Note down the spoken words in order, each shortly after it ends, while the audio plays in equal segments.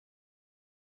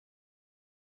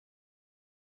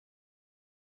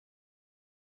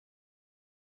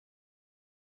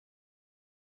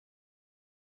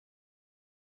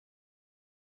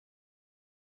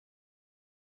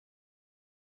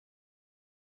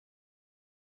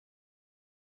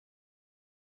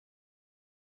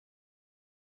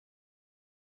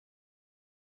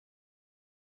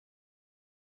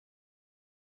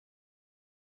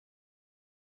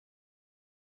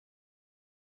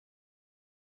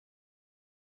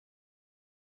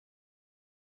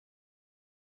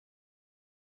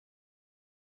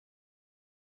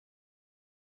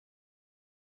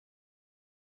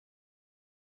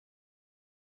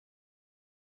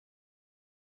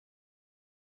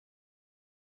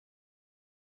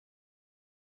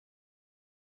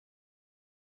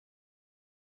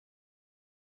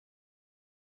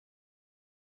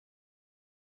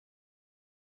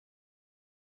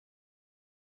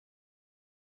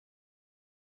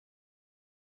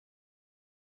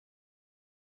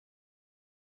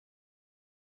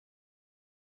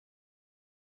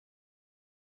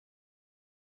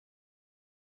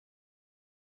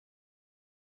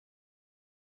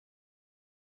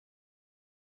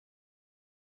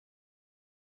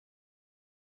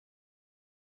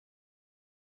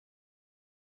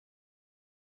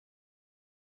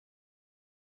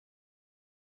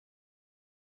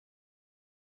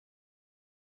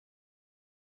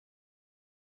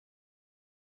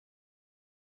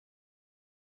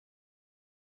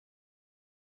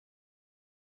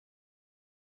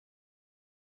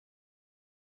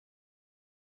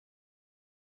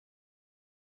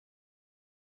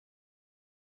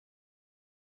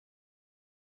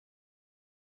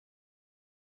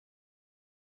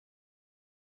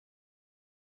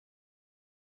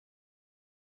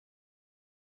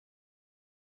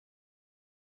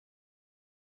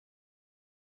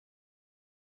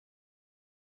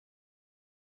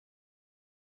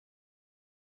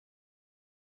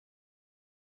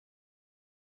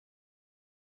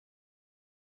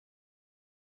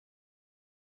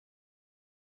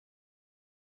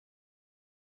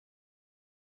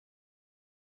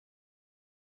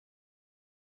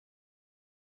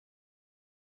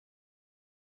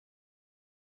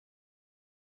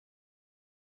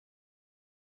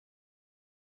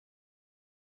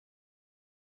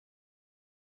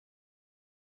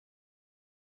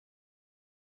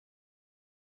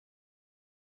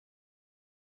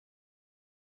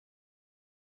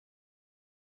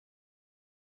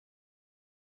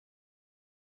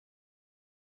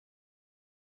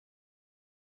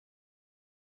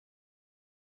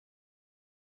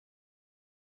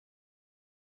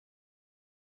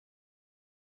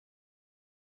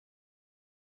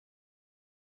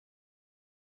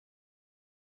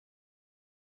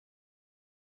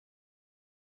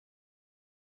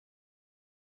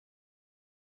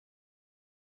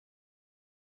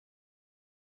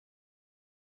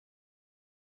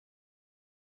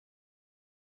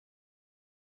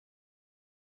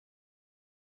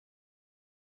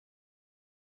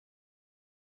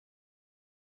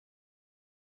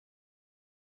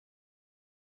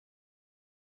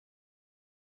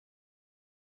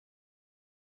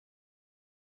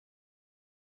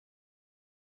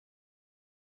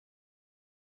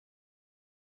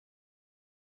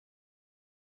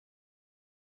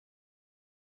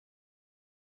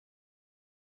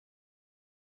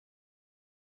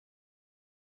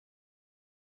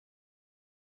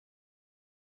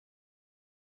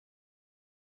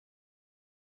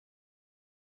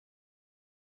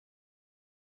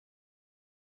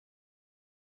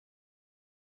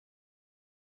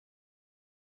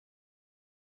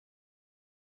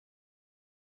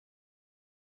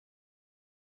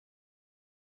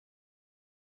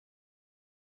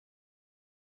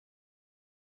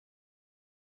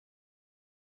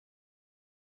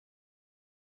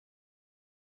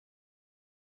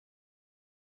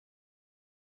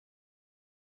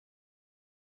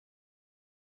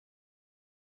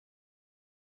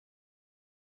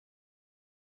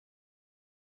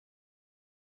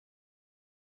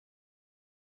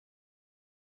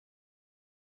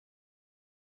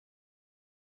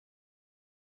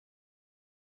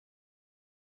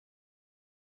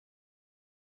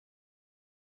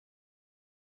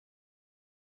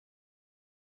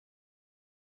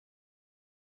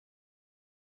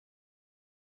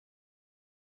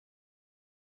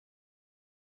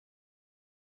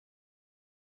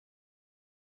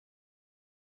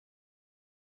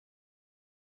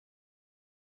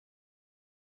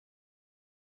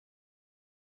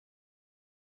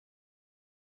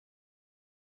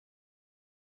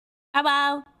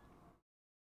Hello?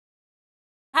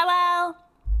 Hello?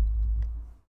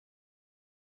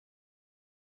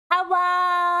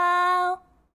 Hello?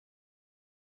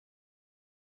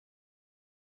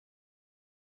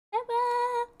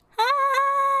 Hello?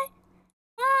 Hi?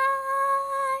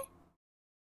 Hi?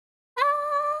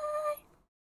 Hi?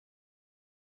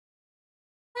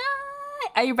 Hi?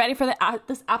 Are you ready for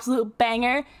this absolute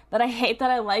banger that I hate that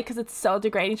I like because it's so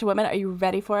degrading to women? Are you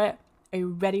ready for it? Are you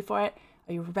ready for it?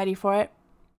 Are you ready for it?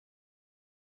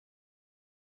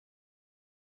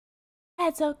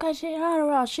 Head so cushy on a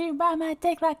roll. She ride my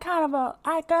dick like carnival.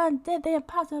 I did the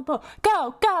impossible.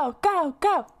 Go, go, go,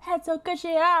 go. Head so cushy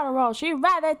on a roll. She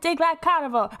ride that dick like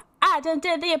carnival. I done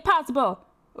did the impossible.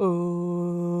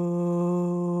 Ooh.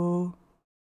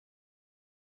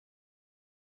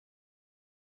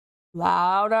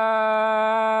 Louder.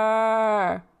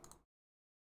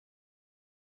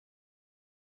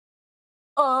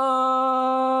 Oh.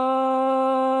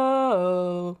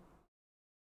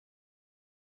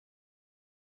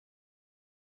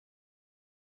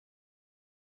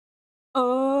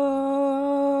 Oh.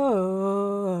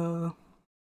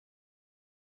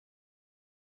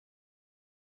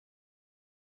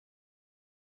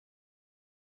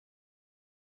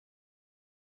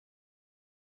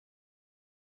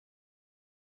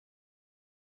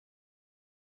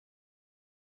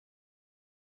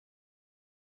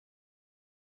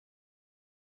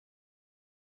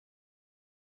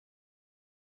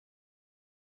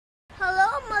 Hello,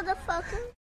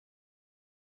 motherfucker.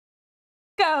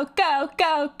 Go, go,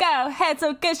 go, go. Head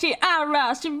so good she on a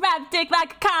roll. She ride the dick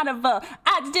like a carnival.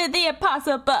 I just did the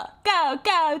impossible. Go,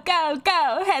 go, go,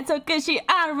 go. Head so good she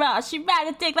on a roll. She ride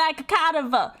the dick like a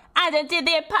carnival. I just did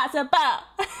the impossible.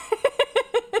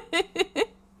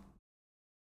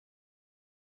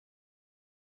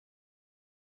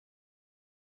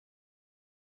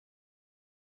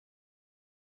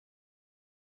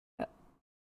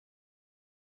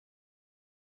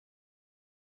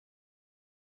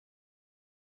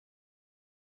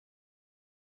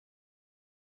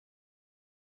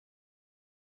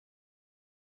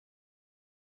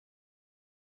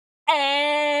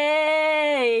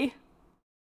 Hey.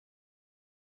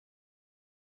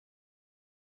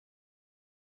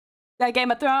 That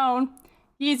Game of Thrones.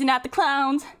 Using out the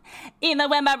clones. Even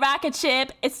with my rocket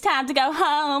ship, it's time to go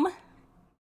home.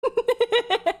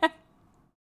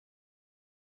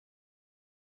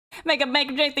 make him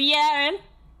drink the urine.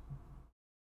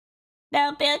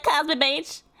 Now Bill Cosby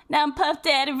bitch. Now I'm Puff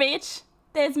Daddy rich.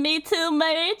 There's me too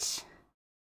much.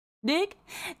 Dick?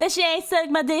 That she ain't suck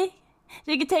my dick.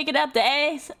 She can take it up the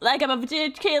ass like I'm a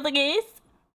vagina killing ass.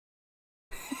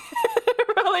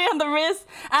 Rolling on the wrist.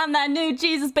 I'm that new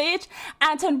Jesus bitch.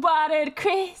 I turn water to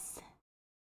Chris.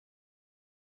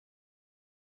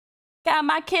 Got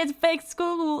my kids fake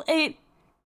school. It.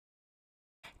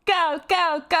 Go,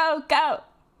 go, go, go.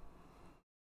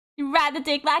 You ride the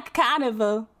dick like a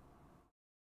carnival.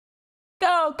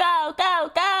 Go, go, go,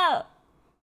 go.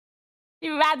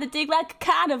 You ride the dick like a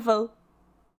carnival.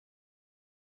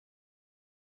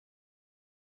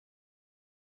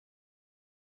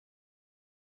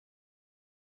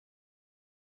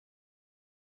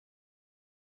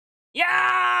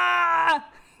 Yeah!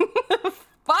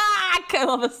 Fuck! I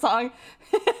love this song.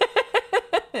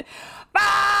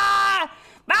 Ah!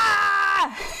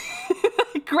 Ah!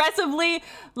 Aggressively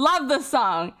love the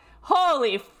song.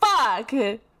 Holy fuck!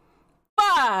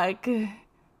 Fuck!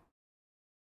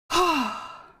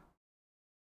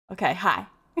 Okay, hi.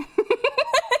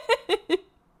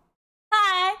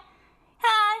 Hi!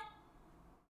 Hi!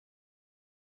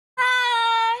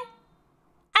 Hi!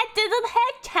 I did a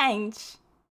head change.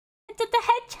 I did the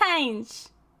head change.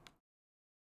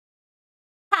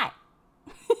 Hi.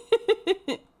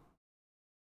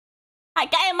 Hi,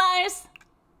 gamers.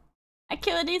 Hi,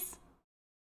 cuties.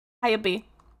 How you be?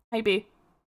 How you be?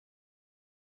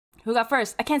 Who got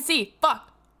first? I can't see. Fuck.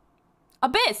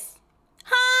 Abyss.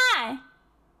 Hi.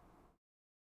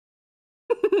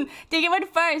 Did you win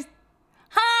first?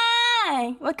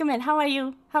 Hi. Welcome in. How are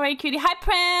you? How are you, cutie? Hi,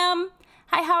 Prim.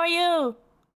 Hi, how are you?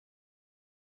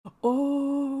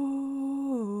 Oh.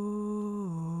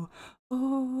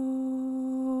 Oh.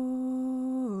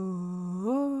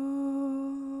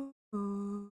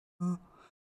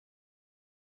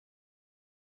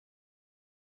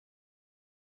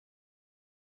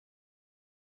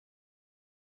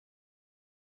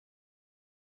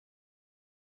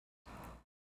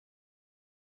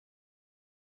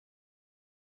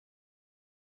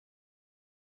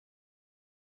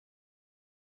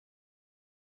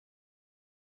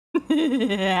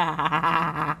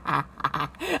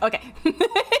 Okay.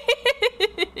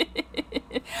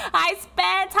 Hi, Hi,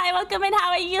 Spence. Hi, welcome in. How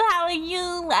are you? How are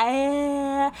you?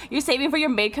 You're saving for your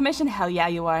maid commission? Hell yeah,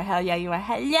 you are. Hell yeah, you are.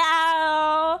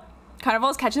 Hello.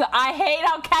 Carnival's catchy. I hate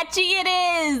how catchy it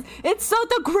is. It's so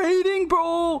degrading,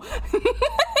 bro.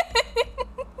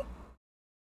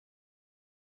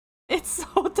 It's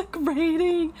so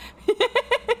degrading.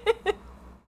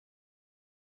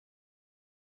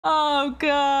 Oh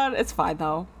god. It's fine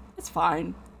though. It's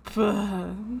fine.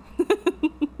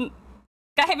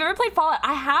 Guy, have you ever played Fallout?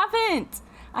 I haven't.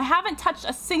 I haven't touched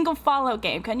a single Fallout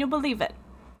game. Can you believe it?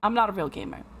 I'm not a real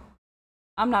gamer.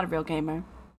 I'm not a real gamer.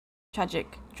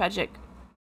 Tragic. Tragic.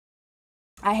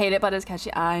 I hate it, but it's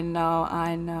catchy. I know.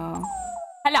 I know.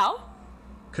 Hello?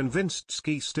 Convinced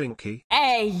Ski Stinky.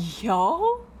 Hey,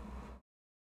 yo?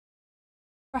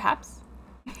 Perhaps.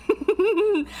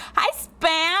 Hi,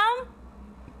 Spam.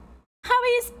 How are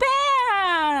you,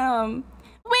 Spam?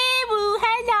 Wee woo,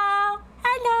 hello.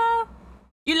 Hello.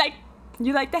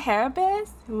 You like the hair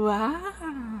abyss?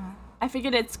 Wow. I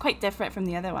figured it's quite different from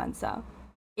the other one, so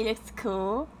it looks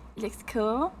cool. It looks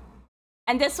cool.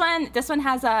 And this one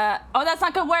has a, oh, that's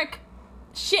not gonna work.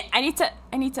 Shit, I need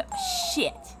to,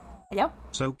 shit. Hello?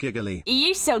 So giggly.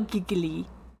 You're so giggly.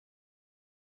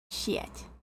 Shit.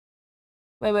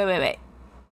 Wait.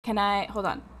 Can I, hold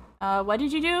on. What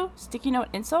did you do? Sticky note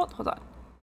insult? Hold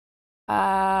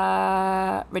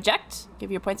on. Reject.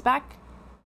 Give your points back.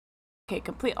 Okay,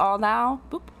 complete all now.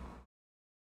 Boop.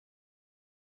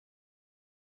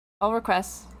 All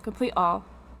requests. Complete all.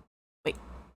 Wait.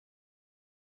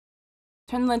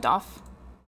 Turn the lint off.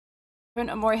 Turn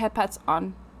omori head pats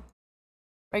on.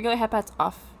 Regular head pats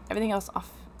off. Everything else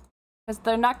off. Because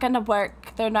they're not gonna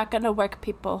work. They're not gonna work,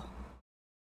 people.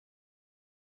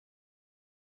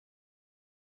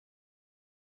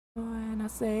 And I'll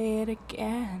say it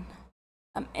again.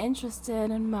 I'm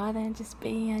interested in more than just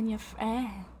being your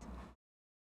friend.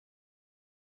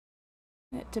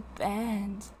 It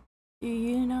depends. Do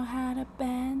you know how to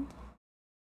bend?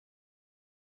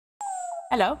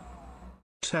 Hello?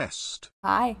 Test.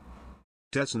 Hi.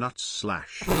 Des nuts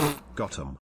slash. Got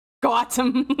 'em. Got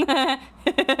him.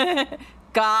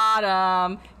 Got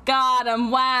him. Got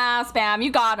him. Wow, Spam. You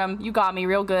got him. You got me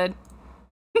real good.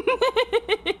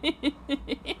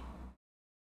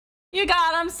 You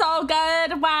got him so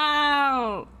good.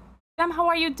 Wow. Spam, how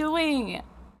are you doing? I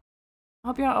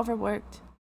hope you're not overworked.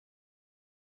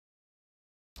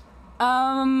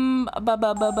 How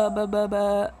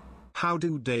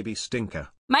do day be stinker?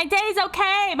 My day's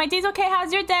okay. My day's okay.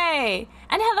 How's your day?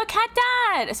 And hello, Cat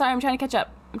Dad. Sorry, I'm trying to catch up.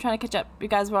 You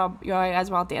guys were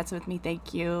all dancing with me.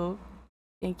 Thank you.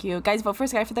 Thank you. Guys, vote for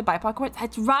Sky for the BIPOC award.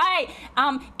 That's right.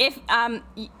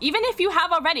 Even if you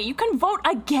have already, you can vote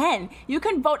again. You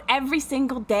can vote every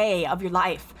single day of your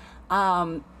life.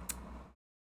 And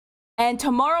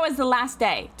tomorrow is the last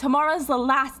day. Tomorrow is the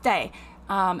last day.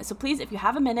 So please, if you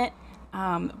have a minute,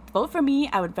 vote for me.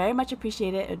 I would very much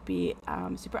appreciate it. It would be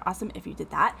super awesome if you did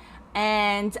that.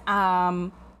 And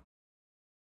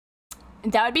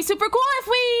that would be super cool if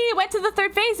we went to the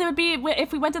third phase. It would be,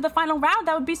 if we went to the final round,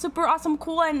 that would be super awesome,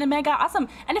 cool, and mega awesome.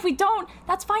 And if we don't,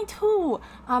 that's fine too.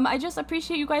 I just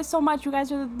appreciate you guys so much. You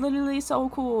guys are literally so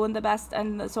cool and the best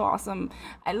and so awesome.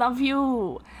 I love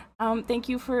you. Thank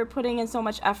you for putting in so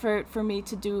much effort for me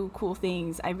to do cool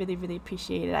things. I really, really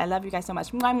appreciate it. I love you guys so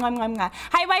much. Mwah, mwah, mwah, mwah.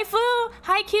 Hi, waifu.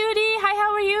 Hi, cutie. Hi,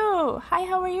 how are you? Hi,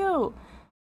 how are you?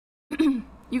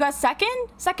 You got second?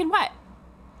 Second what?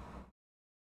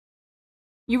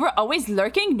 You were always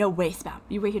lurking? No way, Spam.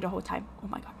 You were here the whole time. Oh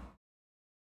my god.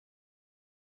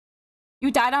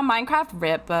 You died on Minecraft?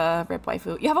 Rip, rip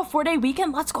waifu. You have a 4-day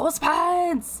weekend? Let's go,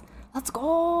 Spence! Let's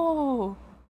go!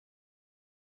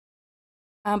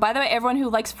 By the way, everyone who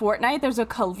likes Fortnite, there's a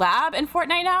collab in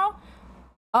Fortnite now.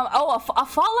 Oh, a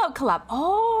Fallout collab.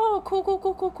 Oh, cool, cool,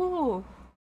 cool, cool, cool.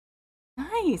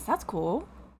 Nice, that's cool.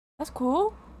 That's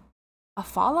cool. A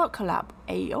Fallout collab.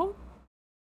 Ayo.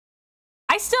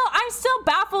 I'm still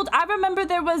baffled. I remember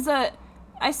there was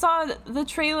I saw the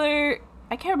trailer.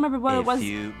 I can't remember what it was. A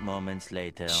few moments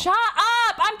later. Shut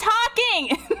up! I'm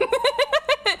talking!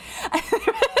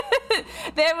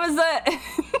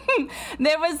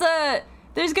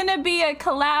 There's gonna be a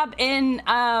collab in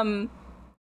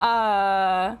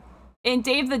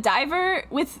Dave the Diver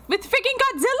with freaking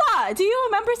Godzilla. Do you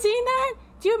remember seeing that?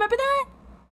 Do you remember that?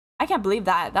 I can't believe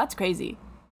that. That's crazy.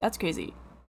 That's crazy.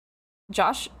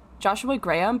 Joshua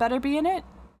Graham better be in it?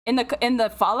 In the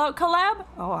Fallout collab?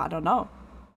 Oh, I don't know.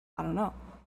 I don't know.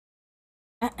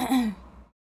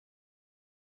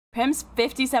 Prim's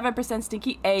 57%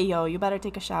 stinky. Ayo, you better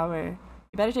take a shower.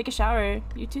 You better take a shower.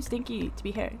 You're too stinky to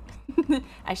be here.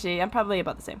 Actually, I'm probably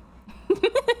about the same.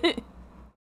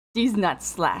 These nuts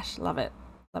slash. Love it.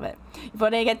 Love it.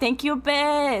 Bodega, thank you,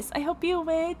 Biss. I hope you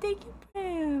win. Thank you,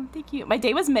 Prim. Thank you. My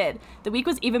day was mid. The week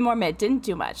was even more mid. Didn't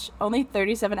do much. Only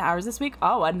 37 hours this week.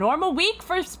 Oh, a normal week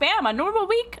for spam. A normal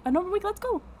week. A normal week. Let's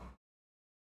go.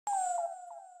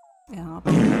 Yeah.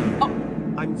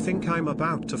 Oh. I think I'm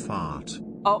about to fart.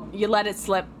 Oh, you let it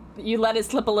slip. You let it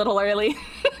slip a little early.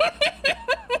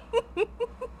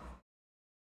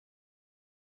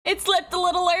 It slipped a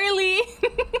little early.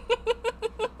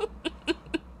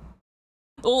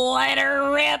 Let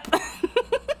her rip.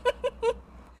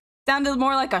 Sounded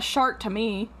more like a shark to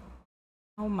me.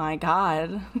 Oh my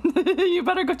god. You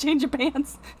better go change your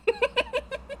pants.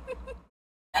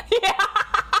 Yeah.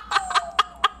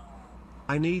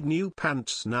 I need new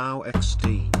pants now,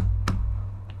 XD.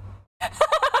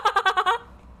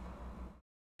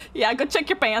 Yeah, go check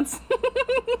your pants.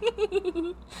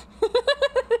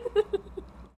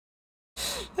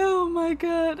 Oh my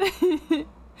god.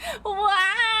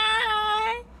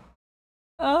 Why?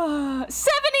 78%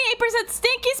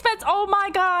 stinky spets. Oh my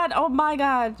god. Oh my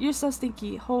god. You're so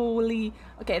stinky. Holy.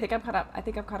 Okay, I think I'm caught up. I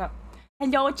think I'm caught up.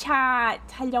 Hello, chat.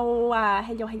 Hello.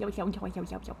 Hello.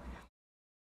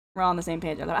 We're all on the same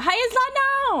page. I love it. Hi,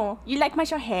 Islano. You like my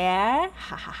short hair?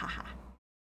 Ha ha ha ha.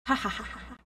 Ha ha ha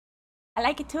ha. I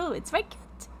like it too. It's very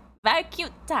cute. Very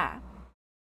cute.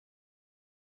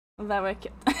 Very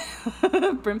cute.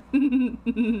 Brim.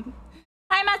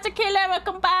 Hi, Master Killer.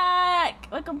 Welcome back.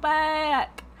 Welcome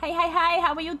back. Hi.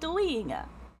 How are you doing?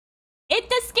 It's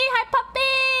the ski. Hi,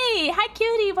 puppy. Hi,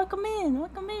 cutie. Welcome in.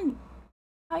 Welcome in.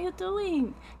 How you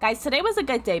doing? Guys, today was a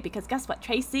good day because guess what?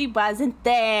 Tracy wasn't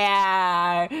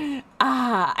there.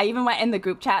 I even went in the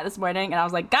group chat this morning and I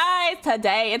was like, guys,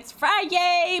 today it's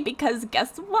Friday because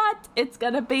guess what? It's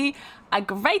gonna be a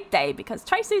great day because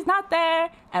Tracy's not there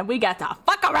and we get to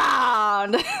fuck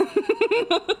around.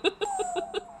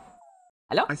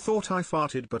 Hello? I thought I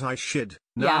farted but I shid.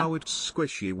 Now it's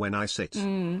squishy when I sit.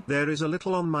 There is a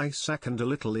little on my sack and a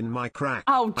little in my crack.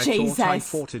 Oh, Jesus. I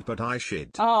thought I farted but I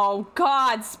shid. Oh,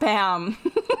 God, Spam.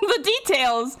 The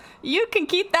details. You can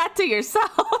keep that to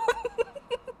yourself.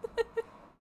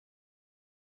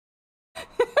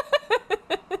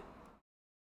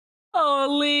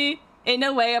 Holy. Ain't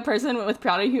no way a person with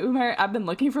proud of humor. I've been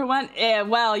looking for one.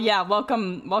 Well, yeah,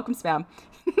 welcome, Spam.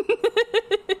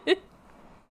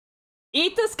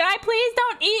 Eat the sky, please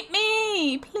don't eat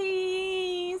me!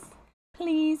 Please.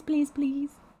 Please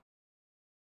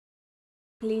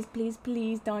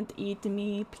don't eat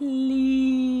me,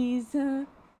 please.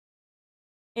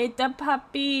 Eat the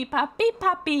puppy,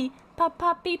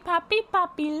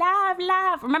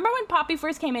 love. Remember when Poppy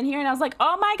first came in here and I was like,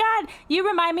 oh my god, you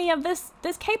remind me of this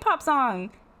K-pop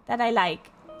song that I like.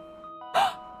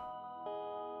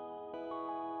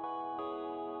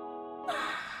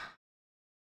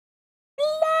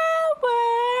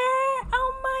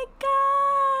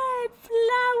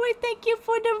 Thank you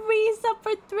for the resub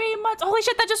for 3 months. Holy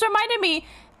shit, that just reminded me.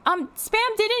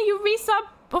 Spam, didn't you resub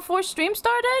before stream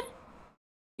started?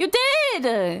 You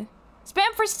did!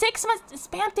 Spam for 6 months.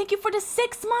 Spam, thank you for the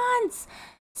 6 months.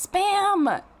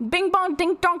 Spam, bing bong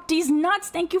ding donk these nuts.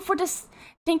 Thank you for this.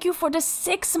 Thank you for the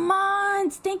 6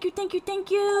 months. Thank you.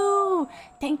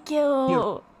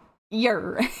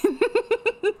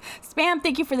 Spam,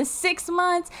 thank you for the 6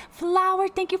 months. Flower,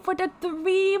 thank you for the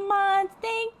 3 months.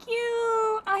 Thank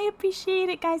you. I appreciate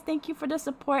it, guys. Thank you for the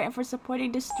support and for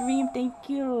supporting the stream. Thank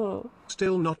you.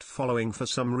 Still not following for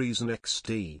some reason,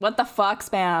 XD. What the fuck,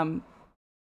 Spam?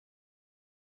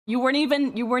 You weren't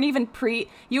even you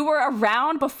were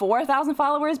around before 1,000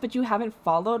 followers, but you haven't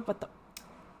followed. What the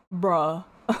bruh.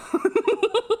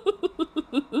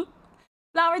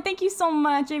 Flower, thank you so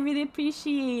much. I really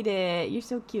appreciate it. You're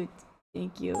so cute.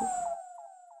 Thank you.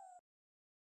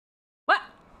 What?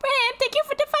 Bram, thank you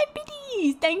for the 5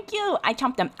 BDs. Thank you. I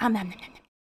chomped them.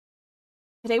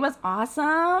 Today was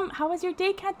awesome. How was your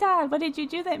day, Cat Dad? What did you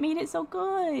do that made it so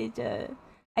good?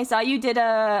 I saw you did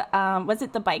a, was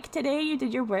it the bike today? You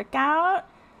did your workout.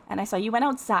 And I saw you went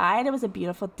outside. It was a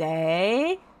beautiful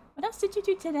day. What else did you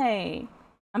do today?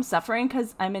 I'm suffering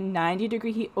because I'm in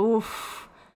 90-degree heat. Oof.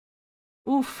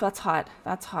 Oof, that's hot.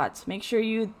 That's hot. Make sure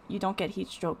you don't get heat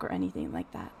stroke or anything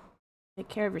like that. Take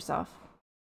care of yourself.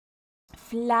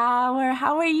 Flower,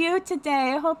 how are you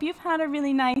today? I hope you've had a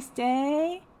really nice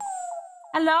day.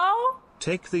 Hello?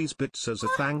 Take these bits as a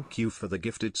thank you for the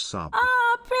gifted sub.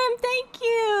 Oh, Prim, thank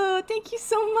you. Thank you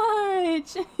so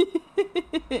much.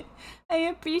 I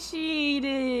appreciate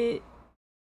it.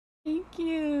 Thank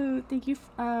you. Thank you,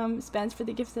 Spams, for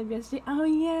the gift sub yesterday. Oh,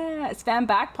 yeah. Spam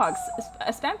backpogs.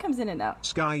 Spam comes in and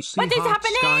out. What is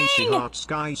happening?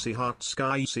 Sky,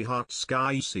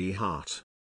 heart.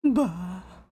 Bah.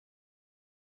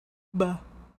 Bah.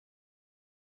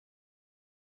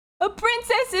 A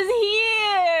princess is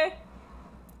here!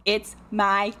 It's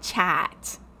my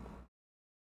chat.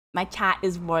 My chat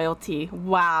is royalty.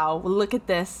 Wow, look at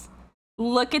this.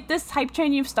 Look at this hype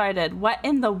train you've started. What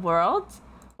in the world?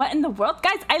 What in the world?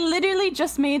 Guys, I literally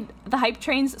just made the hype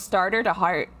train's starter to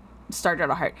heart. Starter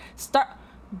to heart.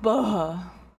 Buh.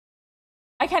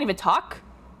 I can't even talk.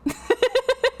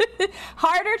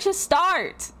 Harder to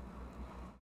start.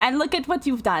 And look at what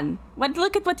you've done.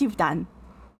 Look at what you've done.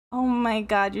 Oh my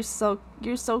god, you're so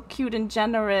cute and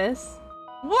generous.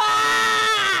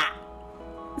 Wah!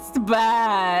 It's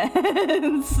bad.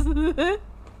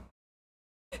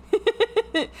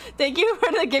 Thank you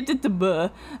for the gifted to buh.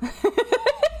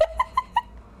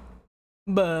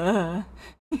 Buh.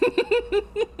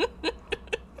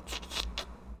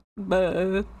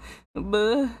 Buh.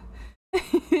 Buh.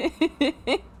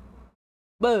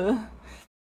 Buh.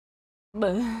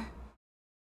 Buh.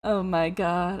 Oh my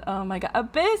god. Oh my god.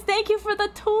 Abyss, thank you for the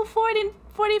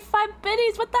 245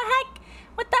 biddies. What the heck?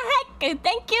 What the heck?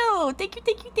 Thank you. Thank you,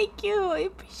 thank you, thank you. I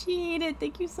appreciate it.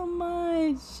 Thank you so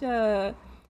much.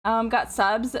 Got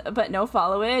subs, but no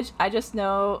followage. I just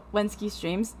know when Ski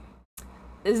streams.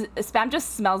 Spam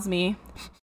just smells me.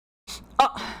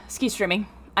 Oh, Ski streaming.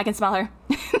 I can smell her.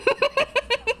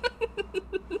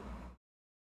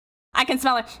 I can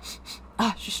smell her.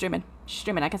 Oh, she's streaming. She's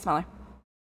streaming. I can smell her.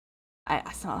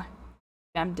 I smell her.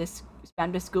 Spam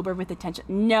disc goober with attention.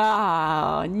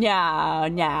 No, no,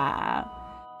 no.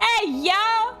 Hey,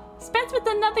 yo! Spence with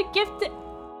another gift.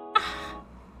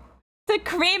 The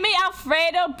creamy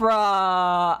Alfredo, bro.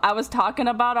 I was talking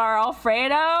about our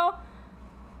Alfredo.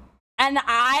 And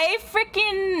I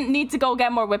freaking need to go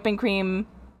get more whipping cream.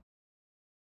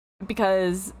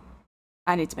 Because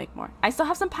I need to make more. I still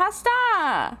have some pasta.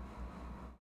 I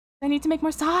need to make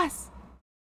more sauce.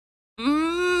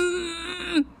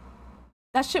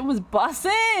 That shit was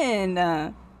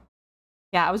bussin'.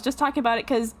 Yeah, I was just talking about it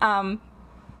because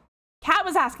Kat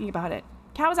was asking about it.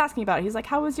 He's like,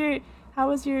 how was your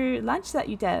lunch that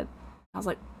you did? I was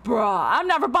like, bruh, I'm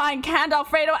never buying canned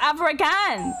Alfredo ever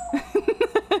again.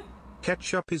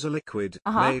 Ketchup is a liquid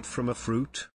made from a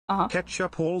fruit.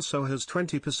 Ketchup also has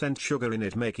 20% sugar in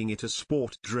it, making it a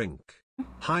sport drink.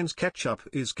 Heinz ketchup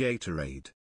is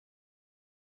Gatorade.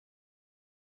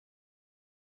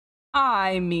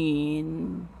 I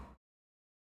mean,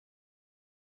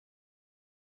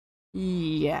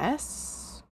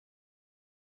 yes.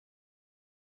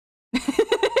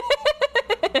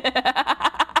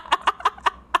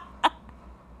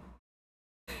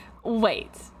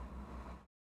 Wait.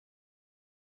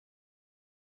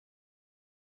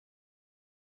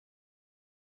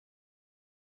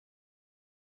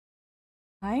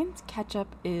 Heinz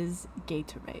ketchup is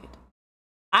Gatorade.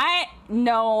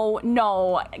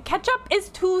 No. Ketchup is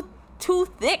too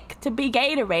thick to be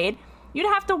Gatorade.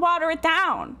 You'd have to water it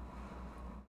down.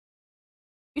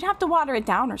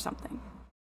 Or something.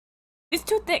 It's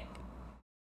too thick.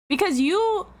 Because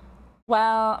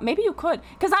well, maybe you could.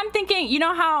 Because I'm thinking, you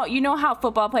know how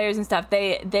football players and stuff,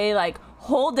 they like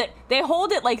hold it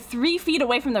like 3 feet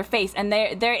away from their face, and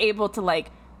they're able to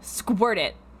like squirt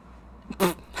it.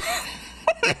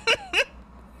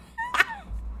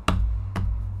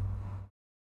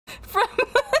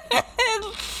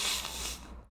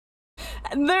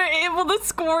 They're able to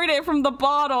squirt it from the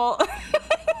bottle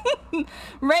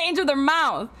right into their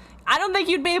mouth. I don't think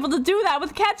you'd be able to do that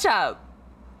with ketchup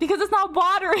because it's not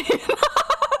watery enough.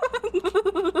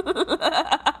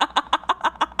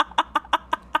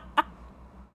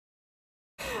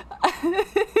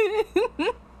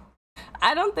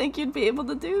 I don't think you'd be able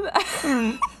to do that.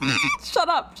 Shut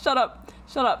up. Shut up.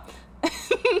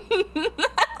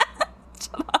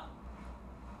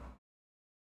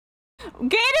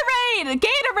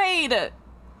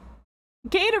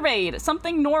 Gatorade!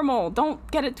 Something normal. Don't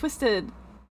get it twisted.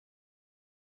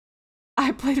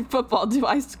 I played football. Do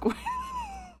I squirt?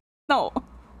 No.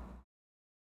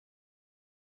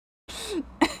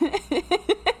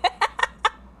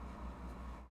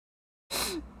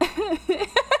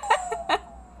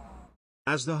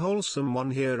 As the wholesome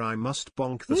one here, I must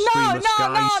bonk the streamer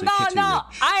Sky No.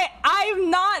 I'm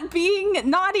not being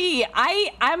naughty.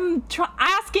 I'm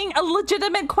asking a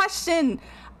legitimate question.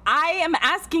 I am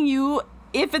asking you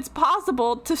if it's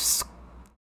possible to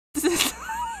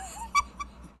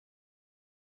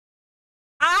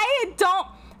I don't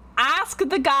ask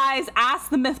the guys, ask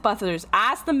the Mythbusters,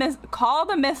 call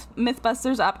the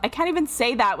Mythbusters up. I can't even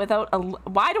say that without a.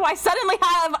 Why do I suddenly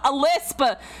have a lisp?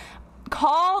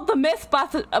 Call the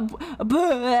Mythbusters.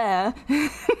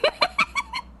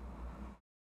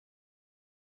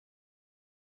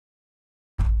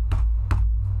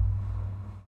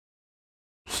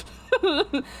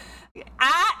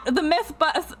 At the myth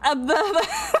bus,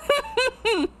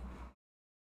 the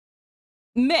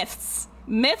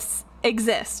myths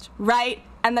exist, right?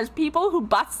 And there's people who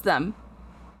bust them.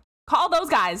 Call those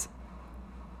guys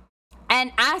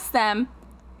and ask them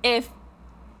if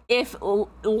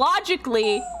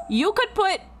logically you could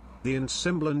put the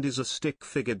ensemblant is a stick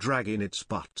figure dragging its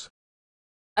butt.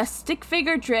 A stick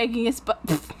figure dragging its butt.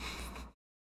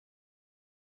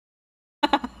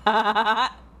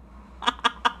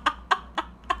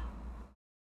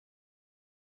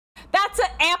 That's an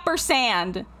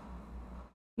ampersand,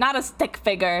 not a stick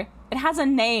figure. It has a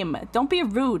name. Don't be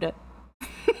rude.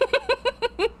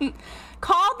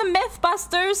 Call the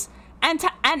Mythbusters and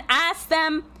ask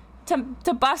them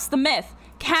to bust the myth.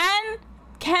 Can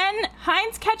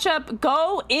Heinz ketchup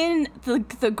go in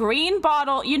the green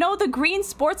bottle? You know, the green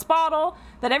sports bottle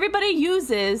that everybody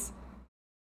uses,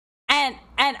 and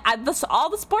all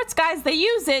the sports guys, they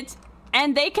use it,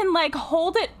 and they can like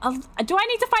hold it. Do I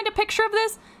need to find a picture of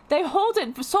this? They hold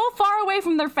it so far away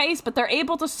from their face, but they're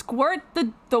able to squirt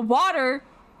the water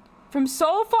from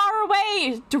so far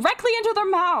away directly into their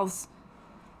mouths.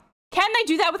 Can they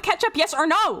do that with ketchup? Yes or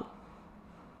no?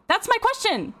 That's my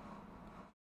question.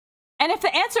 And if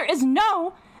the answer is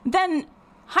no, then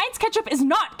Heinz ketchup is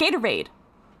not Gatorade.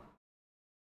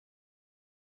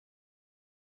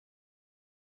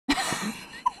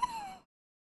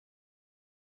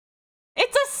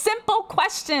 It's a simple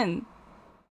question.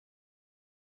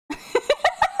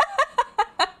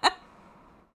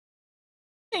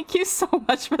 Thank you so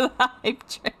much for the hype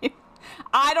train.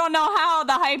 I don't know how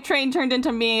the hype train turned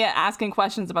into me asking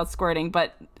questions about squirting,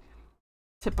 but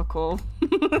typical.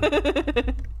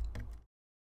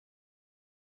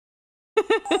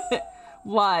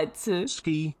 What?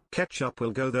 Ski, ketchup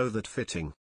will go though that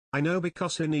fitting. I know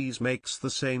because Inez makes the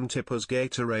same tip as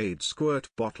Gatorade squirt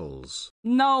bottles.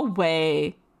 No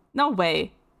way. No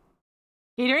way.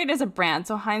 Gatorade is a brand,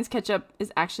 so Heinz ketchup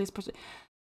is actually supposed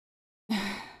to...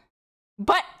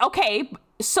 But, okay,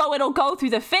 so it'll go through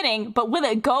the fitting, but will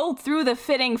it go through the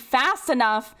fitting fast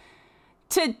enough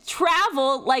to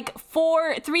travel like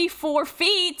 4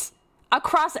 feet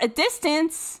across a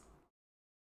distance?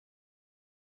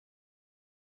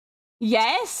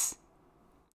 Yes?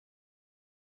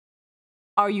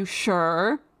 Are you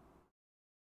sure?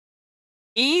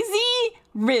 Easy?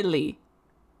 Really?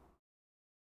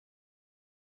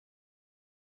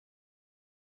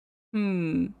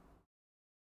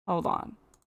 Hold on.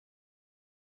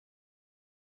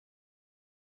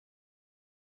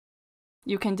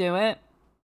 You can do it?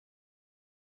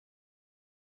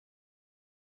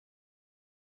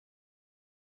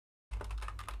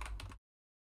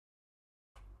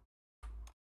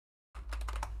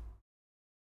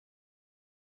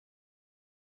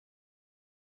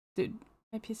 Dude,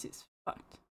 my PC is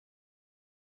fucked.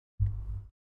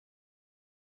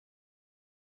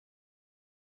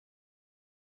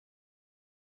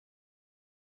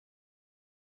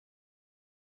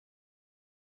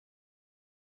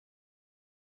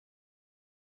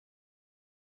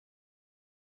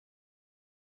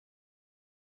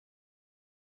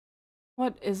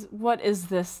 What is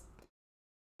this?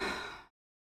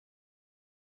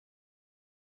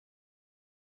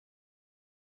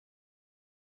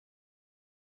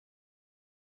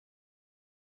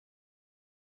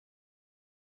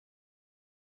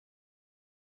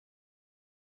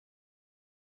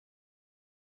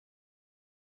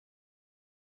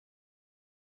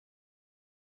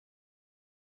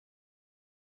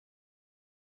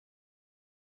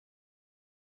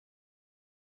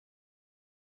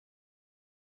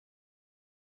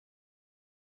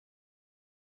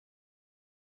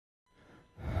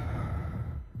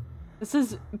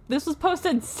 This was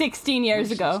posted 16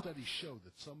 years ago. Studies show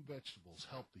that some vegetables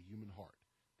help the human heart.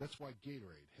 That's why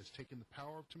Gatorade has taken the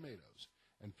power of tomatoes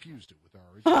and fused it with our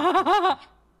original.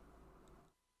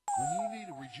 When you need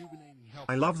a rejuvenating health,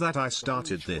 I love that I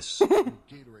started this.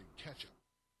 Gatorade ketchup.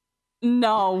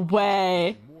 No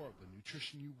way. More of the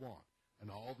nutrition you want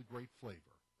and all the great flavor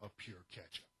of pure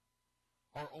ketchup.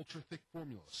 Our ultra-thick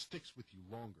formula sticks with you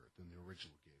longer than the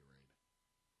original Gatorade.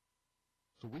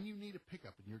 So when you need a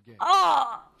pickup in your game,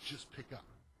 just pick up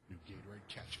new Gatorade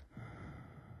ketchup.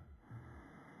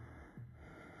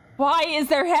 Why is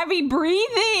there heavy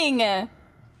breathing? Thanks,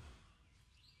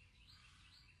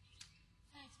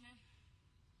 man.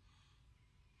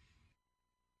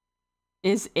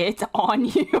 Is it on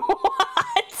you?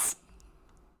 What?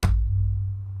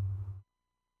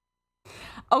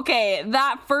 Okay,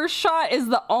 that first shot is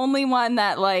the only one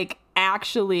that, like,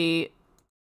 actually...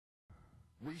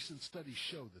 Recent studies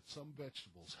show that some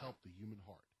vegetables help the human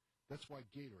heart. That's why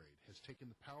Gatorade has taken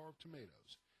the power of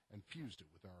tomatoes and fused it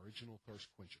with our original thirst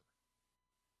quencher.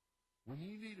 When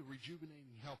you need a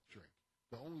rejuvenating health drink,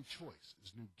 the only choice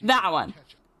is new Gatorade That one.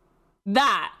 ketchup.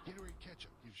 Gatorade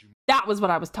ketchup gives you... That was what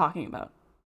I was talking about.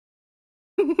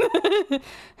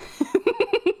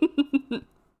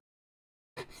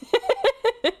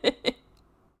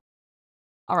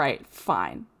 All right,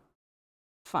 fine.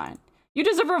 Fine. You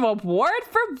deserve a reward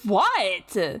for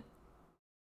what?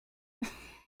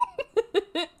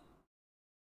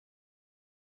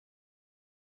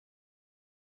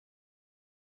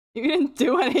 You didn't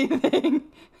do anything.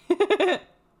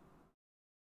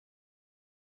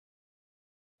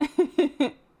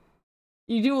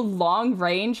 You do long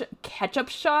range ketchup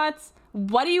shots?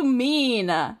 What do you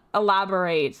mean?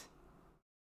 Elaborate.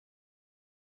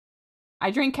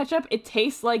 I drink ketchup. It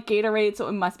tastes like Gatorade, so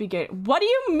it must be Gatorade. What do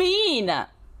you mean? Why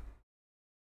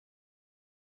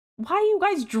are you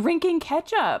guys drinking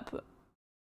ketchup?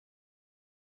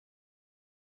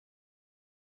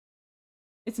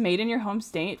 It's made in your home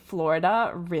state,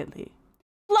 Florida? Really?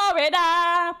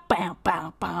 Florida! Bow,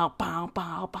 bow, bow, bow,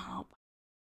 bow, bow.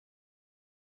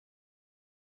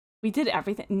 We did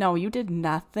everything. No, you did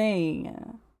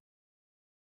nothing.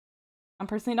 I'm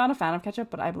personally not a fan of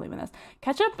ketchup, but I believe in this.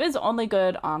 Ketchup is only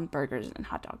good on burgers and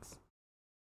hot dogs.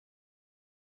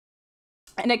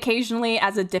 And occasionally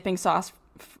as a dipping sauce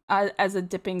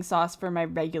for my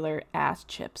regular ass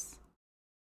chips.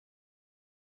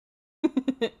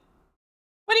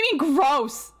 What do you mean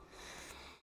gross?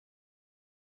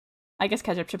 I guess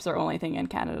ketchup chips are only thing in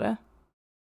Canada.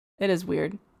 It is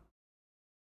weird.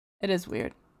 It is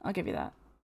weird. I'll give you that.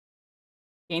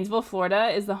 Gainesville, Florida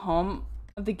is the home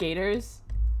of the Gators,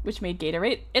 which made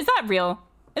Gatorade. Is that real?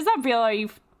 Is that real? Are you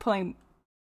punking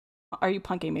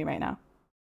me right now?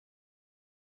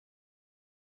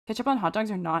 Ketchup on hot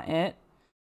dogs are not it.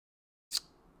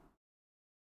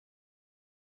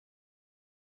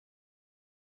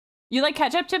 You like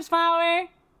ketchup chips, Flower?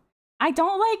 I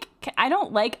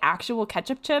don't like actual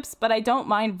ketchup chips, but I don't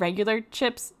mind regular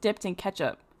chips dipped in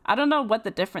ketchup. I don't know what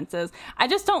the difference is. I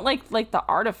just don't like the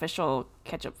artificial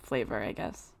ketchup flavor, I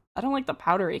guess. I don't like the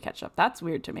powdery ketchup. That's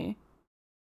weird to me.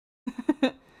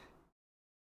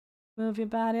 Move your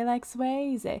body like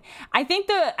Swayze. I think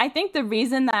the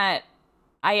reason that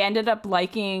I ended up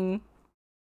liking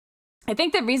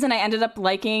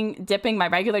dipping my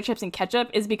regular chips in ketchup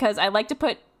is because I like to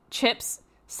put chips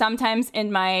sometimes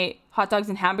in my hot dogs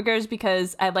and hamburgers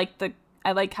because I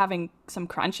like having some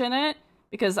crunch in it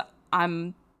because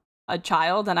I'm a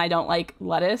child and I don't like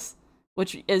lettuce,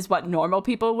 which is what normal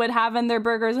people would have in their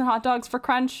burgers and hot dogs for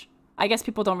crunch. I guess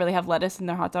people don't really have lettuce in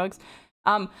their hot dogs.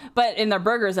 But in their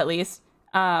burgers at least.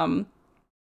 So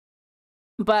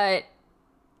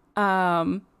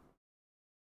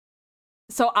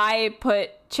I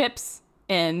put chips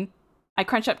in. I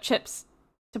crunch up chips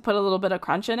to put a little bit of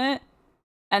crunch in it.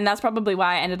 And that's probably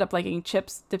why I ended up liking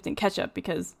chips dipped in ketchup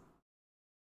because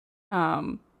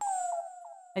I'd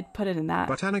put it in that.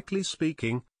 Botanically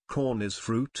speaking, corn is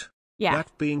fruit. Yeah.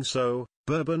 That being so,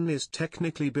 bourbon is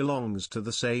technically belongs to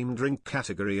the same drink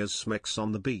category as Smecks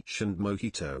on the beach and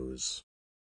mojitos.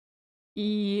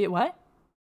 What?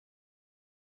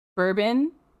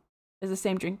 Bourbon is the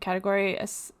same drink category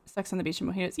as Sex on the Beach and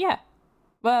mojitos. Yeah.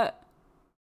 But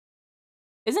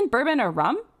isn't bourbon a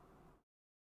rum?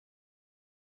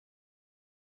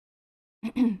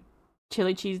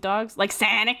 Chili cheese dogs? Like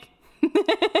Sonic?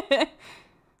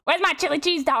 Where's my chili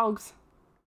cheese dogs?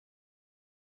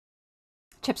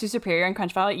 Chips are superior in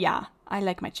crunch value? Yeah, I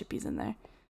like my chippies in there.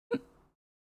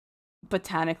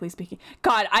 Botanically speaking.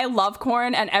 God, I love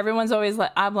corn and everyone's always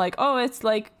like, I'm like, oh, it's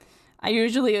like,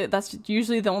 that's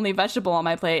usually the only vegetable on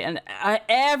my plate. And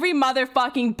every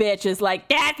motherfucking bitch is like,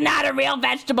 that's not a real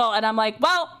vegetable. And I'm like,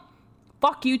 well,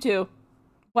 fuck you too.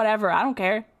 Whatever, I don't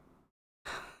care.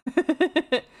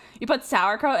 You put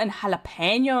sauerkraut and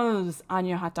jalapenos on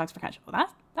your hot dogs for crunch. Well,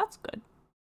 that's good.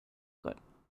 Good.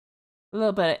 A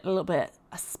little bit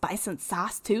of spice and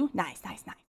sauce too. Nice.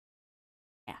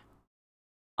 Yeah.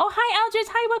 Oh, hi, Eldridge.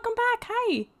 Hi, welcome back.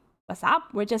 Hi. What's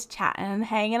up? We're just chatting and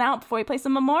hanging out before we play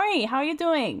some omori. How are you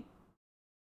doing?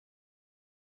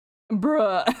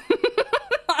 Bruh.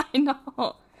 I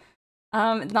know.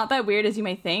 Not that weird as you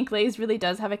may think. Lay's really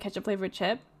does have a ketchup flavored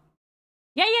chip.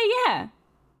 Yeah.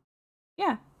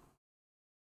 Yeah.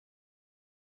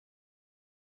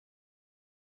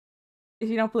 If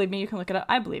you don't believe me, you can look it up.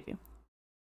 I believe you.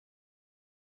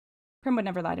 Prim would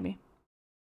never lie to me.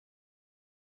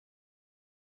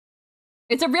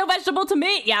 It's a real vegetable to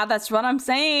me. Yeah, that's what I'm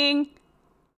saying.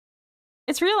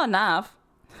 It's real enough.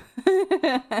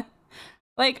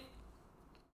 Like,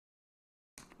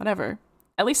 whatever.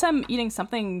 At least I'm eating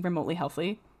something remotely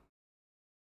healthy.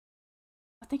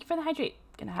 Oh, thank you for the hydrate.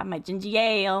 Gonna have my ginger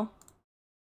ale.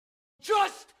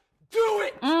 Just do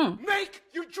it! Make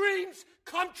your dreams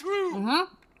come true!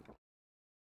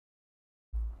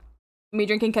 Me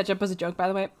drinking ketchup was a joke, by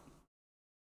the way.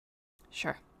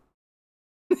 Sure.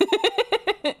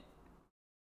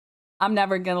 I'm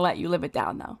never gonna let you live it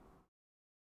down, though.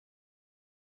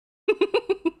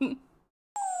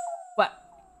 What?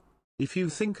 If you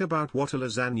think about what a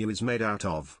lasagna is made out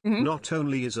of, not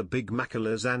only is a Big Mac a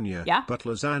lasagna, but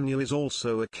lasagna is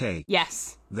also a cake.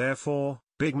 Yes. Therefore,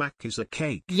 Big Mac is a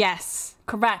cake. Yes.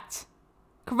 Correct.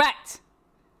 Correct.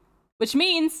 Which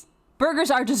means burgers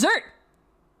are dessert.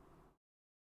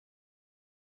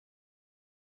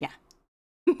 Yeah.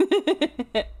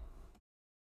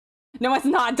 No, it's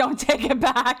not. Don't take it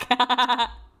back.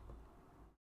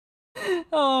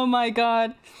 Oh my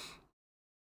god.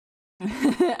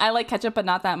 I like ketchup, but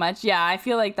not that much. Yeah, I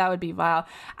feel like that would be vile.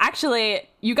 Actually,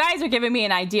 you guys are giving me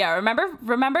an idea.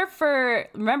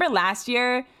 Remember last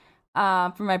year,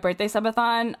 for my birthday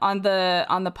subathon on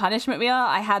the punishment wheel,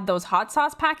 I had those hot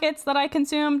sauce packets that I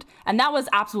consumed, and that was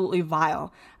absolutely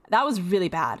vile. That was really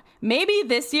bad. Maybe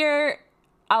this year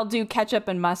I'll do ketchup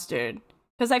and mustard,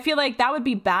 because I feel like that would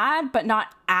be bad, but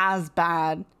not as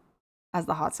bad as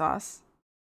the hot sauce.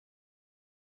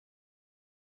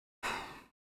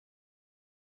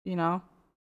 You know?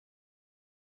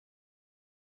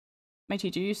 My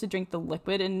teacher used to drink the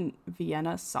liquid in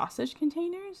Vienna sausage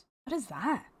containers? What is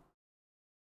that?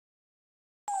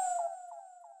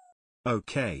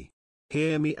 Okay.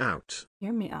 Hear me out.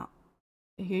 Hear me out.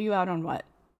 Hear you out on what?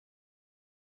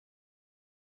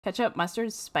 Ketchup,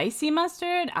 mustard, spicy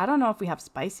mustard? I don't know if we have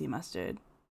spicy mustard.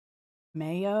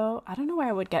 Mayo? I don't know where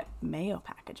I would get mayo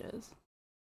packages.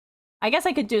 I guess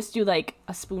I could just do like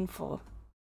a spoonful.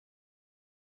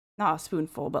 Not a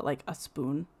spoonful, but like a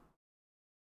spoon.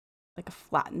 Like a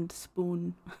flattened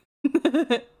spoon.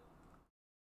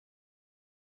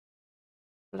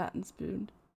 Flattened spoon.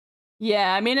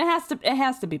 Yeah, I mean it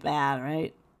has to be bad,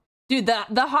 right? Dude,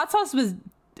 the hot sauce was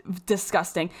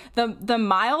disgusting. The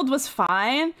mild was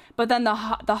fine, but then the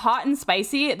hot and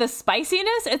spicy, the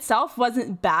spiciness itself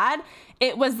wasn't bad.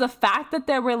 It was the fact that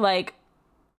there were like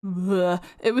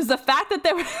it was the fact that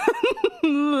there were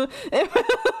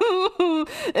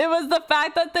it was the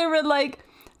fact that there were like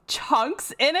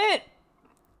chunks in it.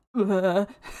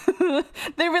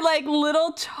 They were like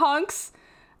little chunks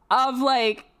of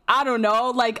like, I don't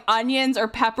know, like onions or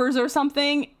peppers or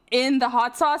something in the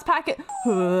hot sauce packet.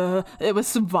 It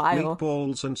was vile.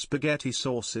 Meatballs and spaghetti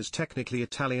sauce is technically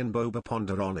Italian boba.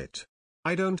 Ponder on it.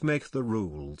 I don't make the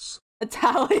rules.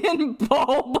 Italian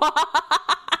boba.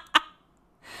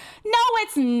 No,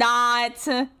 it's not.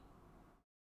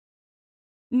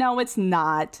 No, it's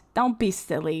not. Don't be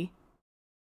silly.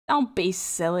 Don't be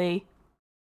silly.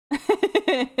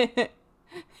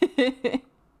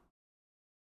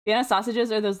 Vienna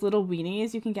sausages are those little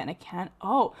weenies you can get in a can.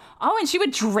 Oh, and she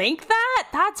would drink that?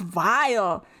 That's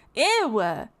vile. Ew.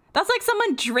 That's like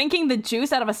someone drinking the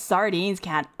juice out of a sardines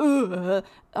can. Ugh.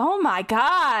 Oh my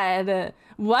god.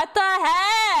 What the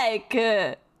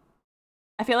heck?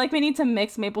 I feel like we need to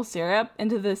mix maple syrup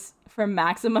into this for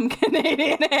maximum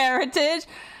Canadian heritage.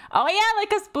 Oh yeah,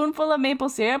 like a spoonful of maple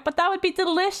syrup, but that would be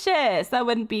delicious. That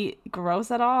wouldn't be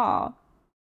gross at all.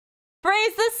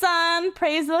 Praise the sun,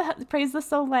 praise the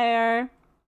solaire.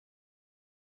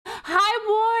 Hi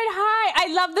Ward, hi.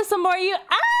 I love this omori.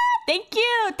 Thank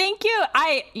you.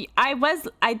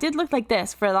 I did look like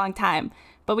this for a long time,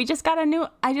 but I just got a new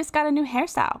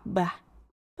hairstyle. Bah.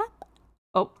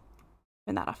 Oh.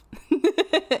 Turn that off.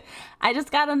 I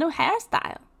just got a new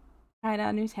hairstyle. Tried out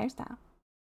a new hairstyle.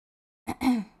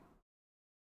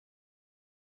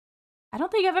 I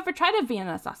don't think I've ever tried a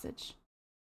Vienna sausage.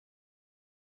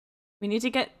 We need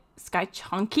to get Sky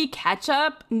Chunky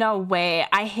ketchup? No way.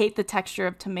 I hate the texture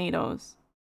of tomatoes.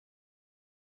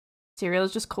 Cereal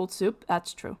is just cold soup?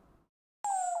 That's true.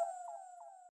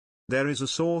 There is a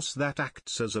sauce that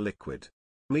acts as a liquid.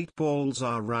 Meatballs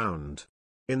are round.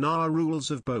 In our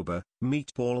rules of boba,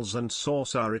 meatballs and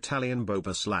sauce are Italian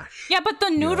boba / Yeah, but the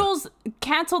noodles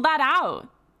cancel that out.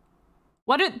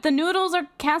 The noodles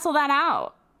cancel that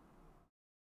out.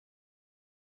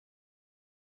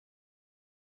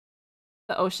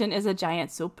 The ocean is a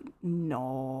giant soup.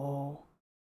 No.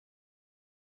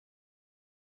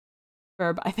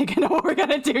 Verb, I think I know what we're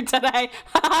gonna do today.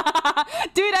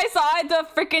 Dude, I saw the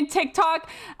freaking TikTok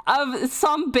of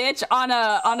some bitch on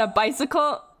a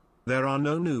bicycle. There are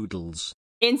no noodles.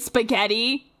 In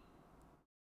spaghetti?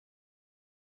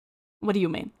 What do you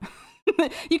mean?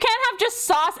 You can't have just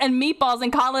sauce and meatballs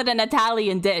and call it an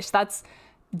Italian dish. That's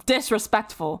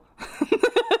disrespectful.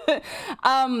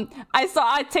 I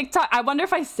saw a TikTok. I wonder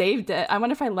if I saved it. I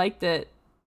wonder if I liked it.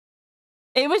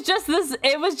 It was just this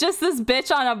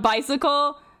bitch on a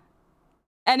bicycle,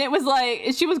 and it was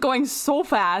like she was going so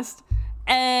fast,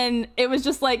 and it was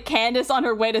just like Candace on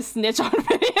her way to snitch on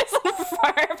Phineas and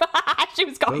Ferb. She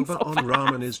was going so Boba fast. on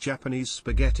ramen is Japanese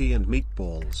spaghetti and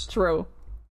meatballs. True.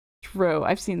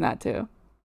 I've seen that too.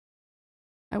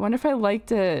 I wonder if I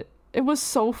liked it. It was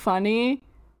so funny.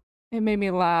 It made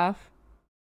me laugh.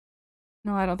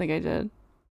 No, I don't think I did.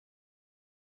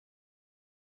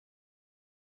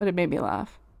 But it made me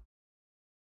laugh.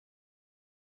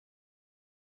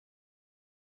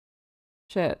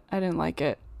 Shit, I didn't like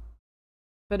it.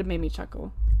 But it made me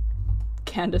chuckle.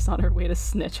 Candace on her way to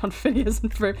snitch on Phineas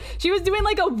and Ferb. She was doing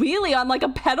like a wheelie on like a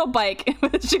pedal bike.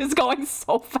 She was going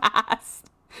so fast.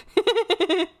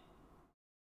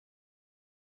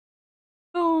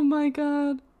 Oh my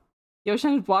god. The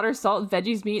ocean has water, salt,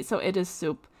 veggies, meat, so it is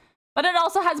soup. But it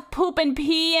also has poop and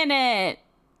pee in it.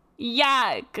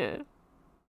 Yuck.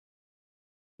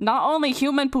 Not only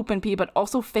human poop and pee, but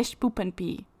also fish poop and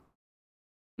pee.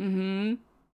 Mm-hmm.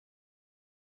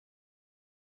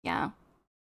 Yeah.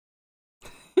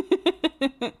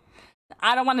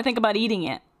 I don't want to think about eating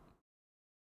it.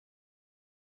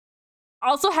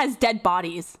 Also has dead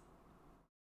bodies.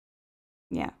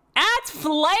 Yeah. Adds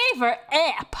flavor.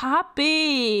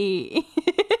 Poppy.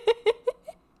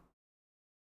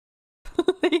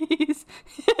 Please.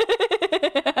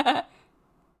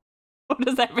 What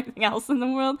is everything else in the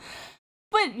world?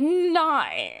 But not.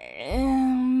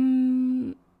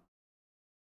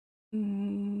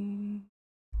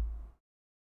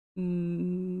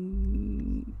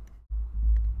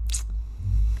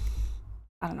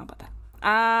 I don't know about that.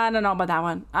 I don't know about that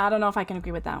one. I don't know if I can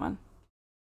agree with that one.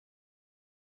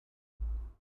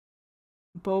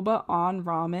 Boba on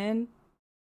ramen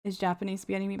is Japanese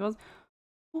spaghetti meatballs.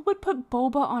 Who would put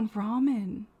boba on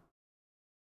ramen?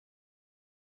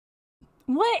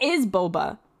 What is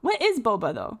boba? What is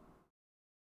boba though?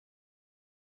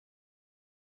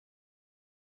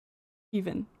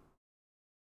 Even.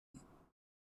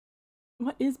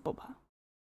 What is boba?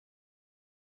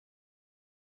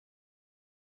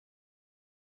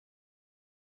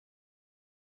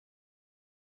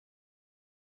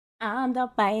 I'm the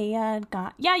bad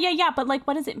guy. Yeah, but like,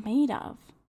 what is it made of?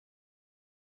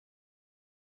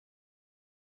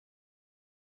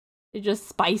 It's just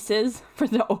spices for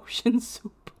the ocean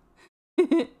soup.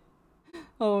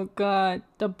 Oh god,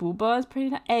 the booba is pretty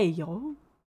nice. Hey, yo.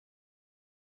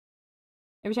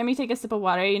 Every time you take a sip of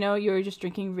water, you know, you're just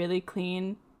drinking really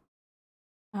clean.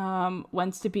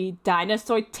 Wants to be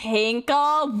dinosaur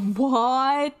Tanka?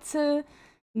 What?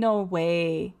 No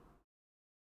way.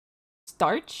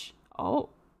 Starch? Oh.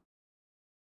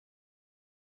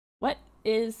 What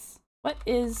is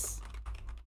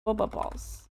boba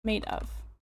balls made of?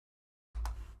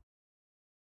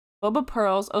 Boba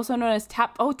pearls, also known as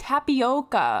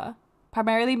tapioca,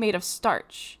 primarily made of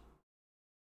starch.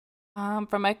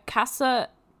 From a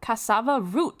cassava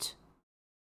root.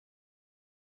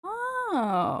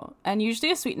 Oh, and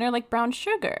usually a sweetener like brown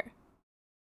sugar.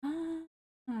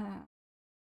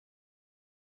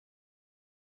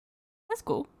 That's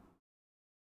cool.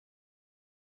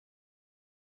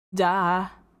 Duh.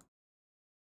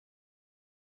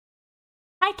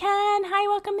 Hi Ken, hi,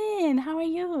 welcome in. How are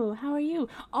you?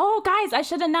 Oh guys, I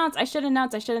should announce.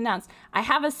 I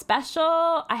have a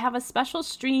special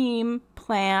stream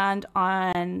planned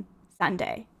on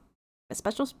Sunday.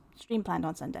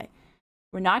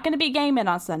 We're not going to be gaming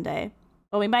on Sunday.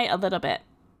 Well, we might a little bit,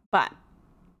 but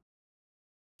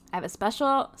I have a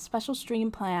special stream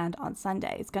planned on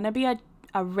Sunday. It's going to be a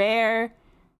rare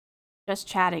just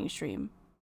chatting stream.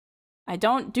 I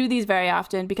don't do these very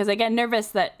often because I get nervous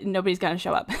that nobody's going to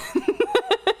show up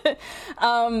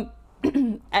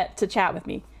to chat with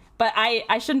me. But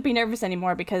I shouldn't be nervous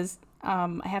anymore because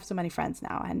I have so many friends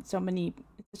now and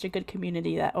such a good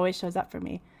community that always shows up for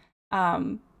me.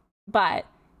 So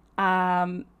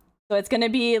it's going to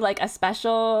be like a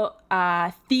special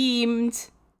themed,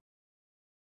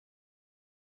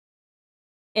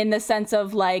 in the sense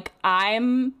of like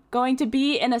I'm going to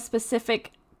be in a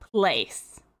specific place.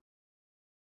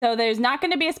 So there's not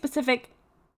going to be a specific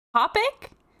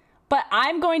topic, but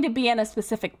I'm going to be in a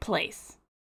specific place.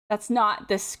 That's not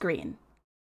this screen.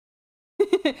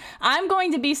 I'm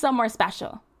going to be somewhere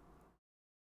special.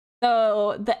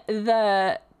 So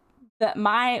where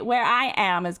I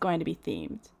am is going to be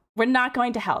themed. We're not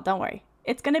going to hell, don't worry.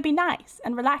 It's going to be nice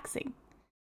and relaxing.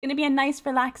 It's going to be a nice,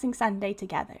 relaxing Sunday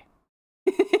together.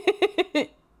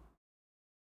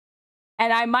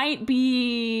 And I might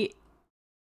be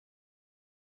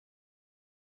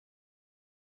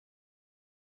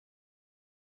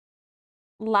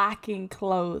lacking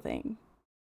clothing.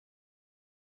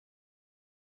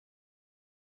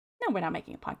 No, we're not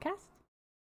making a podcast.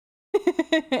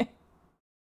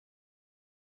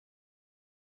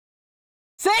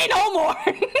 Say no more!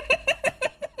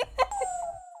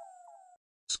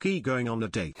 Ski going on a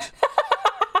date.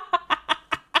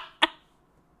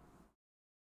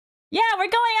 Yeah, we're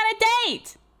going on a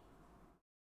date!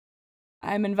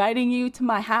 I'm inviting you to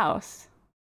my house.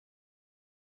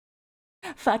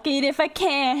 Fuck it if I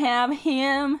can't have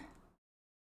him.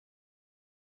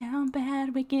 Down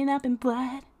bad, waking up in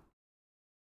blood.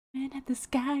 And at the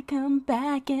sky come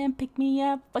back and pick me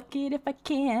up. Fuck it if I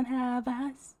can't have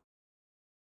us.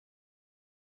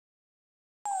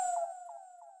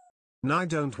 And I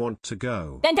don't want to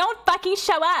go. Then don't fucking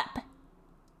show up.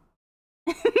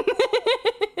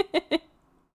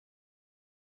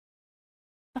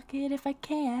 Fuck it if I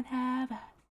can't have us.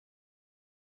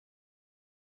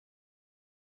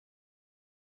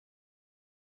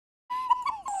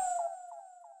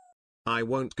 I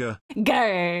won't go.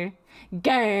 Grr.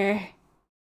 Grr.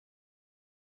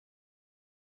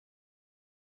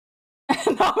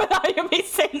 Not without you be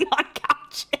sitting on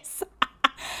couches.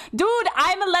 Dude,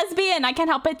 I'm a lesbian. I can't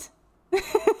help it.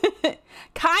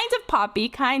 Kind of, Poppy.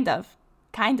 Kind of.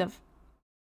 Kind of.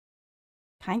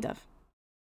 Kind of.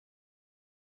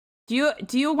 Do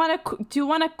you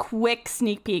want a quick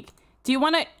sneak peek?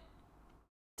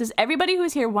 Does everybody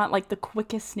who's here want like the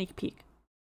quickest sneak peek?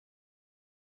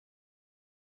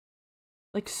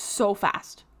 Like so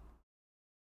fast.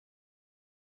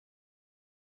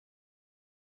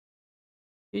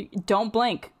 Don't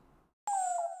blink.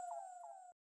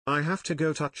 I have to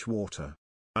go touch water.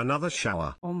 Another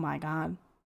shower. Oh my god.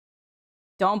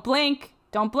 Don't blink.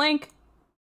 Don't blink.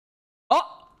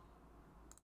 Oh!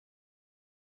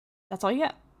 That's all you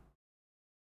get.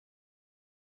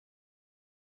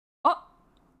 Oh!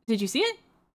 Did you see it?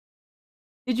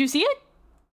 Did you see it?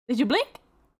 Did you blink?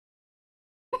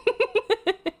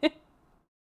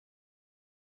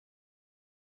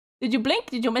 Did you blink?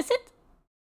 Did you miss it?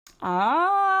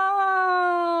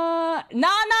 Ah! No,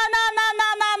 no, no, no, no,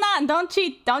 no, no! Don't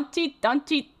cheat! Don't cheat! Don't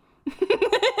cheat!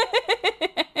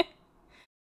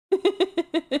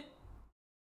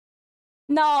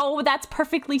 No, that's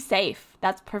perfectly safe.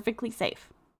 That's perfectly safe.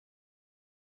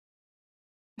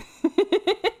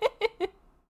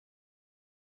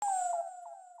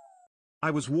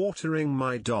 I was watering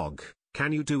my dog.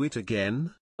 Can you do it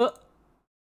again?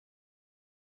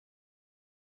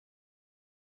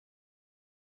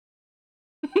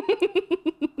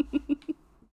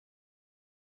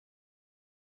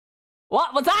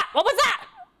 What was that? What was that?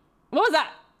 What was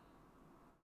that?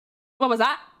 What was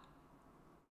that?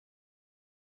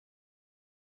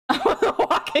 I was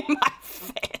walking my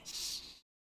fish.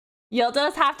 You'll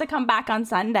just have to come back on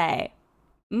Sunday.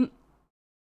 Yeah.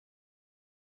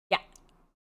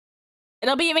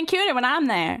 It'll be even cuter when I'm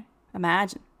there.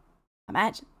 Imagine.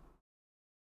 Imagine.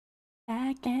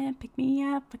 I can't pick me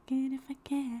up again if I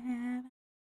can.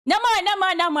 No more, no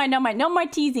more, no more, no more. No more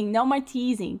teasing. No more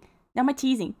teasing. No more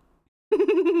teasing.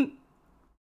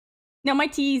 No more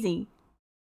teasing.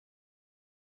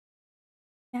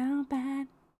 How bad.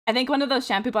 I think one of those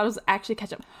shampoo bottles actually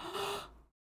ketchup.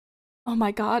 Oh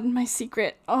my god, my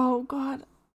secret. Oh god.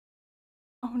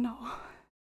 Oh no.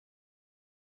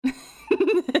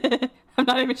 I'm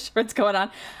not even sure what's going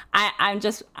on. I'm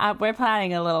just we're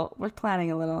planning a little. We're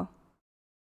planning a little.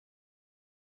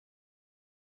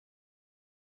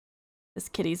 This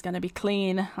kitty's gonna be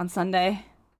clean on Sunday.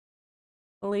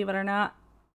 Believe it or not.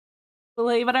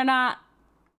 Believe it or not.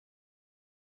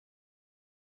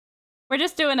 We're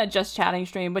just doing a just chatting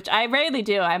stream, which I rarely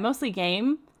do. I mostly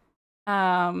game.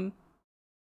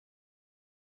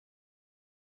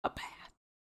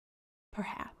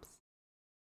 Perhaps.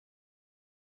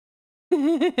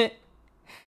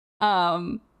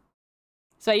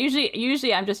 So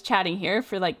usually I'm just chatting here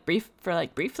for like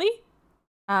briefly.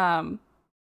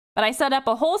 But I set up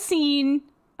a whole scene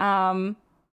to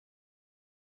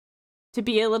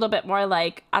be a little bit more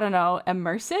like, I don't know,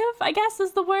 immersive, I guess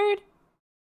is the word.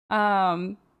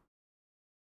 And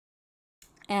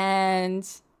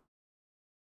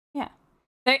yeah,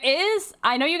 there is,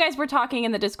 I know you guys were talking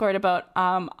in the Discord about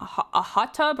a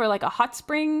hot tub or like a hot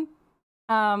spring,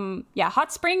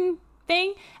 hot spring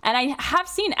thing, and I have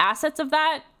seen assets of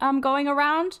that going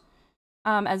around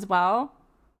as well.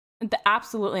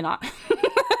 Absolutely not.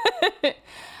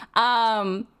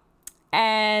 I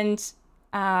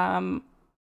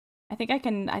think I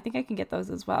can get those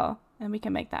as well, and we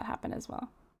can make that happen as well.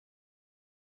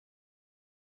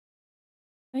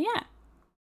 So yeah.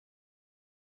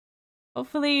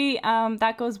 Hopefully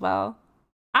that goes well.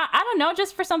 I don't know,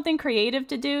 just for something creative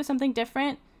to do, something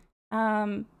different.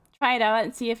 Try it out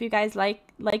and see if you guys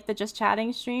like the just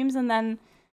chatting streams, and then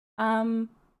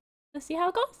let's see how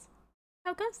it goes.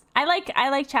 I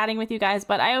like chatting with you guys,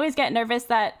 but I always get nervous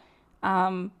that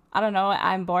I don't know,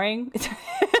 I'm boring.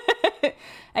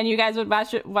 And you guys would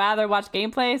rather watch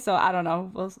gameplay, so I don't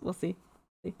know. We'll see.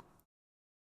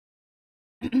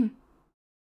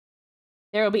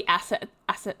 There will be asset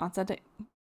on Sunday.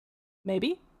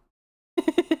 Maybe.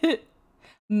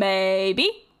 Maybe.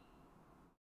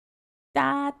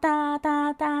 Da da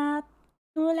da da.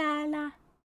 Ooh la la.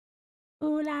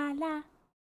 Ooh la la.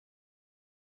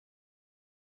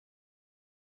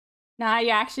 Nah,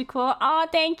 you're actually cool. Oh,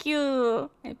 thank you.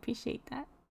 I appreciate that.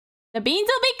 The beans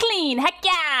will be clean. Heck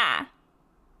yeah.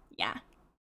 Yeah.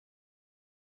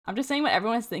 I'm just saying what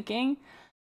everyone's thinking.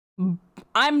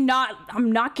 I'm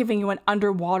not giving you an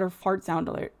underwater fart sound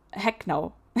alert. Heck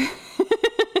no.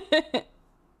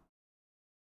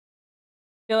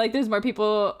 Feel like there's more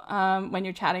people when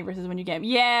you're chatting versus when you game.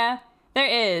 Yeah, there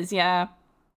is. Yeah.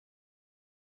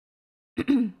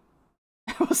 I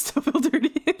will still feel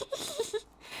dirty.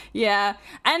 Yeah,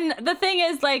 and the thing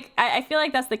is, like, I feel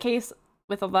like that's the case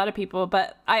with a lot of people,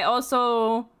 but I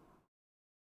also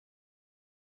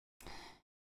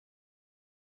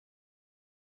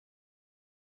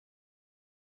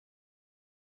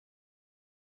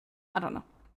I don't know.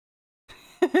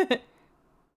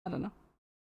 I don't know.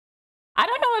 I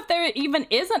don't know if there even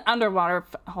is an underwater.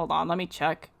 Hold on, let me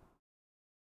check.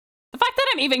 The fact that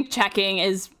I'm even checking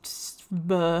is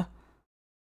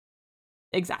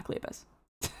exactly Abyss.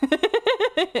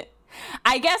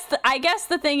 I guess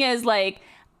the thing is, like,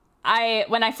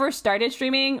 when I first started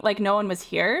streaming, like, no one was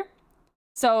here,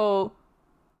 so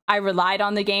I relied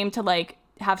on the game to, like,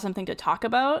 have something to talk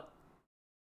about.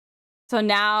 So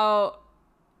now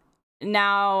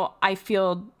I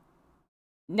feel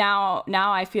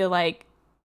like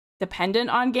dependent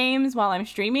on games while I'm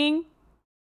streaming.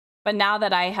 But now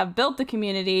that I have built the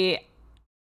community,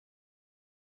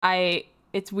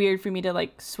 it's weird for me to,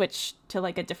 like, switch to,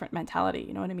 like, a different mentality,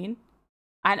 you know what I mean?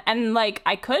 And like,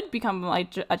 I could become,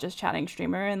 like, a just chatting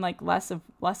streamer and, like, less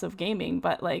of gaming,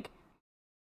 but, like,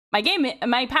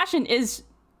 my passion is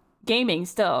gaming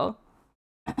still.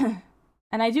 And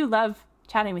I do love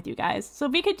chatting with you guys. So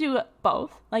we could do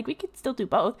both. Like, we could still do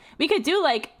both. We could do,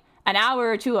 like, an hour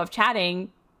or two of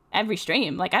chatting every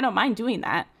stream. Like, I don't mind doing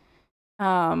that.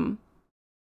 I'm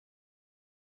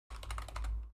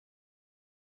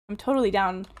totally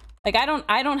down. Like, I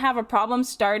don't have a problem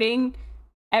starting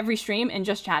every stream and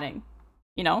just chatting.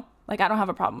 You know? Like, I don't have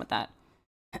a problem with that.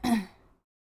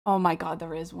 Oh my god,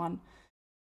 there is one.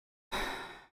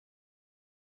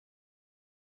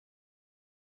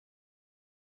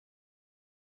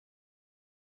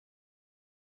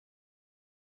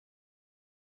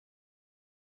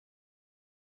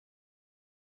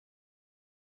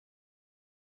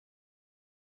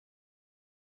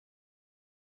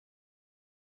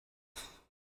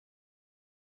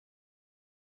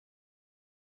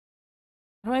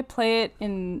 How do I play it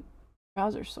in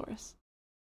browser source?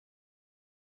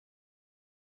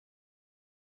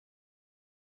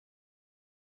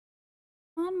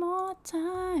 One more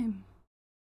time.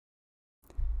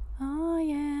 Oh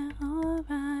yeah,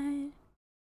 alright.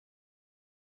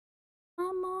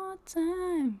 One more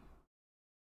time.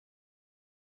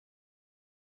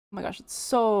 Oh my gosh, it's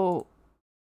so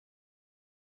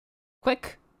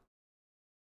quick.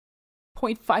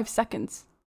 0.5 seconds.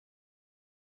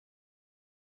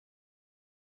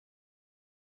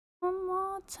 One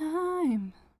more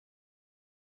time.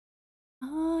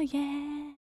 Oh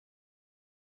yeah.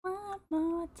 One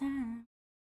more time.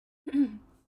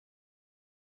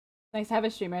 Nice to have a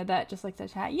streamer that just likes to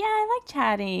chat. Yeah, I like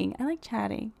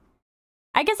chatting.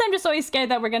 I guess I'm just always scared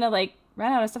that we're gonna, like,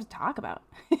 run out of stuff to talk about.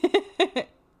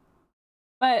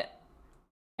 But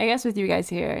I guess with you guys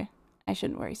here, I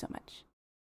shouldn't worry so much.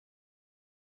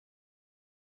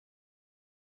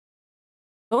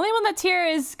 The only one that's here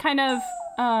is kind of,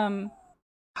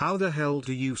 How the hell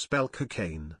do you spell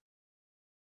cocaine?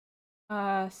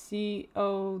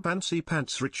 C-O... Fancy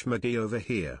pants Rich McGee over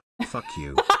here. Fuck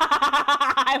you.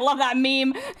 I love that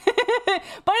meme.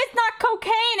 But it's not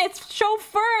cocaine, it's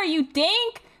chauffeur, you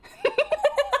dink.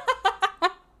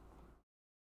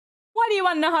 Why do you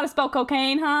want to know how to spell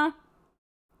cocaine, huh?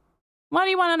 Why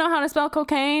do you want to know how to spell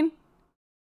cocaine?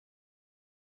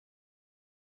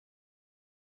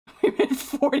 We made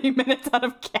 40 minutes out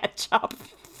of ketchup.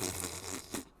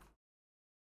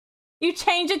 You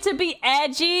change it to be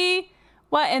edgy?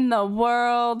 What in the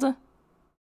world?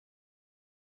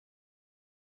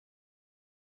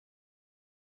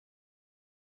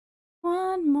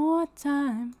 one more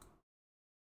time.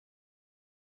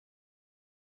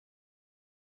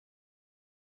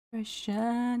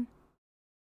 Christian,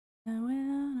 I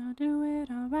will do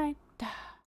it all right.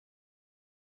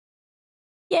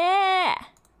 Yeah!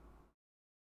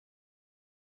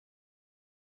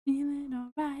 Feeling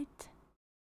all right.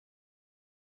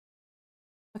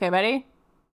 Okay, ready?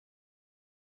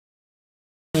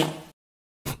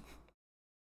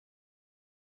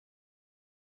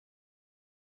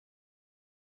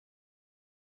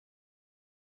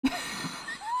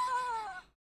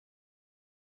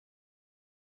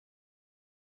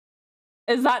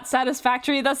 Is that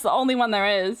satisfactory? That's the only one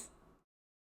there is.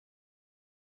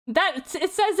 It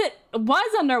says it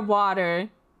was underwater.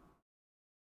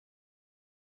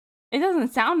 It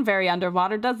doesn't sound very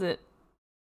underwater, does it?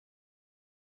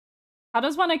 How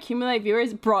does one accumulate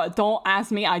viewers? Bro, don't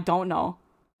ask me. I don't know.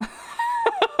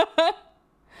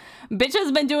 Bitch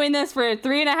has been doing this for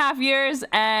 3.5 years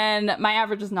and my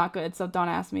average is not good, so don't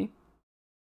ask me.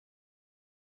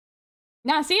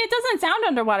 Nah, see, it doesn't sound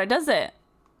underwater, does it?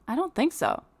 I don't think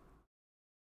so.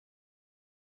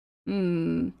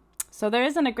 So there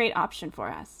isn't a great option for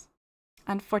us,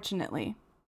 unfortunately.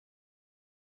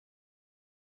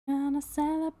 Gonna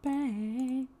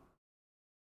celebrate.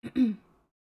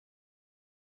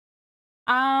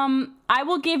 I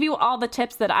will give you all the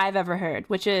tips that I've ever heard,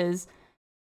 which is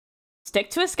stick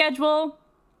to a schedule.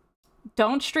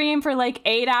 Don't stream for like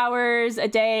 8 hours a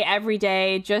day every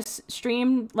day. Just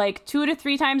stream like 2 to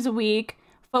 3 times a week.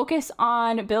 Focus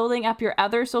on building up your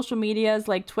other social medias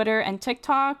like Twitter and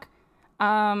TikTok.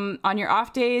 On your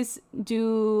off days,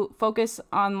 do focus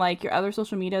on like your other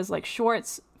social medias like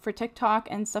shorts for TikTok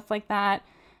and stuff like that.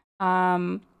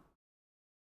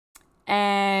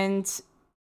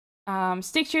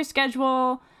 Stick to your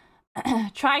schedule.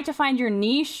 Try to find your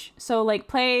niche. So like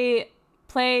play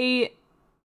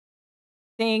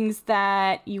things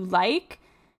that you like.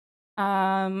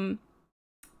 And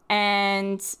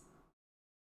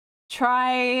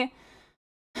try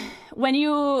when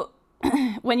you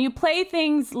play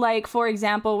things like, for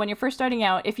example, when you're first starting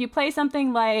out, if you play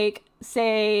something like,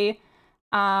 say,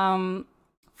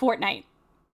 Fortnite,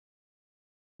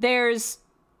 there's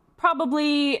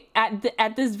probably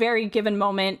at this very given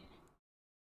moment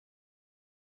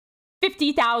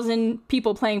 50,000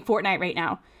 people playing Fortnite right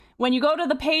now. When you go to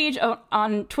the page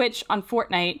on Twitch on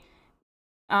Fortnite,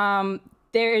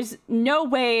 there's no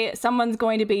way someone's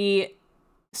going to be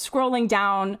scrolling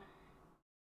down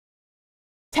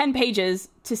 10 pages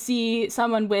to see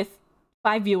someone with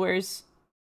 5 viewers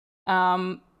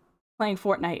playing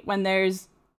Fortnite when there's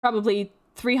probably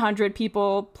 300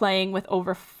 people playing with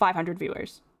over 500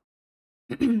 viewers.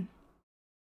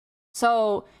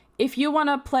 So if you want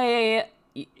to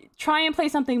try and play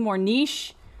something more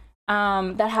niche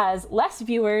that has less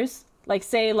viewers, like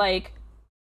say like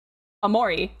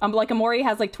Omori. Like Omori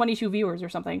has like 22 viewers or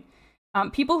something.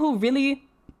 People who really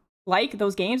like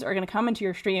those games are going to come into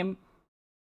your stream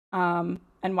and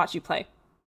watch you play.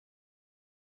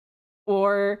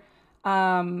 Or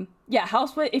yeah,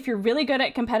 if you're really good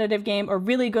at competitive game or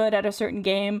really good at a certain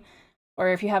game, or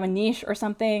if you have a niche or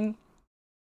something.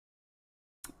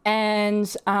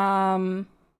 And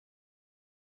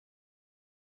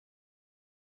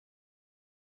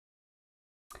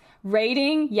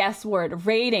raiding, yes,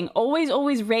 raiding.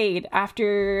 Always raid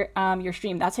after your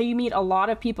stream. That's how you meet a lot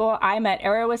of people. I met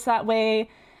Eros that way.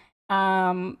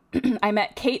 I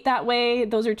met Kate that way.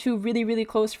 Those are 2 really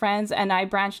close friends, and I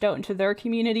branched out into their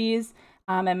communities.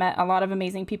 I met a lot of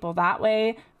amazing people that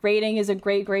way. Raiding is a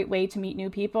great way to meet new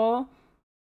people.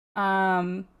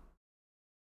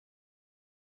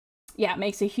 Yeah, it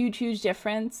makes a huge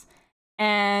difference.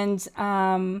 And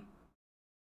yeah,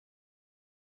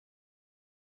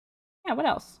 what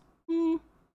else?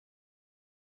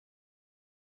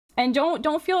 And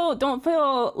don't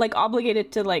feel like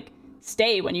obligated to like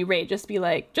stay when you raid. Just be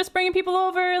like, just bringing people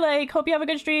over, like, hope you have a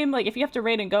good stream. Like, if you have to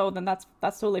raid and go, then that's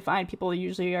totally fine. People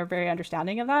usually are very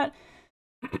understanding of that.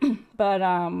 But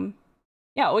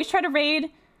yeah, always try to raid,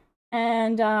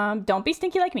 and don't be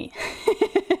stinky like me.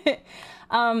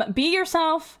 Be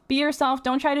yourself.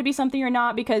 Don't try to be something you're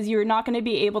not, because you're not going to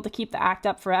be able to keep the act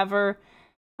up forever.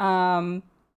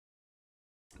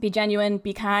 Be genuine,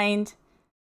 be kind,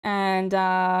 and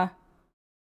yeah.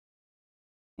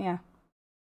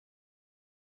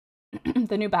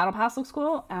 The new battle pass looks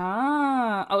cool.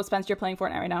 Oh, Spence, you're playing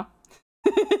Fortnite right now.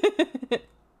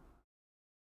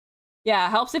 Yeah,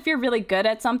 it helps if you're really good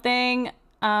at something,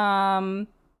 or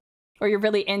you're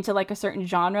really into like a certain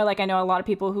genre. Like I know a lot of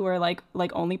people who are like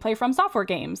only play From Software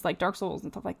games, like Dark Souls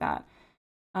and stuff like that.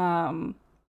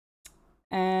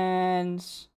 And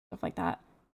stuff like that.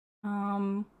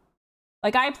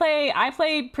 Like I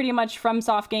play pretty much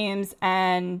FromSoft games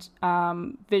and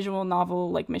visual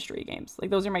novel like mystery games. Like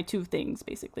those are my two things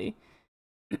basically.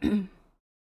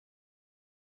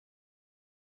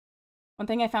 One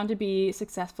thing I found to be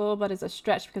successful, but is a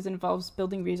stretch because it involves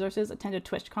building resources, attend a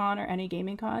TwitchCon or any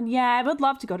gaming con. Yeah, I would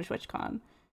love to go to TwitchCon.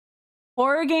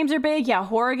 Horror games are big. Yeah,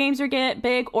 horror games are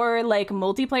big, or like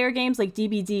multiplayer games like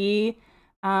DBD,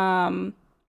 or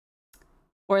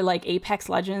like Apex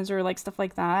Legends or like stuff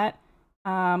like that.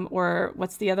 Or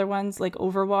what's the other ones? Like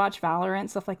Overwatch,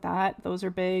 Valorant, stuff like that. Those are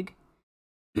big.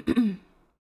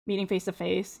 Meeting face to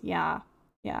face. Yeah.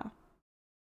 Yeah.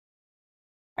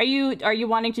 Are you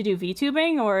wanting to do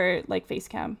VTubing or like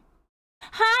Facecam?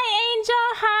 Hi Angel,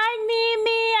 hi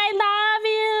Mimi, I love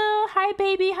you. Hi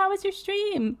baby, how was your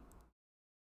stream?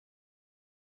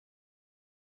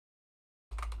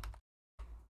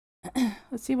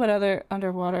 Let's see what other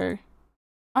underwater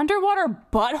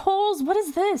buttholes? What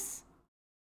is this?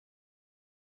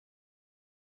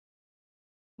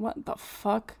 What the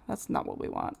fuck? That's not what we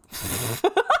want.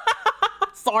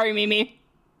 Sorry, Mimi.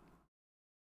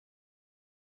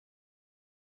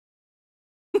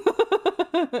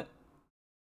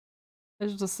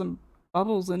 There's just some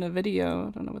bubbles in a video. I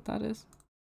don't know what that is.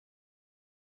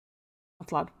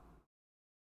 That's loud.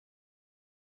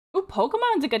 Ooh,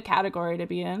 Pokemon's a good category to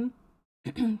be in.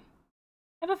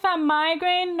 Have a fat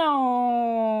migraine?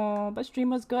 No. But stream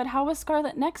was good. How was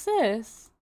Scarlet Nexus?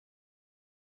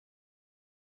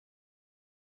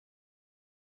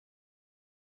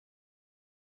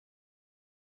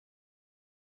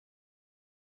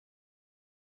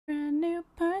 Brand new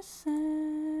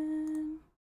person.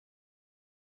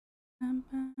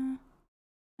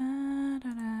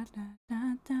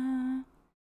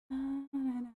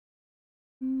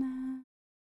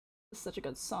 It's such a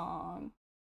good song.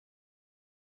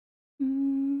 I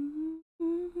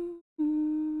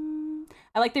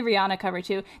like the Rihanna cover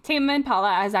too. Tame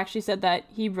Impala has actually said that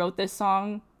he wrote this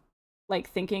song like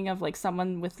thinking of like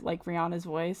someone with like Rihanna's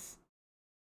voice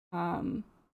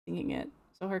singing it.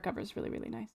 So her cover is really, really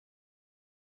nice.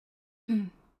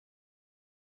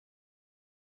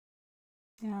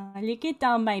 Yeah, look at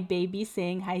all my baby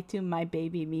saying hi to my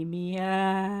baby Mimi.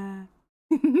 Thank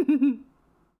you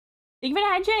for the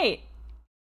hydrate.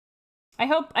 I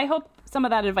hope some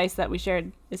of that advice that we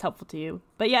shared is helpful to you.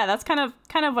 But yeah, that's kind of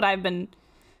what I've been,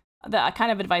 the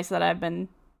kind of advice that I've been.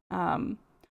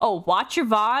 Oh, watch your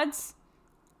VODs,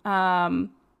 because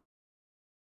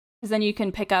then you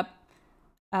can pick up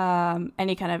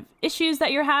any kind of issues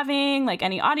that you're having, like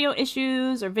any audio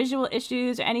issues or visual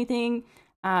issues or anything.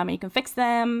 And you can fix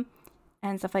them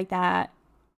and stuff like that.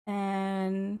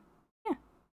 And yeah.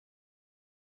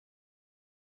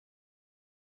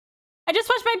 I just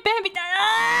watched my baby.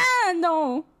 Ah,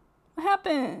 no. What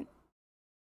happened?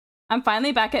 I'm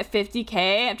finally back at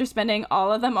 50K after spending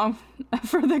all of them on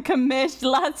for the commish.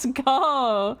 Let's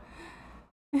go.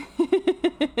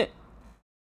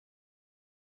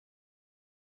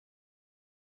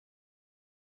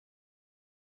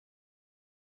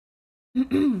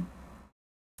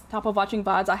 Top of watching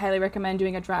VODs, I highly recommend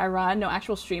doing a dry run. No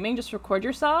actual streaming, just record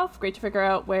yourself. Great to figure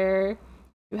out where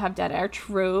you have dead air.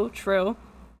 True, true.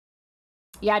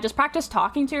 Yeah, just practice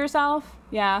talking to yourself.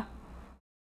 Yeah.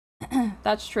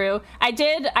 That's true. I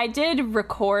did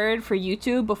record for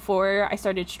YouTube before I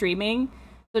started streaming.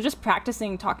 So just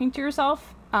practicing talking to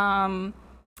yourself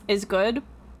is good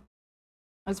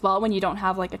as well when you don't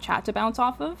have like a chat to bounce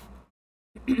off of.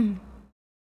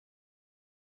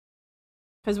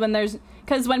 Because when there's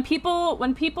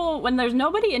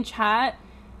nobody in chat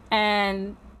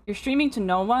and you're streaming to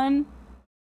no one,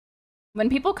 when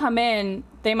people come in,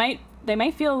 they might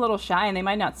feel a little shy and they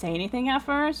might not say anything at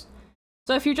first.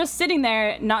 So if you're just sitting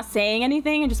there not saying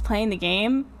anything and just playing the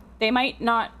game, they might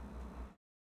not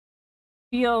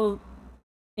feel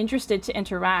interested to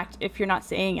interact if you're not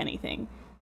saying anything.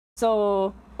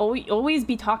 So always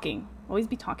be talking. Always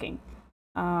be talking.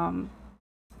 And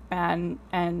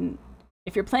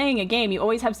if you're playing a game, you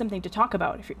always have something to talk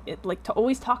about. If you're like to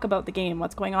always talk about the game,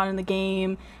 what's going on in the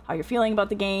game, how you're feeling about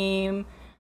the game,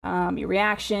 your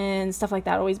reactions, stuff like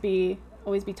that. Always be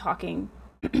talking,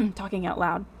 talking out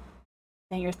loud,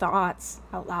 saying your thoughts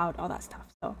out loud, all that stuff.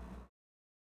 So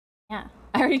yeah,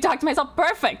 I already talked to myself.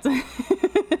 Perfect.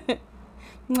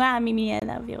 Mwah, Mimi, I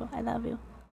love you. I love you.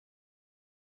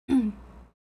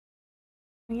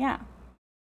 Yeah.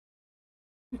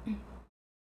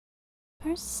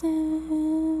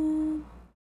 Person.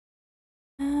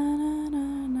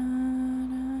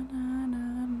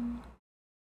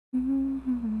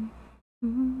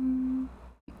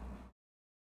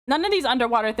 None of these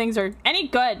underwater things are any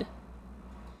good.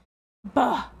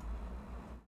 Bah.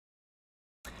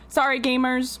 Sorry,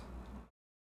 gamers.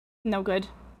 No good.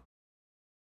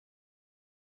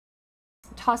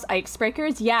 Toss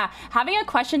icebreakers. Yeah, having a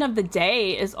question of the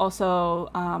day is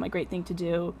also a great thing to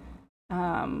do.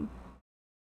 To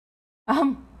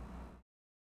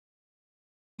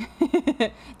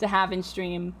have in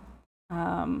stream.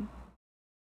 To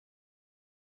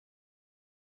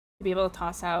be able to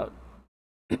toss out.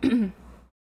 If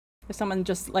someone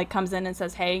just like comes in and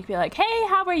says, hey, be like, hey,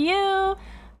 how are you?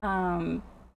 You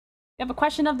have a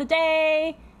question of the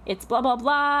day. It's blah, blah,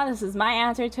 blah. This is my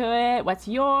answer to it. What's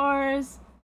yours?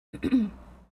 So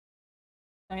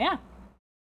yeah.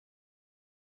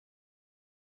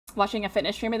 Watching a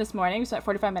fitness streamer this morning. So at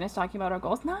 45 minutes talking about our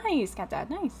goals. Nice, Cat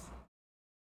Dad. Nice.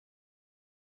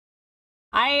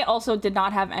 I also did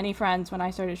not have any friends when I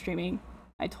started streaming.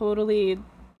 I totally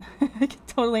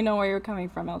know where you're coming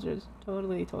from, Eldridge.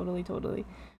 Totally.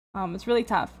 It's really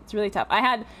tough. It's really tough. I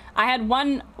had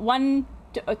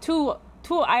two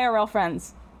IRL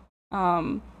friends.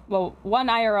 Well, one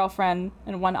IRL friend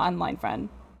and one online friend.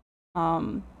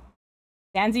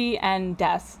 Danzy and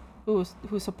Des, who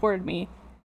supported me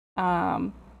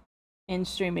in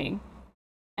streaming.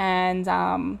 And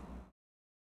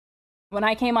when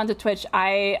I came onto Twitch,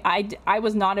 I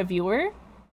was not a viewer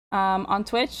on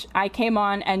Twitch. I came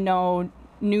on and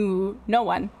knew no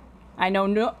one.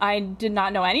 I did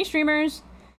not know any streamers.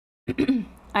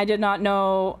 I did not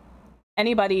know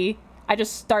anybody. I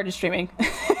just started streaming.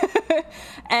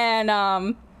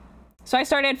 And so I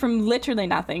started from literally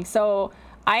nothing. So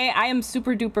I am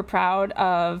super duper proud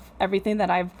of everything that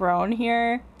I've grown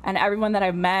here and everyone that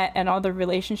I've met and all the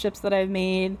relationships that I've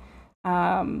made,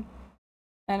 and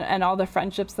all the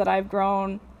friendships that I've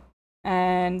grown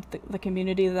and the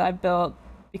community that I've built,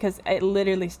 because it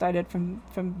literally started from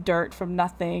dirt, from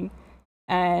nothing.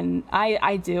 And I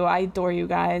adore you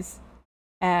guys,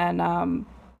 and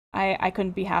I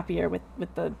couldn't be happier with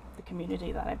the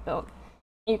community that I've built.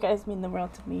 You guys mean the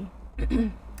world to me.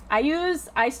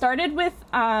 I started with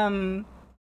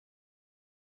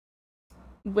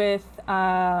what's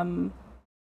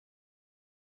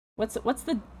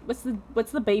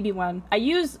the baby one? I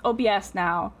use OBS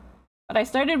now, but I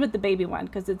started with the baby one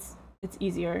because it's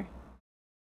easier.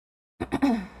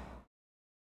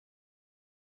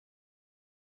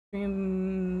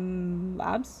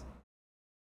 Streamlabs?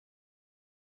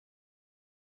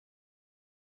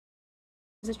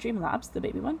 Is it Streamlabs, the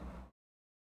baby one?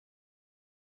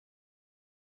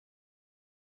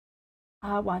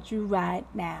 I want you right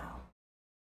now.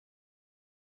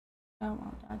 I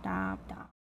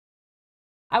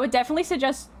would definitely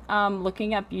suggest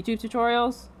looking up YouTube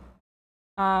tutorials,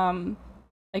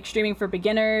 like streaming for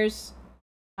beginners.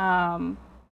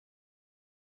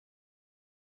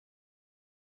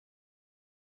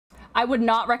 I would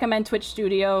not recommend Twitch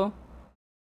Studio.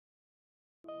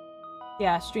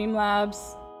 Yeah,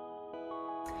 Streamlabs.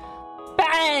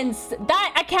 Bans!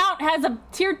 That account has a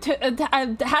tier 2,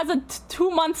 has a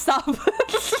 2-month sub.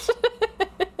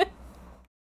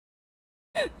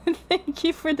 Thank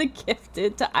you for the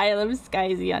gifted to I love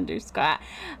Skyzy _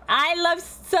 I love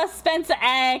Suspense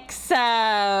X.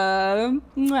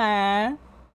 Mwah.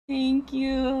 Thank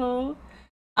you.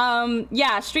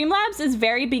 Yeah, Streamlabs is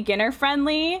very beginner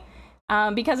friendly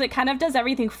because it kind of does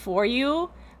everything for you.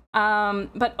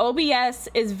 But OBS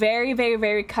is very, very,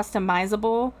 very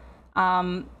customizable.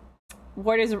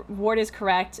 Ward is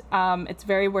correct. It's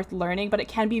very worth learning, but it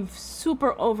can be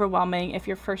super overwhelming if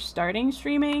you're first starting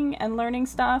streaming and learning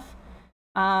stuff.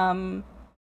 So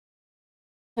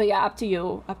yeah, up to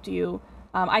you.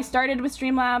 I started with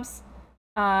Streamlabs,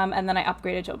 and then I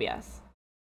upgraded to OBS.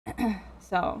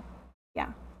 So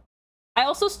yeah. I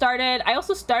also started as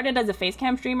a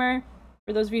facecam streamer.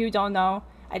 For those of you who don't know,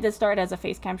 I did start as a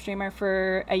facecam streamer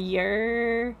for 2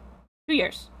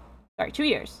 years. Sorry, 2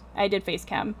 years. I did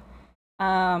facecam.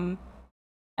 And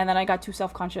then I got too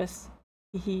self-conscious.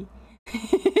 I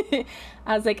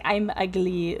was like, I'm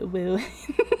ugly, woo.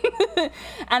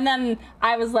 And then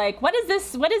I was like, what is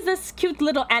this cute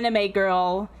little anime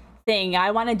girl thing?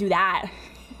 I want to do that.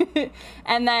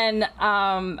 And then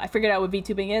I figured out what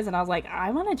VTubing is, and I was like,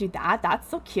 I want to do that. That's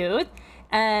so cute.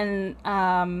 And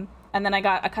then I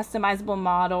got a customizable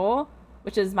model,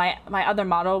 which is my other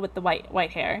model with the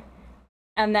white hair.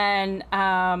 And then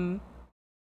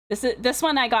this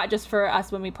one I got just for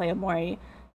us when we play Omori,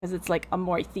 because it's like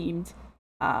Omori themed.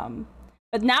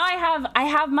 But now I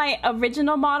have my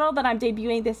original model that I'm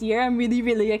debuting this year. I'm really,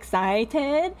 really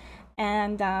excited.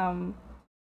 And so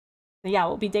yeah,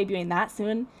 we'll be debuting that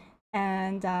soon.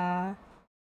 And yeah,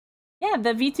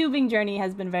 the VTubing journey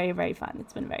has been very, very fun.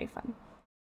 It's been very fun.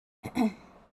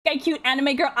 Guy cute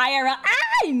anime girl IRL.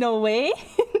 Ah, no way.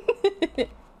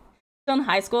 still in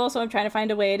high school, so I'm trying to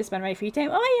find a way to spend my free time.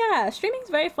 Oh yeah, streaming's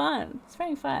very fun. It's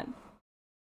very fun.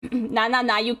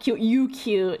 Nah, you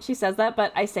cute. She says that,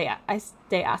 but I stay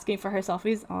asking for her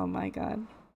selfies. Oh my god.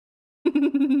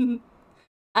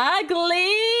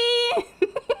 Ugly!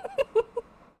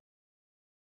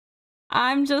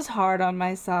 I'm just hard on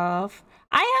myself.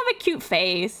 I have a cute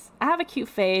face.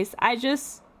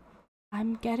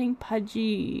 I'm getting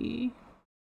pudgy.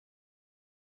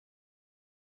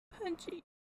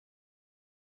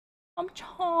 I'm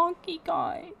chonky,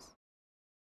 guys.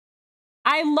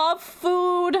 I love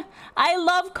food. I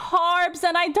love carbs,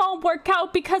 and I don't work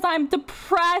out because I'm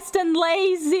depressed and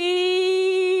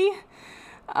lazy.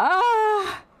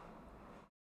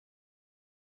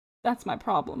 That's my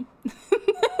problem.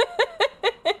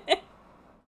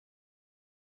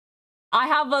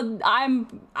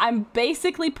 I'm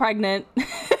basically pregnant.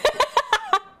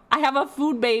 I have a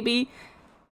food baby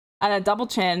and a double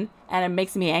chin, and it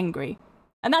makes me angry.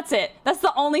 And that's it. That's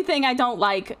the only thing I don't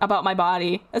like about my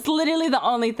body. It's literally the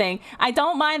only thing. I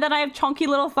don't mind that I have chunky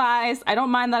little thighs. I don't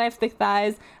mind that I have thick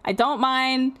thighs. I don't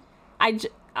mind.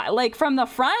 Like from the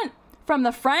front,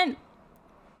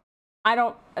 I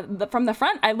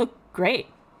look great.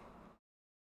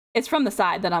 It's from the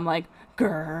side that I'm like,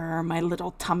 grrr, my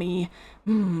little tummy.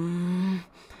 You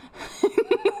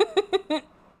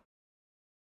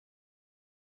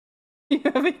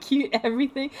have a cute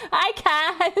everything. Hi,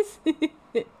 Cass.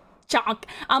 Chonk.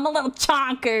 I'm a little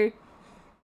chonker.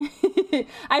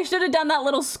 I should have done that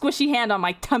little squishy hand on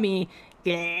my tummy.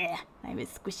 Yeah, I have a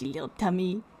squishy little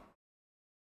tummy.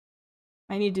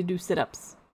 I need to do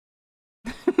sit-ups.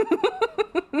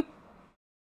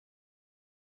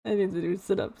 I need to do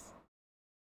sit-ups.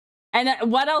 And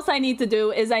what else I need to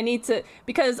do is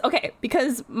because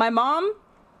my mom,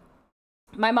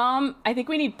 I think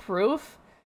we need proof.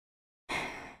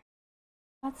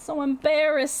 That's so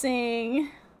embarrassing.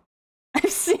 I've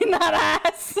seen that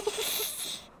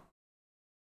ass.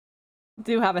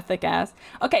 Do have a thick ass.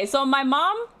 Okay, so my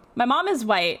mom is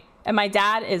white and my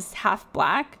dad is half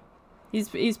black. He's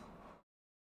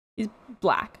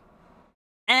black.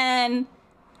 And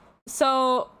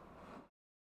so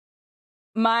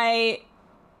I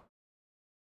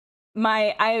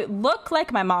look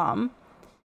like my mom,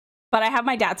 but I have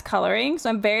my dad's coloring, so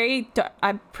I'm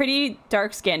pretty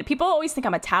dark skinned. People always think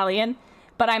I'm Italian,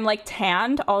 but I'm like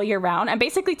tanned all year round. I'm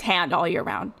basically tanned all year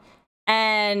round.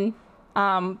 And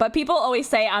but people always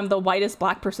say I'm the whitest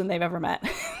black person they've ever met.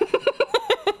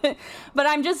 But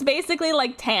I'm just basically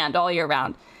like tanned all year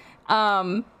round.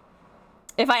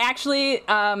 If I actually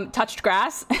touched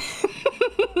grass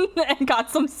and got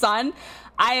some sun,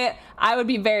 I would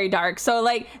be very dark. So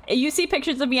like you see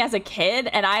pictures of me as a kid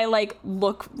and I like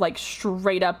look like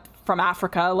straight up from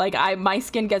Africa. Like my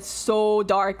skin gets so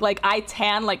dark. Like I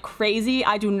tan like crazy.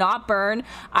 I do not burn.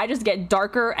 I just get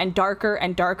darker and darker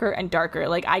and darker and darker.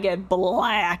 Like I get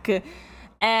black.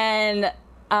 And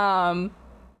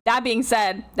that being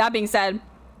said,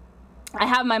 I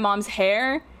have my mom's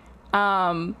hair.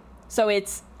 So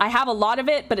I have a lot of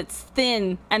it, but it's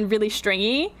thin and really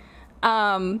stringy.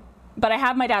 But I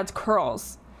have my dad's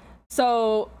curls.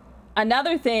 So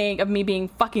another thing of me being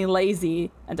fucking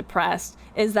lazy and depressed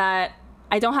is that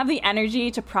I don't have the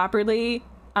energy to properly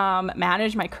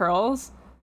manage my curls.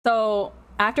 So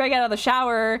after I get out of the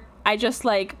shower, I just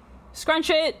like scrunch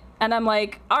it and I'm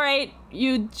like, all right,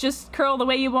 you just curl the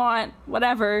way you want,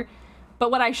 whatever.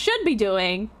 But what I should be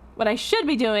doing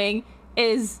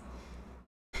is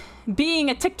being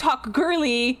a TikTok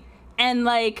girly and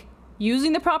like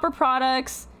using the proper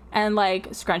products and like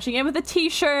scrunching it with a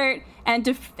t-shirt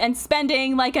and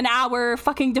spending like an hour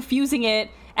fucking diffusing it,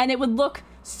 and it would look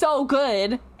so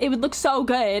good. It would look so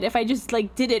good if I just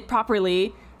like did it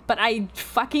properly, but I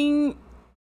fucking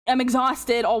am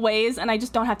exhausted always and I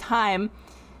just don't have time.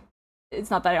 It's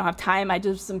not that I don't have time, I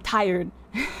just am tired.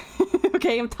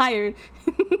 Okay, I'm tired.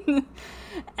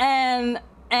 and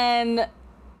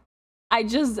I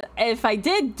just, if I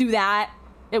did do that,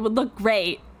 it would look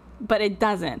great, but it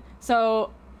doesn't.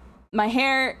 So my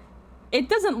hair, it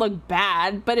doesn't look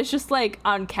bad, but it's just like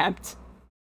unkempt.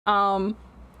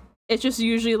 It's just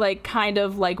usually like kind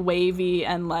of like wavy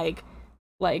and like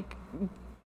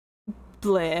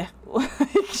bleh,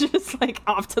 like just like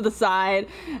off to the side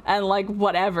and like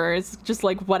whatever. It's just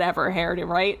like whatever hair,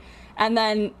 right? And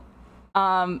then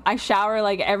I shower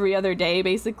like every other day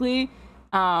basically.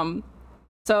 And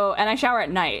I shower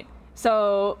at night.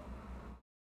 So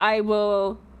I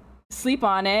will sleep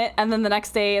on it, and then the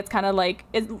next day it's kind of like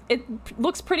it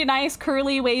looks pretty nice,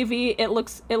 curly, wavy. It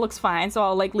looks fine, so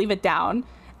I'll like leave it down.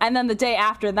 And then the day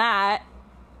after that,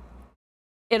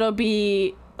 it'll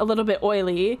be a little bit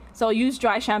oily, so I'll use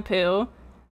dry shampoo,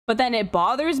 but then it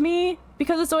bothers me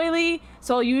because it's oily,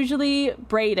 so I'll usually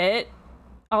braid it.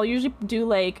 I'll usually do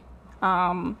like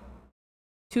 2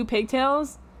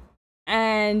 pigtails,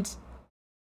 and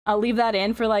I'll leave that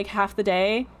in for like half the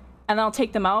day, and then I'll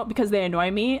take them out because they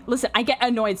annoy me. Listen, I get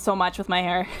annoyed so much with my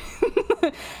hair.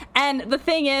 And the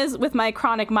thing is, with my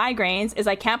chronic migraines, is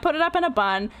I can't put it up in a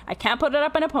bun, I can't put it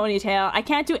up in a ponytail, I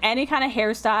can't do any kind of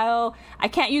hairstyle, I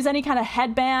can't use any kind of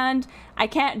headband, I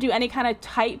can't do any kind of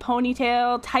tight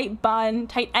ponytail, tight bun,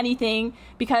 tight anything,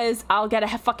 because I'll get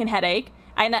a fucking headache.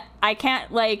 I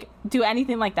can't like do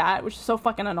anything like that, which is so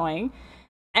fucking annoying.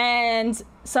 And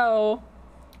so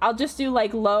I'll just do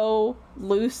like low,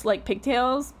 loose like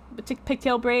pigtail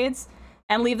braids,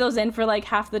 and leave those in for like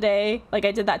half the day, like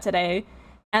I did that today.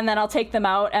 And then I'll take them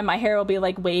out and my hair will be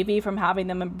like wavy from having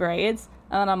them in braids.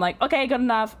 And then I'm like, okay, good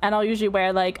enough. And I'll usually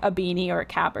wear like a beanie or a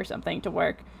cap or something to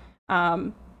work,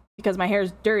 because my hair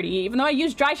is dirty. Even though I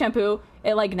use dry shampoo,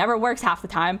 it like never works half the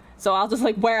time. So I'll just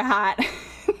like wear a hat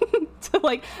to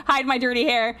like hide my dirty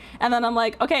hair. And then I'm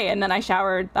like, okay. And then I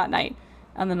showered that night.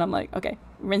 And then I'm like, okay,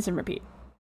 rinse and repeat.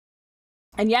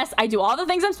 And yes, I do all the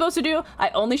things I'm supposed to do. I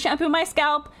only shampoo my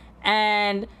scalp,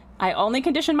 and I only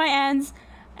condition my ends.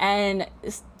 And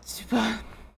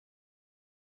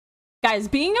guys,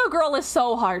 being a girl is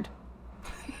so hard.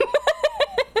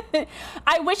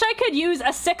 I wish I could use a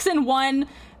 6-in-1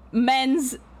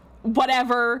 men's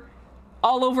whatever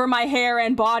all over my hair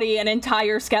and body and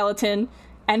entire skeleton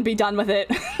and be done with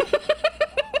it.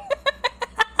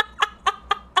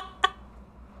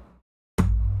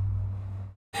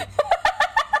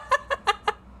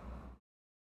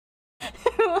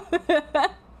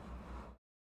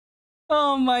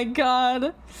 Oh my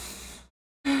god.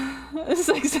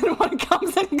 6-in-1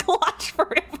 comes in clutch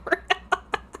forever.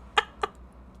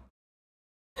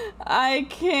 I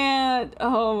can't.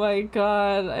 Oh my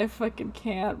god. I fucking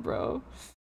can't, bro.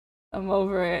 I'm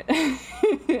over it.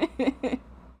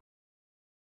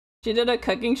 She did a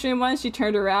cooking stream once. She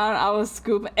turned around. I was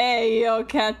scooping. Hey, yo,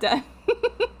 cat dad.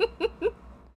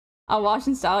 I'll wash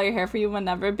and style your hair for you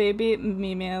whenever, baby.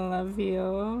 Mimi, I love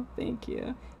you. Thank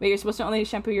you. Wait, you're supposed to only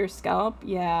shampoo your scalp?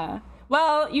 Yeah.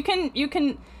 Well, you can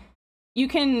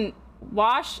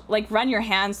wash, like run your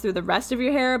hands through the rest of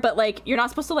your hair, but like you're not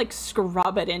supposed to like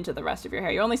scrub it into the rest of your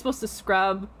hair. You're only supposed to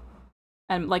scrub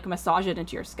and like massage it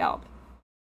into your scalp.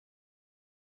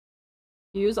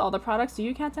 You use all the products, do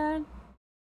you, Cat Dad?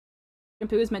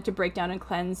 Shampoo is meant to break down and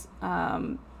cleanse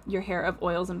your hair of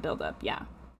oils and buildup. Yeah.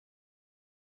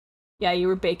 Yeah, you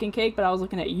were baking cake, but I was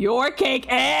looking at your cake.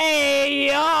 Hey,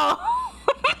 yo!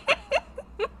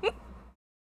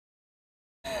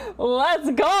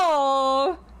 Let's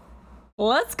go!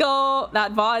 Let's go!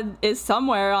 That VOD is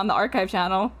somewhere on the archive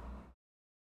channel.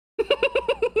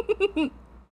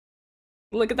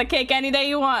 Look at the cake any day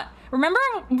you want. Remember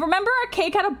our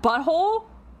cake had a butthole?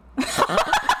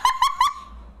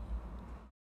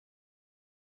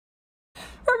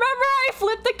 Remember I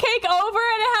flipped the cake over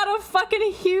and it had a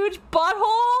fucking huge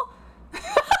butthole?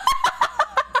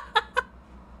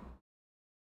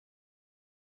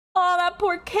 Oh, that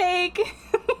poor cake.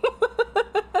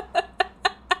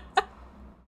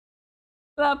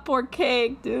 That poor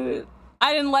cake, dude.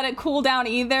 I didn't let it cool down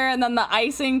either, and then the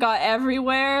icing got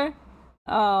everywhere.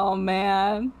 Oh,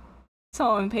 man.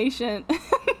 So impatient.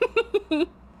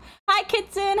 Hi,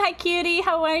 Kitsune. Hi, cutie.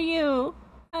 How are you?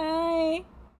 Hi.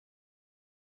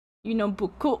 You know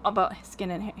buku about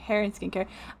skin and hair and skincare.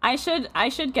 I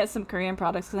should get some Korean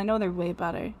products because I know they're way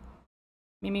better.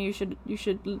 Mimi, you should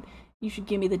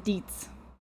give me the deets.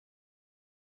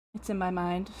 It's in my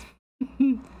mind.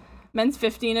 Men's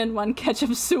 15-in-1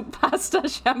 ketchup, soup, pasta,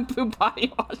 shampoo,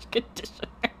 body wash,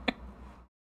 conditioner,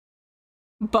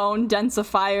 bone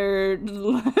densifier.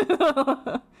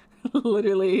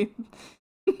 Literally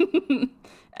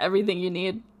everything you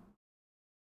need.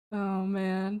 Oh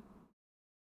man.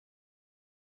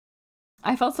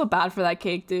 I felt so bad for that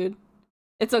cake, dude.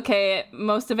 It's okay.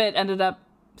 Most of it ended up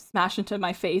smashed into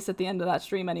my face at the end of that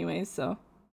stream anyways, so.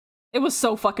 It was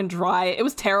so fucking dry. It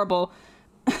was terrible.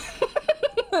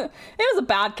 It was a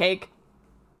bad cake.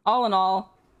 All in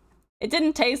all. It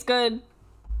didn't taste good.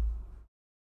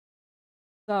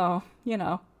 So, you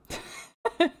know.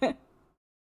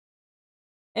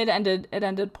 It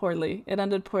ended poorly. It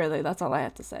ended poorly. That's all I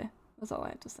had to say. That's all I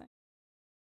had to say.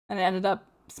 And it ended up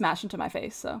smashed into my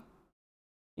face, so.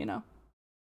 You know.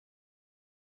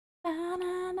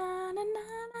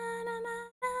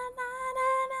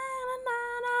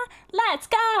 Let's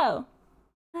go!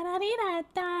 Da-da-dee-da,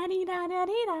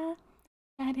 da-dee-da-da-dee-da.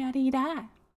 Da-da-dee-da,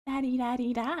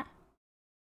 da-dee-da-dee-da.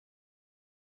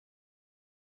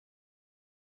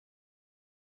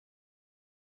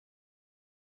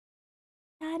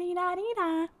 Da dee da dee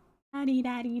da. Da dee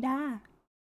da dee da.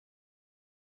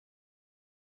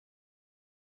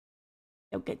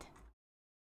 So good.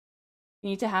 You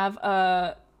need to have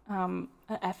an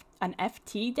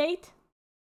FT date.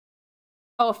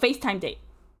 Oh, a FaceTime date.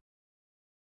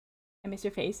 I miss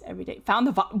your face every day. Found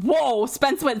the whoa!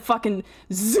 Spence went fucking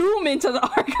zoom into the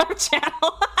archive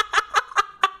channel.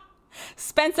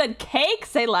 Spence said cake.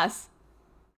 Say less.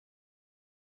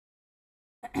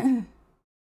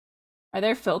 Are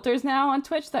there filters now on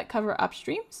Twitch that cover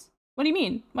upstreams? What do you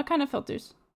mean? What kind of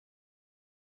filters?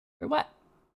 For what?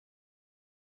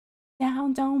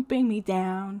 Down, don't bring me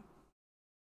down.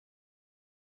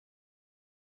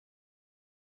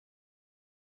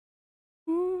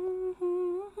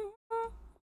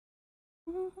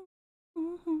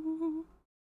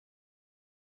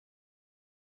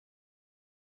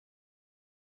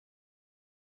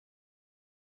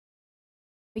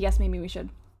 But yes, maybe we should.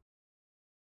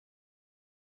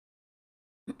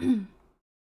 An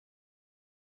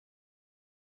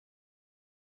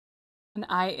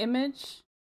eye image?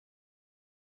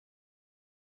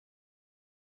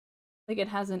 Like it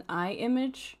has an eye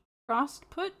image crossed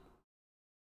put?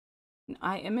 An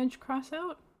eye image cross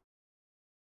out?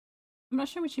 I'm not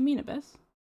sure what you mean, Abyss.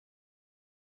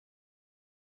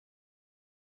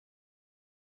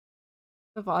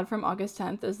 The VOD from August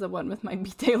 10th is the one with my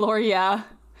B. Taylor, yeah.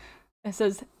 It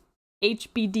says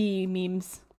HBD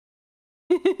memes.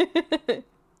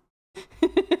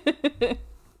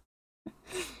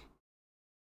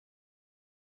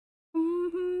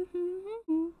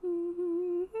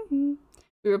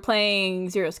 We were playing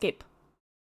Zero Escape.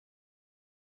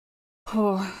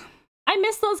 Oh, I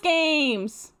miss those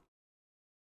games.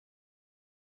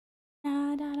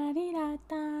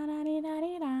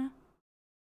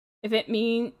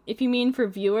 If you mean for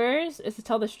viewers, is to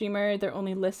tell the streamer they're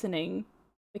only listening,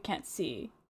 but can't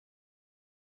see.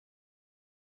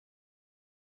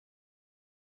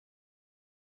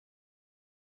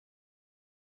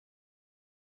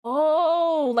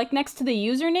 Oh, like next to the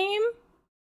username?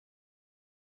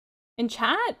 In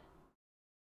chat?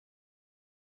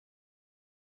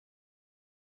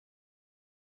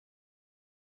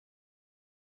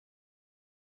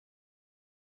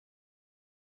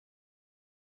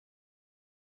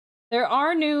 There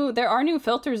are new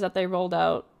filters that they rolled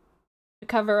out to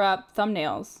cover up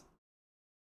thumbnails.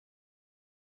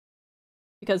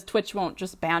 Because Twitch won't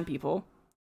just ban people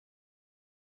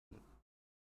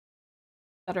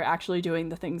that are actually doing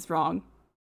the things wrong.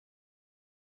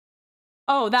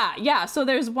 Oh, that. Yeah, so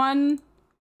there's one,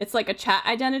 it's like a chat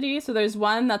identity. So there's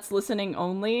one that's listening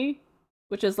only,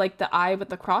 which is like the eye with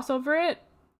the cross over it.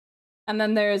 And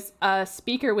then there's a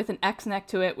speaker with an X next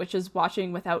to it, which is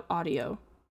watching without audio.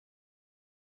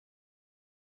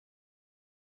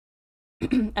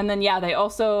 And then yeah, they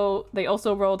also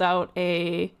rolled out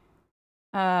a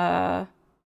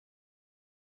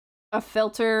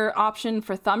filter option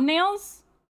for thumbnails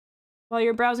while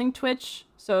you're browsing Twitch.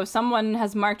 So if someone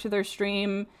has marked their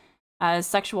stream as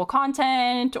sexual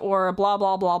content or blah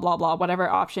blah blah blah blah, whatever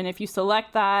option, if you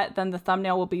select that, then the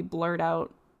thumbnail will be blurred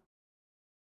out.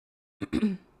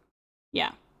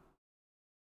 Yeah.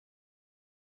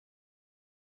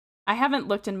 I haven't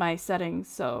looked in my settings,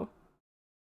 so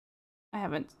I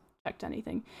haven't checked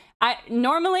anything.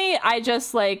 Normally I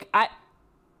just like I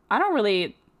don't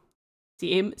really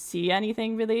see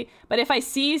anything really, but if I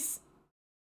see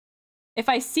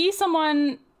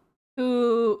someone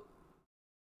who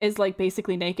is like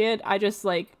basically naked, I just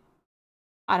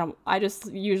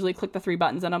usually click the 3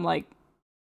 buttons and I'm like,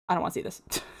 I don't want to see this.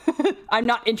 I'm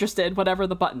not interested, whatever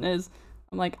the button is.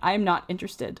 I'm like, I'm not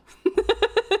interested.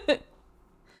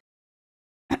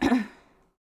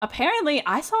 Apparently,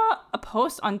 I saw a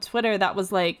post on Twitter that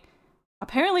was like,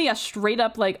 apparently a straight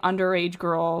up like underage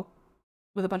girl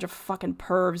with a bunch of fucking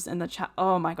pervs in the chat.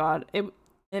 Oh my god, it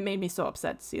made me so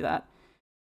upset to see that.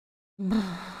 But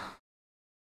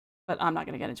I'm not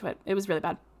gonna get into it. It was really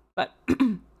bad. But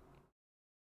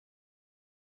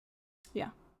yeah.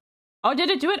 Oh,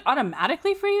 did it do it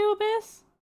automatically for you, Abyss?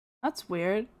 That's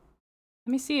weird.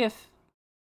 Let me see if...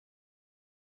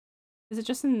 Is it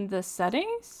just in the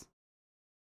settings?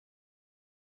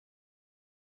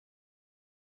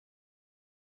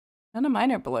 None of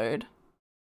mine are blurred.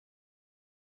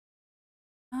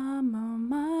 I'm on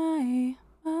my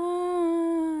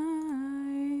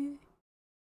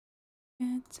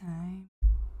good time.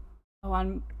 Oh,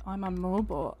 I'm on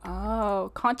mobile.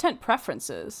 Oh, content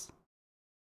preferences.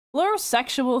 Blur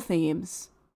sexual themes.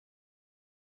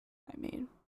 I mean,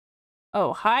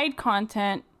 oh, hide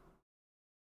content.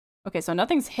 Okay, so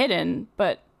nothing's hidden,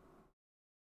 but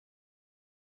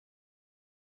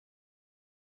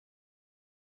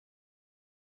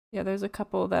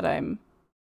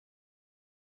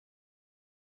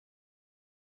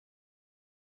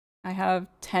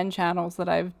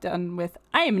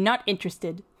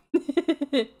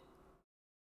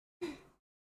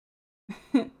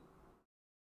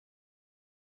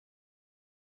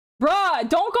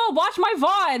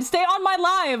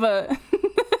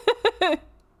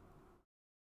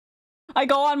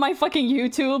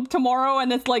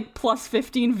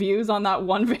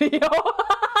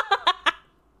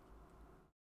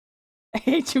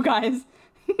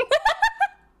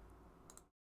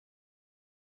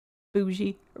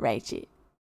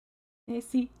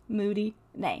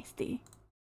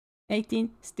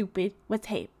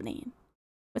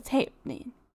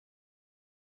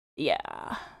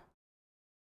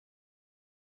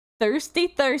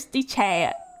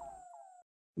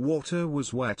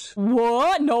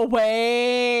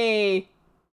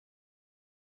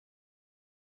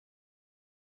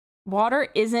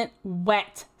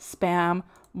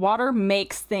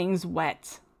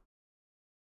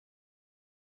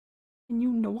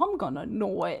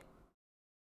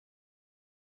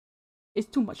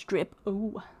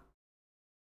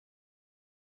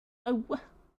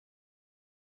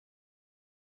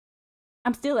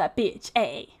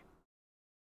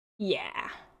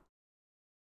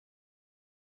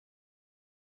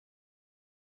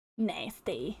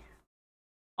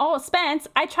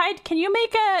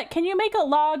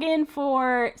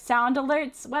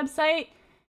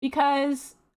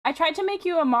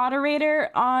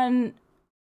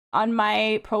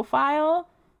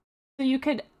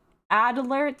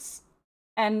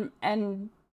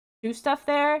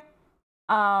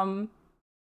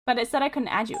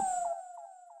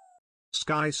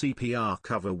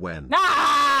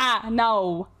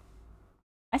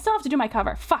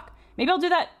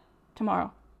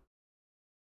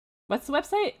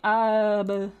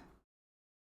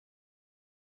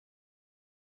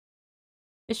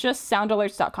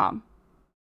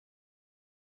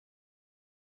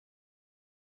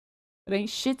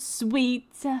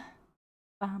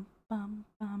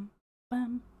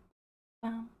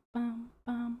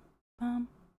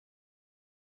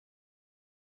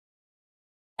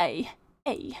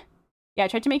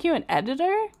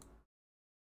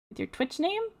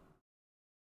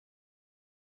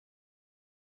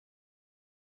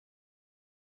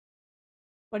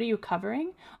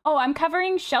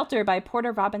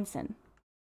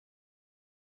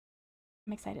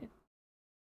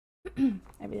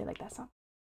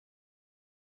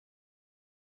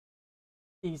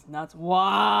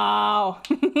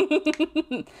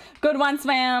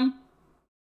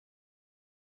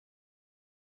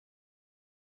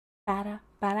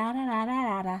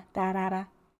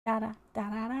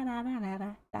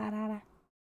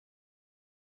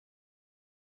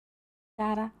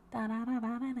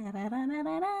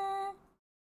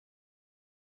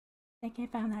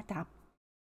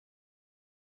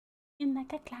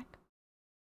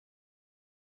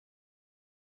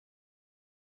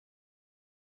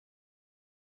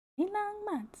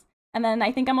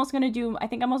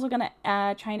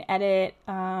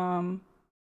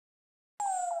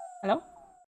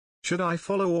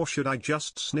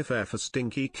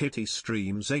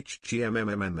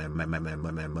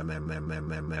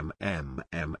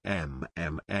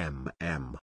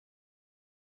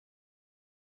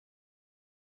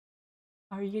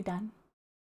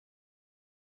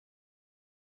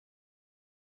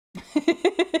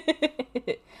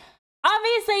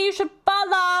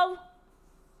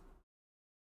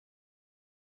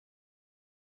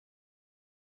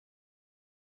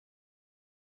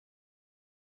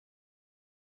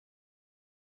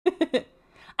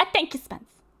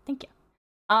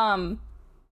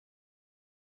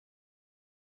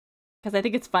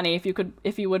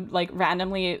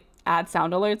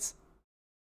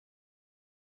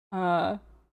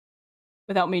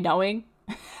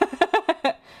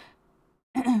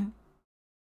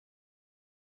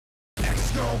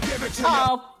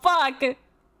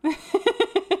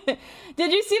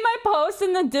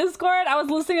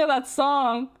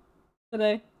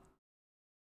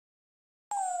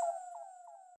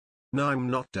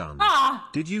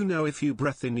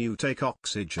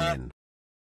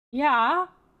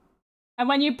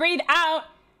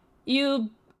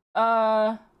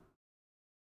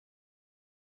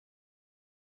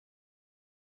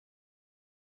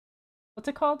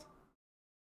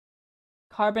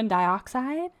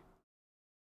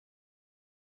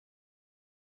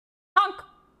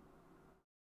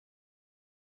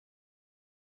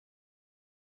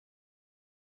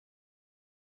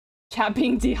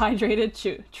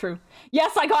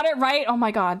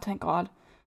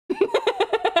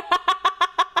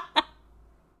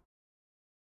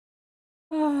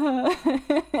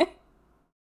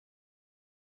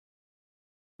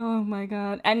Oh my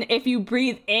god. And if you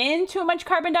breathe in too much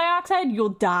carbon dioxide, you'll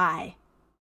die.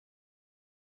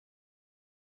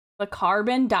 The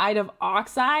carbon died of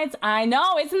oxides? I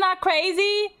know, isn't that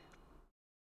crazy?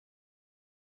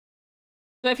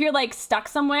 So if you're like stuck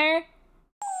somewhere...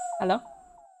 Hello?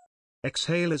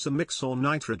 Exhale is a mix of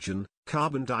nitrogen,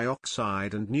 carbon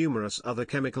dioxide and numerous other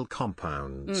chemical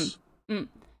compounds.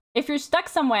 If you're stuck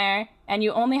somewhere and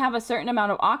you only have a certain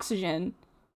amount of oxygen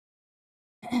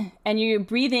and you're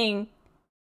breathing,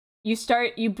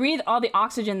 you breathe all the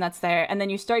oxygen that's there and then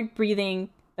you start breathing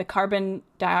the carbon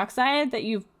dioxide that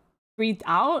you've breathed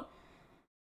out,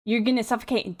 you're gonna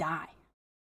suffocate and die.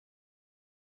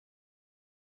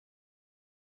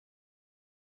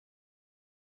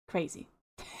 Crazy.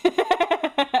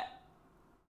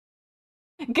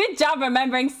 Good job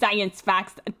remembering science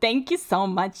facts. Thank you so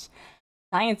much.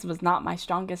 Science was not my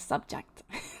strongest subject.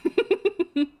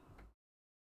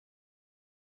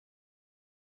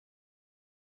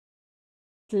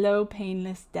 Slow,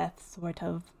 painless death, sort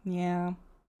of. Yeah.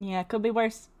 Yeah, could be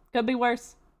worse. Could be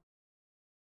worse.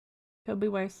 Could be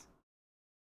worse.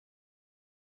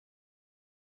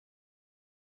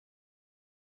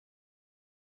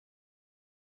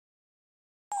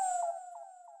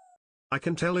 I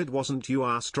can tell it wasn't you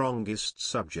our strongest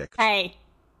subject. Hey.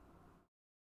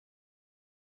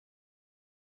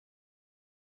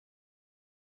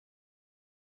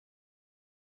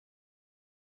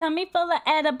 Tummy full of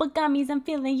edible gummies, I'm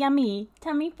feeling yummy.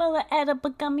 Tummy full of edible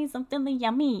gummies, I'm feeling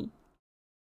yummy.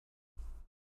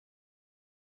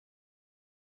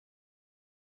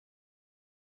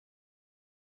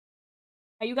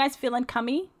 Are you guys feeling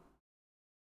cummy?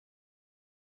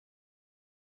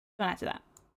 Don't answer that.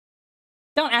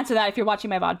 Don't answer that if you're watching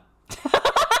my VOD.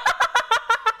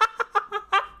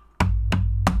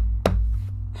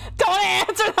 Don't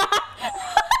answer that!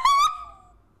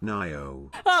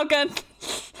 No. Oh, good.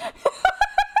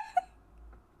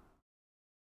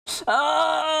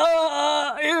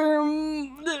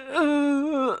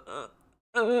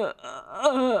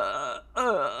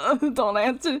 Don't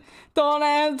answer. Don't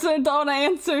answer. Don't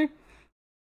answer.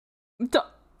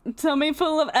 Tummy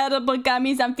full of edible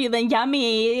gummies, I'm feeling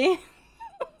yummy.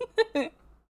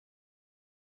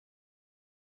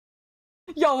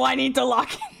 Yo, I need to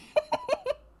lock in.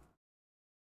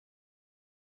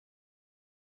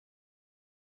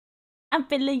 I'm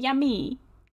feeling yummy.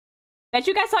 Bet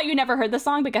you guys thought you never heard the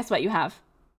song, but guess what? You have.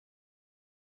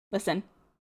 Listen.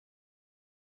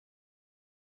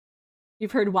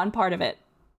 You've heard one part of it.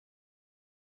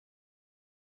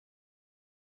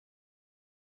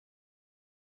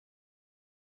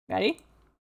 Ready?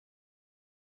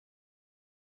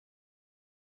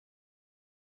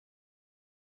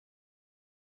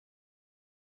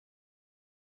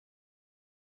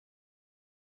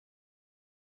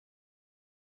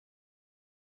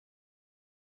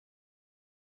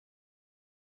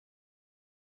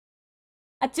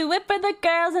 I do it for the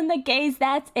girls and the gays,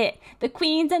 that's it. The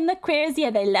queens and the queers,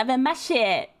 yeah, they loving my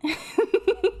shit.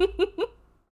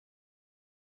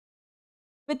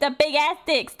 With the big ass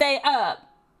dick, stay up.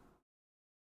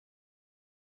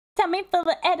 Tummy full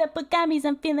of edible gummies,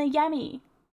 I'm feeling yummy.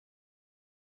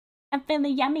 I'm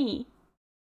feeling yummy.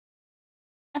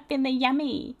 I'm feeling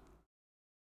yummy.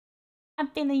 I'm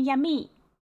feeling yummy.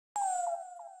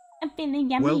 I'm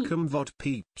feeling yummy. Welcome VOD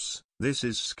peeps, this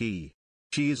is Ski.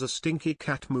 She is a stinky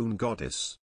cat moon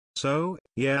goddess. So,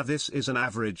 yeah, this is an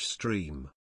average stream.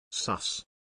 Sus.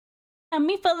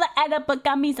 Tummy full of edible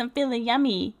gummies, I'm feeling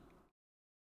yummy.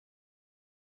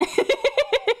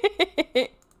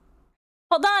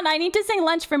 Hold on, I need to sing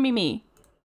lunch for Mimi.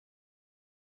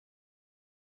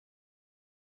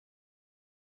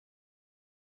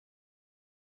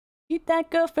 Eat that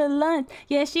girl for lunch.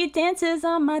 Yeah, she dances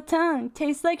on my tongue.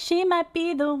 Tastes like she might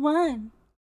be the one.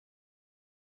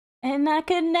 And I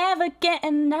could never get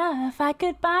enough. I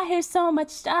could buy her so much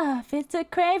stuff. It's a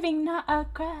craving, not a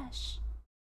crush.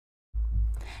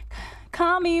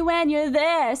 Call me when you're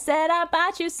there. Said I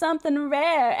bought you something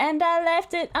rare, and I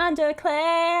left it under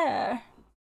Claire.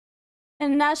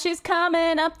 And now she's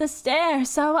coming up the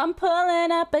stairs, so I'm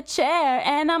pulling up a chair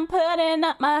and I'm putting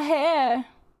up my hair.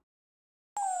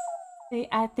 See,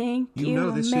 I think you know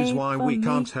this is why we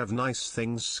can't have nice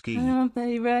things, Ski.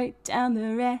 They write down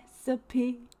the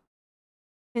recipe.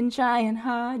 Been trying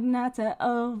hard not to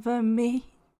overmeet.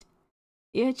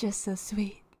 You're just so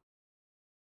sweet.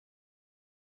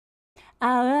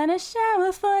 I'll run a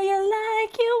shower for you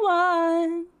like you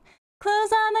want.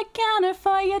 Clothes on the counter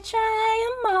for you, try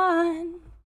 'em on.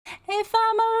 If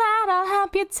I'm allowed, I'll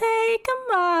help you take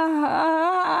 'em off.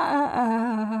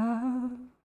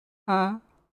 Huh?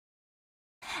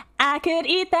 I could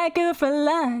eat that girl for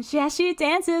lunch. Yeah, she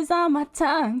dances on my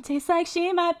tongue. Tastes like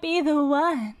she might be the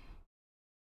one.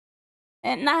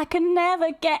 And I could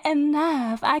never get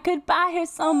enough. I could buy her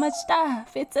so much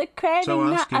stuff. It's a craving, So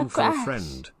not a asking for a crush.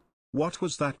 friend. What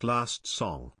was that last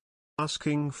song?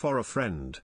 Asking for a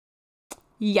friend.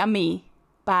 Yummy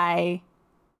by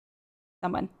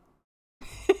someone.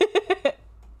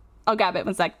 I'll grab it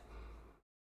 1 sec.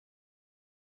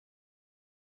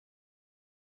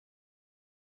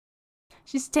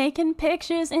 She's taking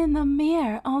pictures in the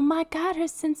mirror. Oh my god, her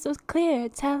skin's so clear.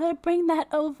 Tell her bring that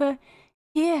over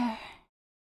here.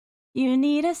 You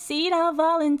need a seat, I'll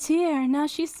volunteer. Now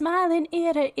she's smiling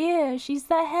ear to ear. She's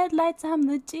the headlights, I'm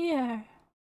the deer.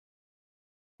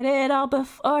 Said it all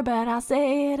before, but I'll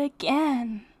say it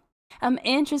again. I'm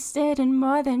interested in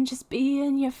more than just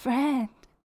being your friend.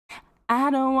 I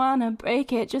don't wanna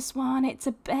break it, just want it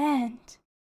to bend.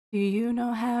 Do you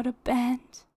know how to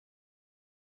bend?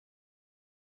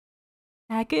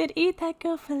 I could eat that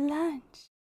girl for lunch.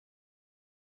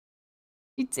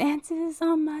 She dances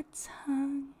on my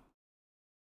tongue.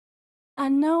 I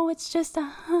know it's just a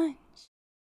hunch.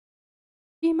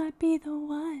 She might be the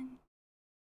one.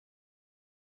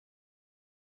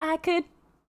 I could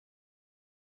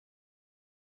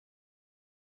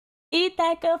eat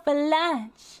that girl for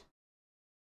lunch.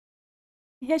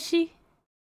 Yeah, she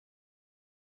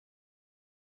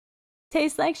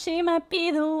tastes like she might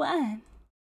be the one.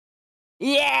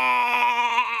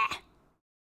 Yeah!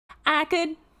 I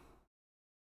could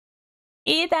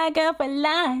eat that girl for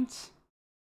lunch.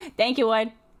 Thank you,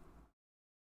 Ward.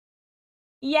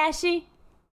 Yeah, she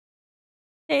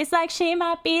tastes like she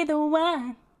might be the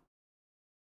one.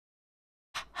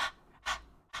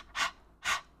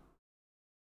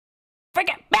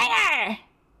 Freaking banger!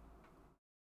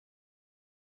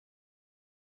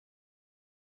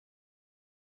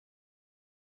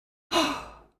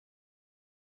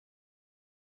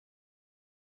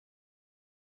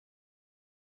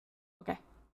 Okay.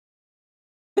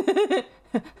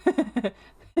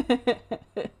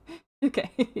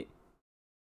 Okay.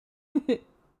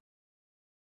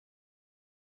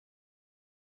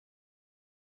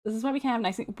 This is why we can't have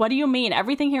nice things. What do you mean?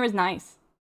 Everything here is nice.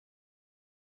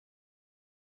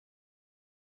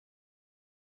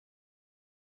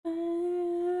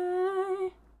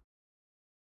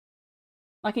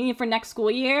 Locking in for next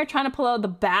school year, trying to pull out the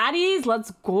baddies.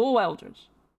 Let's go, Elders.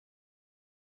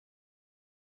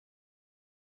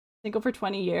 Single for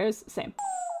 20 years, same.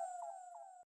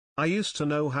 I used to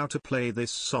know how to play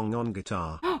this song on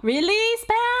guitar. Really,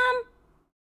 Spam?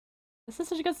 This is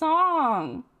such a good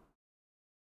song.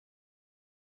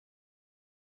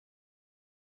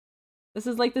 This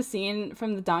is like the scene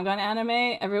from the Dangan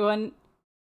anime. Everyone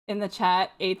in the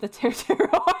chat ate the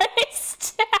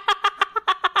terrorist.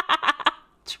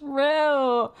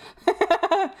 True.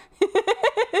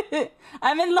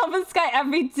 I'm in love with Sky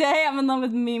every day. I'm in love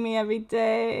with Mimi every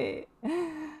day.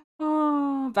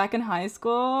 Oh, back in high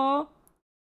school.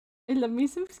 I love me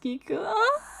some Skiku.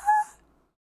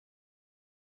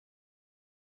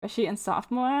 Freshie and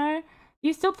sophomore.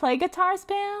 You still play guitar,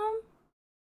 Spam?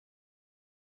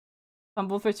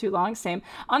 Fumble for too long, same.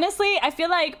 Honestly, I feel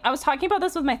like I was talking about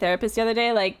this with my therapist the other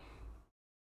day. Like,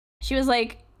 she was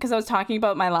like, because I was talking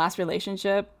about my last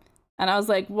relationship, and I was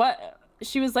like, what?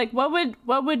 She was like, what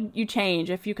would you change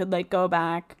if you could like go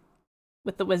back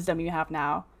with the wisdom you have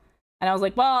now? And I was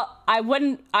like, well, I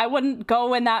wouldn't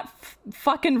go in that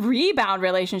fucking rebound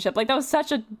relationship. Like, that was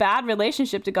such a bad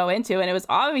relationship to go into, and it was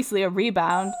obviously a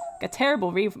rebound, like a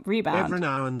terrible rebound. Every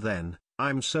now and then,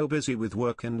 I'm so busy with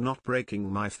work and not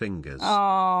breaking my fingers.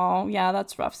 Oh, yeah,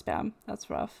 that's rough, Spam. That's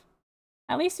rough.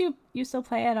 At least you still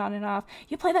play it on and off.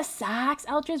 You play the sax,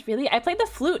 Eldridge? Really? I played the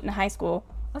flute in high school.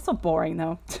 That's so boring,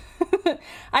 though.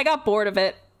 I got bored of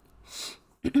it.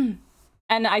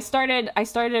 And I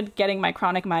started getting my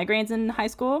chronic migraines in high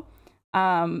school.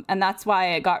 And that's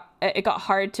why it got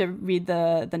hard to read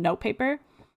the note paper.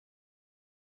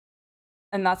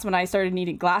 And that's when I started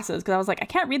needing glasses, because I was like, I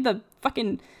can't read the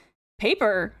fucking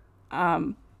paper.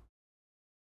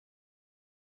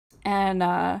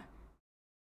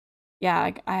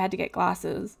 Yeah, I had to get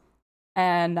glasses.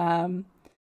 And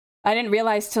I didn't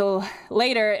realize till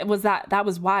later it was that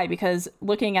was why, because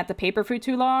looking at the paper for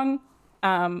too long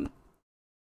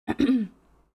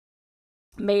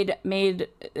made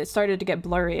it started to get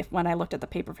blurry when I looked at the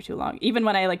paper for too long. Even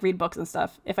when I like read books and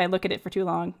stuff, if I look at it for too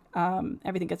long,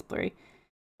 everything gets blurry.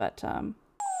 But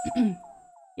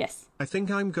yes. I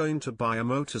think I'm going to buy a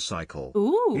motorcycle.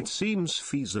 Ooh. It seems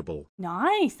feasible.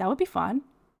 Nice. That would be fun.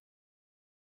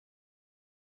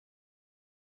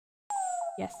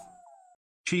 Yes.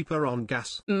 Cheaper on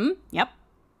gas. Yep.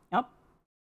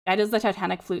 That is the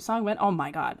Titanic flute song. When oh my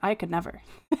god, I could never.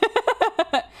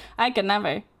 I could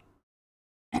never.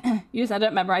 You just ended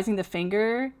up memorizing the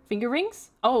finger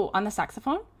rings? Oh, on the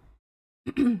saxophone?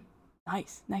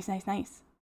 Nice.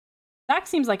 That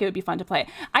seems like it would be fun to play.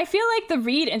 I feel like the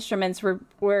reed instruments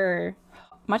were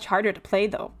much harder to play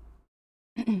though.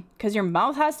 Because your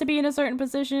mouth has to be in a certain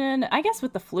position. I guess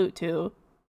with the flute too.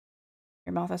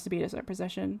 Your mouth has to be in a certain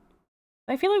position.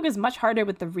 I feel like it was much harder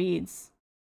with the reeds.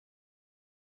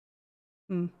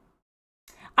 I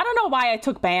don't know why I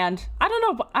took band. I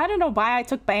don't know why I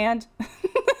took band.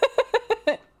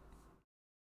 I'm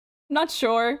not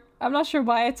sure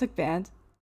why I took band.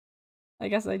 I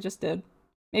guess I just did.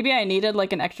 Maybe I needed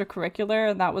like an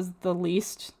extracurricular and that was the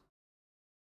least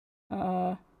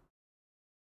the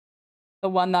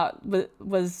one that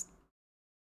was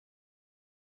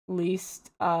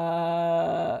least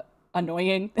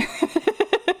annoying.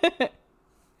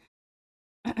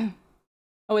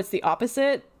 Oh, it's the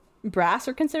opposite? Brass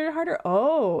are considered harder?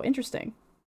 Oh, interesting.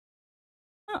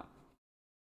 Oh.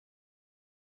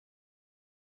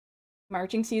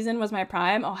 Marching season was my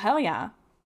prime? Oh, hell yeah.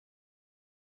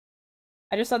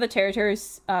 I just saw the Territory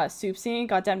soup scene.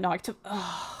 Goddamn knocked.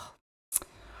 Oh.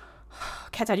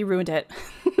 Cat Daddy ruined it.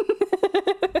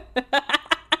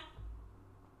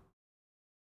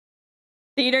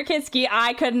 Theater kid ski.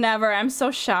 I could never. I'm so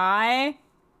shy.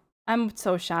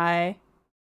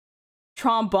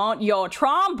 Trombone. Yo,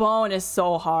 trombone is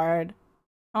so hard.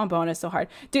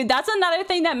 Dude, that's another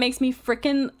thing that makes me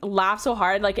freaking laugh so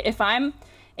hard. Like if I'm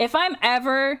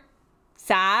ever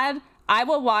sad, I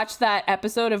will watch that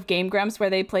episode of Game Grumps where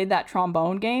they played that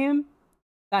trombone game.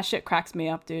 That shit cracks me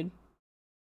up, dude.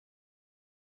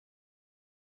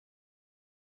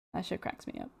 That shit cracks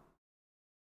me up.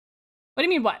 What do you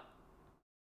mean, what?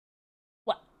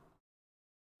 What?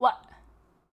 What?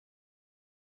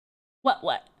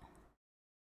 What?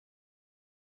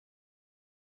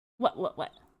 What?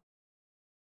 What?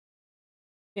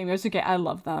 Game Grumps, okay, I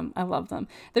love them.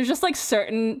 There's just like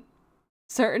certain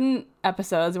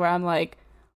episodes where I'm like,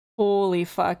 holy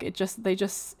fuck, it just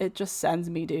sends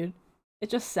me, dude. It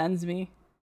just sends me.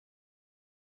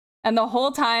 And the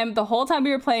whole time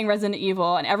we were playing Resident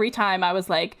Evil, and every time I was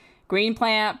like, green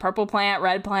plant, purple plant,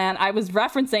 red plant, I was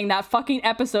referencing that fucking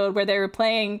episode where they were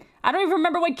playing, I don't even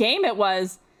remember what game it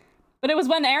was, but it was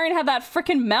when Aaron had that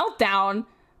freaking meltdown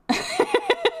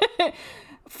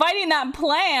fighting that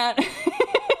plant.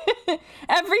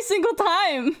 Every single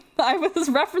time I was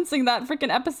referencing that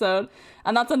freaking episode.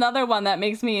 And that's another one that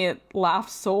makes me laugh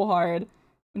so hard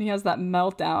when he has that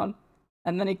meltdown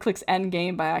and then he clicks end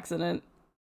game by accident.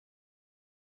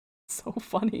 So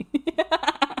funny.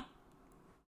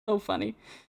 So funny.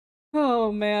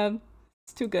 Oh man,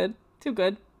 it's too good.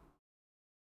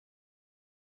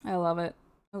 I love it.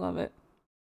 The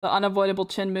unavoidable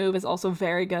chin move is also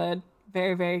very good.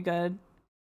 Very, very good.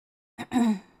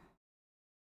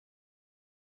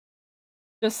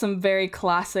 Just some very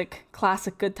classic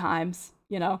good times,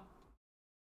 you know?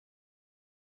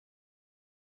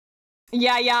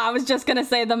 Yeah, I was just gonna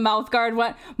say the mouth guard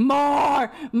went,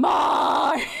 more!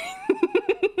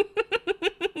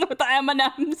 With the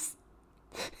M&Ms.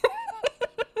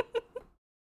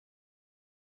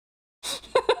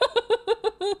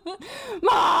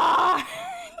 More!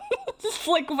 Just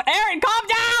like, Aaron, calm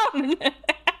down!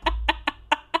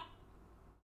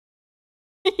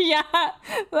 Yeah,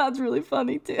 that's really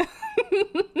funny too.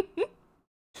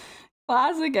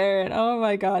 Classic Aaron. Oh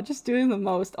my god, just doing the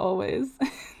most always.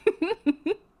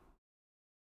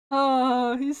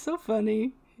 Oh, he's so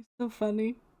funny.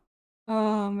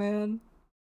 Oh man.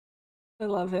 I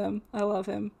love him. I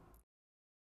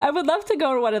would love to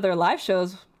go to one of their live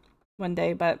shows one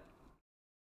day, but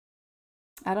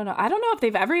I don't know. I don't know if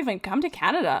they've ever even come to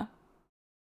Canada.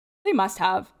 They must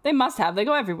have. They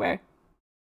go everywhere.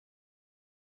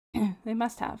 They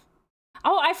must have.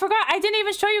 Oh, I forgot. I didn't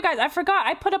even show you guys. I forgot.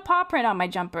 I put a paw print on my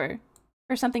jumper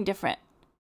for something different.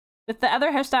 With the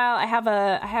other hairstyle, I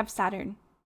have Saturn.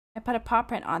 I put a paw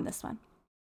print on this one.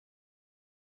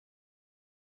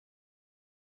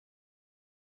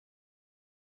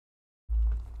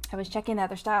 I was checking the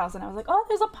other styles and I was like, oh,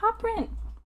 there's a paw print.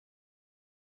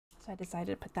 So I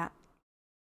decided to put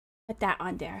that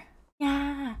on there.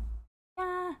 Yeah.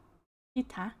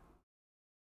 Cute, huh?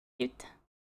 Cute.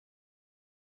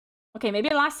 Okay, maybe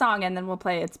the last song and then we'll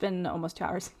play. It's been almost 2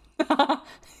 hours.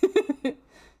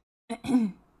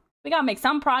 We gotta make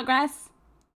some progress.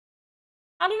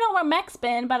 I don't know where Mech's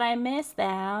been, but I miss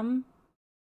them.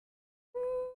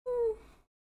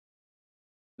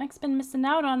 Mech's been missing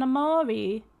out on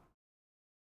Omori.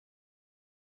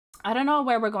 I don't know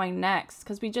where we're going next,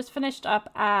 because we just finished up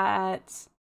at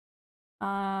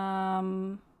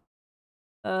The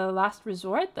last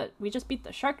resort that we just beat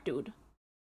the shark dude.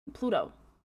 Pluto.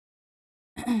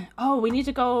 Oh, we need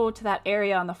to go to that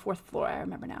area on the 4th floor. I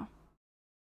remember now.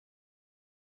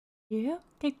 You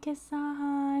could kiss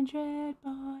 100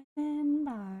 boys in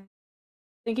bars.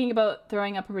 Thinking about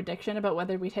throwing up a prediction about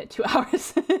whether we'd hit 2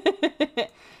 hours.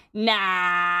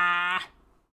 Nah.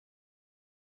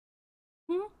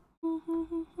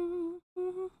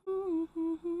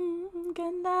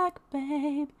 Good luck,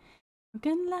 babe.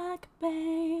 Good luck,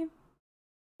 babe.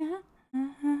 Good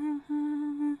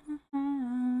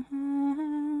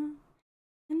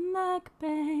luck,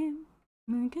 babe.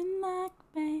 Good luck,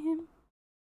 babe.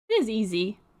 It is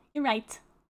easy. You're right.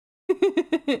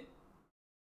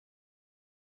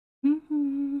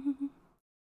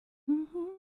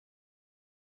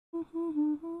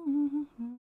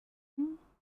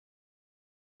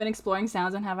 Been exploring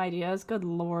sounds and have ideas. Good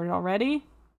lord, already?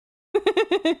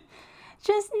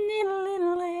 Just need a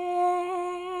little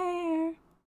air.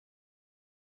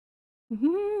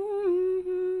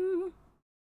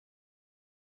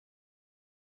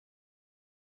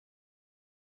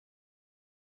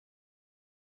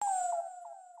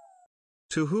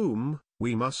 To whom,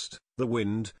 we must, the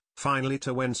wind, finally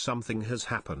to when something has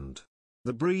happened.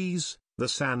 The breeze, the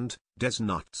sand, des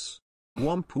nuts.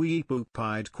 Womp wee boop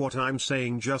pied quat I'm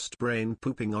saying just brain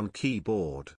pooping on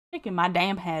keyboard. Shaking my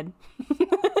damn head.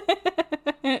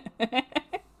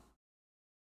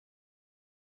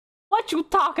 What you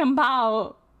talking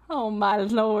about? Oh my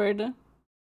lord.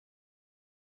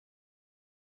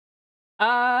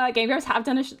 Game Grumps have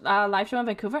done a live show in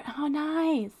Vancouver. Oh,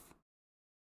 nice.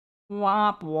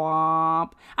 Womp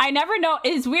womp. I never know.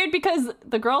 It's weird because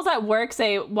the girls at work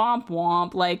say womp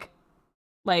womp like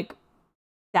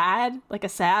sad, like a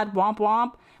sad womp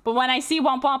womp. But when I see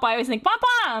womp womp, I always think womp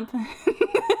womp. And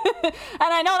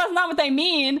I know that's not what they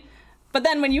mean. But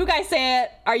then when you guys say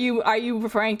it, are you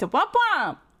referring to womp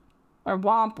womp or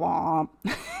womp womp?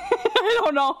 I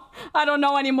don't know. I don't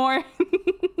know anymore.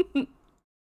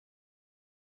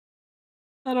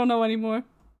 I don't know anymore.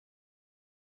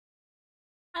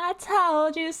 I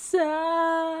told you so.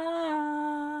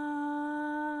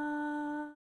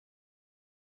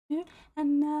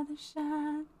 Another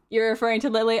shot. You're referring to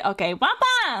Lily? Okay, womp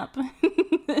womp.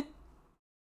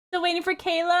 Still waiting for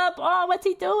Caleb. Oh, what's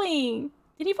he doing?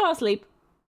 Did he fall asleep?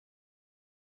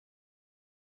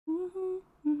 I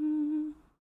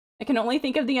can only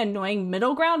think of the annoying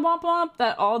middle ground womp womp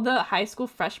that all the high school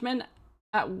freshmen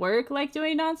at work like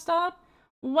doing nonstop.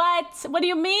 What? What do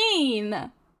you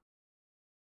mean?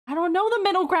 I don't know the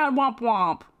middle ground womp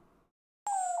womp.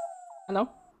 Hello?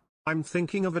 I'm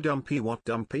thinking of a dumpy. What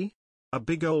dumpy? A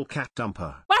big ol' cat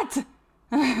dumper. What?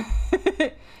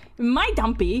 My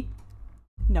dumpy?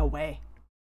 No way.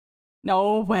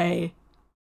 No way.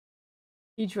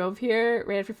 He drove here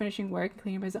right after finishing work and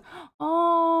cleaning his.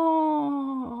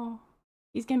 Oh,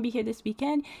 he's gonna be here this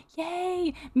weekend.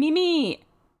 Yay, Mimi.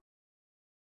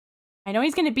 I know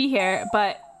he's gonna be here,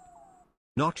 but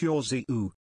Not your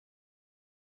zoo.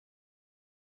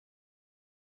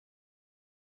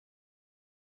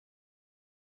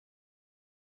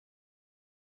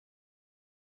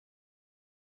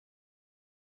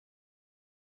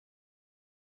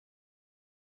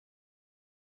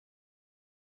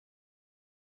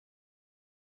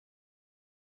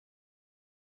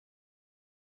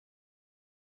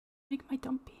 make my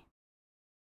dumpy.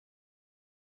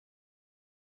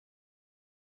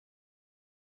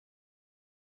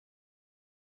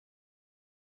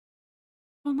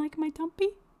 Don't like my dumpy?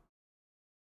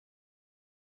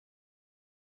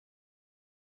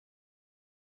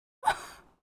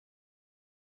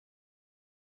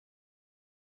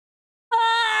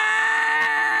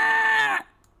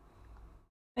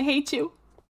 I hate you.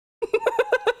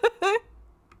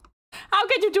 How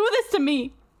could you do this to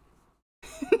me?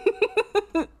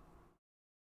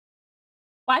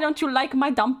 Why don't you like my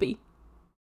dumpy?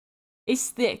 It's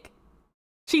thick.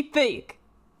 She thick.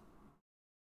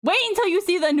 Wait until you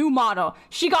see the new model.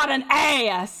 She got an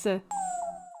ass.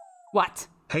 What?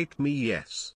 Hate me,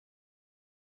 yes.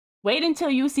 Wait until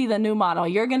you see the new model.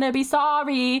 You're gonna be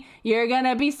sorry. You're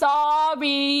gonna be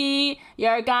sorry.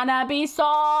 You're gonna be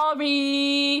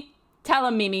sorry. Tell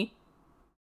him, Mimi.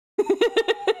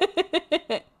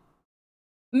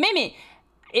 Mimi,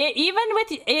 even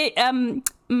with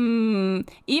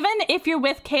even if you're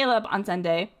with Caleb on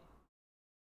Sunday,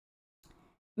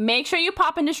 make sure you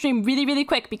pop into stream really, really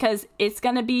quick because it's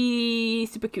gonna be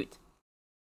super cute.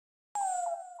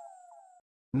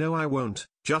 No, I won't.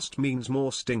 Just means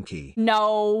more stinky.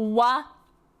 No.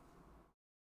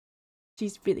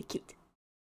 She's really cute.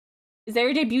 Is there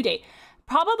a debut date?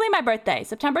 Probably my birthday,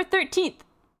 September 13th.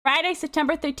 Friday,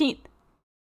 September 13th.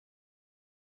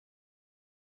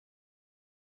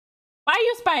 Why are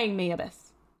you spying me,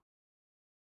 Abyss?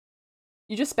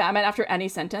 You just spam it after any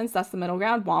sentence. That's the middle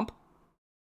ground. Womp.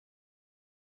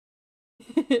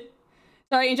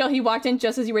 Sorry, Angel, he walked in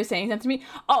just as you were saying something to me.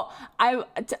 Oh,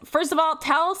 first of all,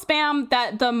 tell Spam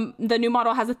that the new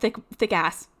model has a thick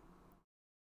ass.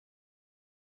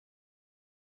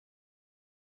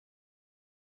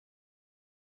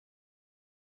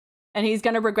 And he's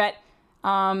gonna regret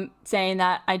saying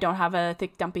that I don't have a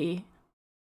thick dumpy,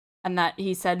 and that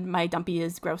he said my dumpy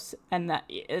is gross, and that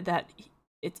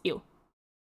it's ew.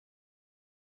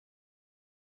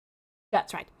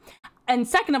 That's right. And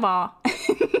second of all,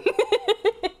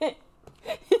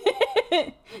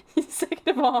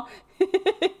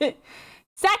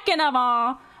 second of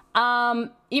all,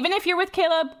 even if you're with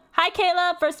Caleb, hi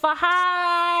Caleb. First of all,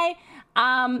 hi.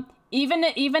 Even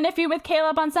if you're with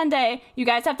Caleb on Sunday, you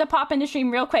guys have to pop in the stream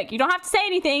real quick. You don't have to say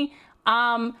anything,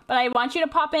 but I want you to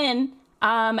pop in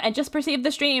and just perceive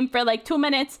the stream for like 2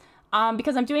 minutes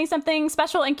because I'm doing something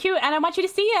special and cute, and I want you to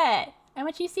see it. I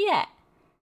want you to see it.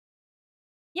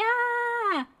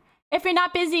 Yeah. If you're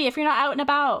not busy, if you're not out and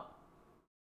about,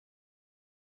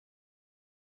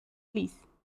 please.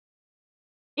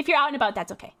 If you're out and about,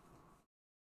 that's okay.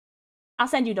 I'll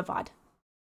send you the VOD.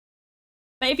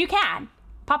 But if you can,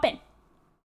 pop in.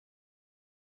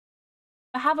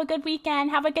 Have a good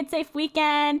weekend. Have a good, safe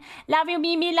weekend. Love you,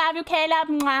 Mimi. Love you, Caleb.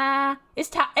 Mwah. Is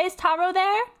Taro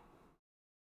there?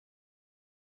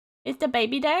 Is the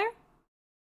baby there?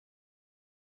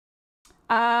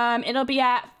 It'll be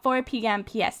at 4 p.m.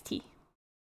 PST.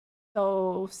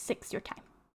 So 6 your time.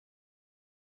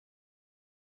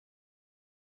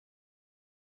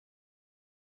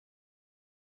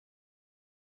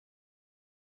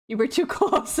 You were too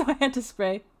close, so I had to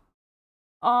spray.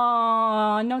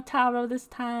 Oh, no Taro this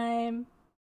time.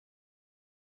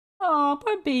 Oh,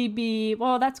 poor baby.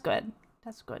 Well, that's good.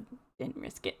 That's good. Didn't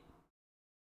risk it.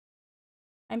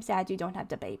 I'm sad you don't have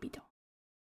the baby, though.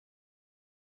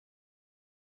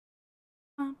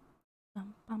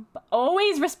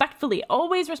 Always respectfully.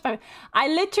 Always respect. I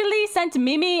literally sent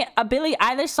Mimi a Billie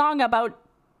Eilish song about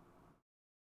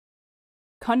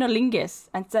cunnilingus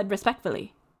and said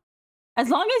respectfully. As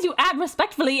long as you add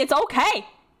respectfully, it's okay.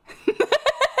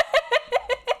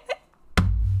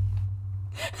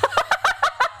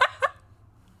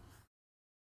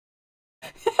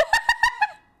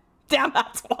 Damn,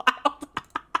 that's wild.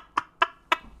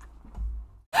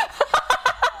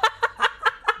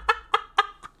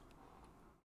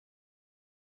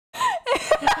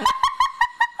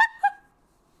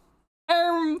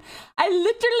 I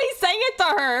literally sang it to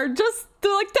her just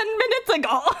like 10 minutes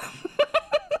ago.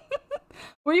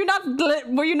 Were you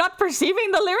not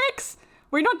perceiving the lyrics?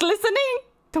 Were you not listening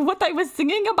to what I was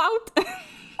singing about?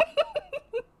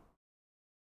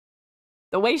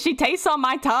 The way she tastes on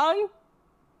my tongue?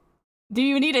 Do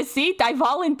you need a seat? I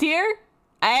volunteer.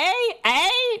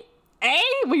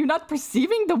 Were you not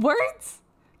perceiving the words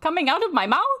coming out of my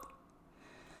mouth?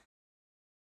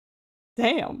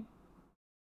 Damn.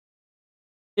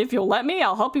 If you'll let me,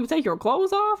 I'll help you take your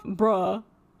clothes off? Bruh.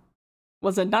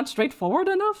 Was it not straightforward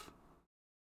enough?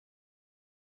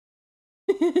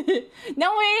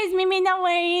 No worries, Mimi, no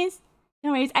worries.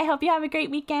 No worries. I hope you have a great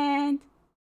weekend.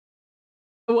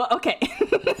 Well, okay.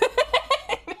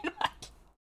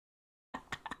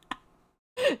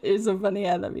 You're so funny,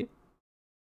 I love you.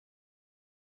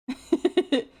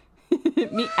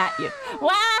 Me at you.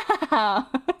 Wow!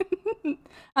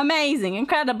 Amazing,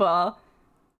 incredible.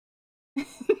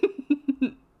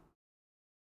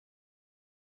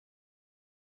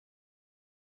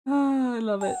 Oh, I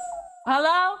love it.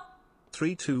 Hello?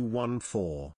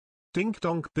 3214. Dink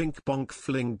donk bink bonk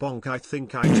fling bonk. I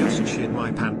think I just shit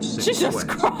my pants in Jesus sweat.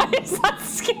 Christ, that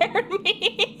scared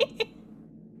me.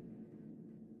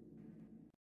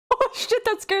 Oh shit,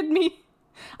 that scared me.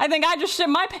 I think I just shit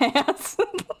my pants.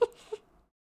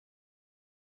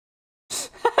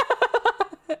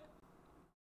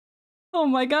 Oh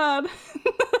my god.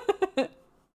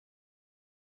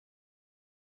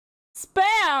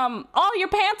 Spam! All your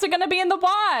pants are gonna be in the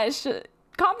wash.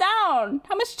 Calm down.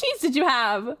 How much cheese did you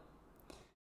have?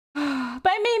 Bye,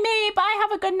 Mimi. Bye.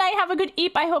 Have a good night. Have a good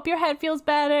eat. I hope your head feels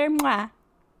better. Mwah.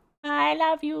 I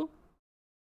love you.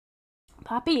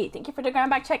 Poppy, thank you for the ground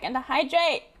back check and the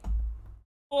hydrate.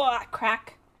 Oh,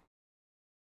 crack.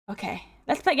 Okay,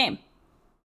 let's play a game.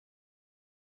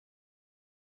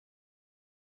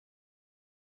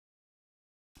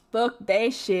 Fuck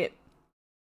that shit.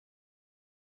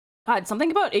 God,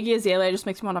 something about Iggy Azalea just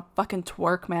makes me want to fucking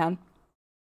twerk, man.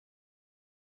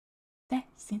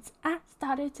 Since I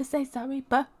started to say sorry,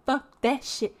 but fuck that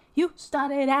shit. You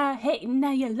started out hating, now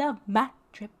you love my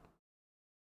trip.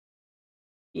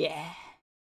 Yeah.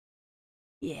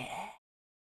 Yeah.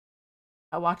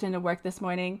 I walked into work this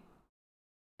morning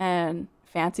and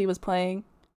Fancy was playing.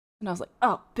 And I was like,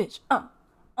 oh, bitch.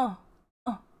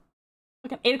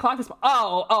 Like at 8 o'clock this morning.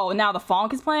 Oh, now the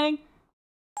funk is playing?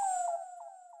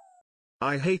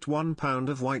 I hate 1 pound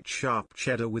of white sharp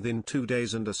cheddar within 2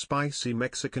 days and a spicy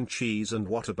Mexican cheese, and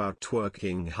what about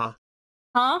twerking, huh?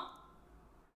 Huh?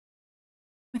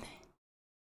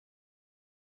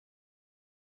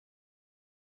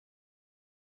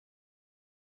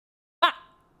 Ah!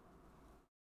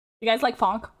 You guys like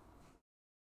funk?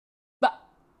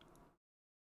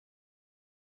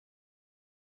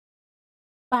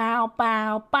 Bow,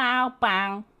 bow, bow,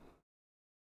 bow.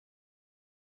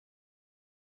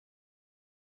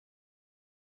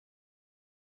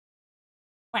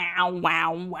 Wow,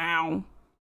 wow, wow.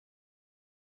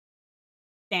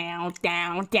 Down,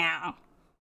 down, down.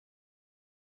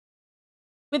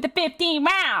 With the 15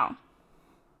 round.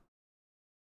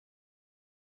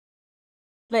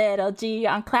 Little G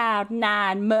on cloud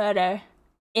 9, murder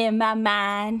in my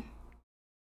mind.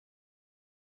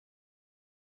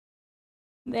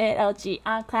 Little G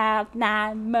on cloud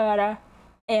 9, murder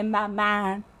in my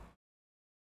mind.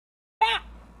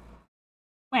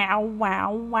 Wow,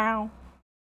 wow, wow.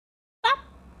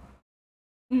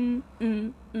 I'm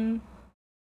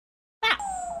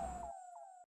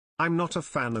not a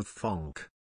fan of funk.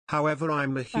 However,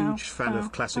 I'm a huge fan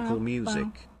of classical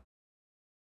music.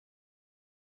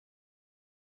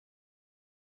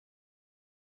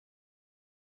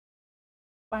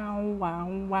 Wow, wow,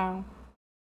 wow.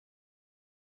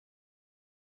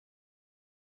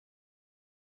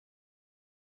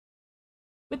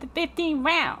 With the 15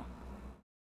 round.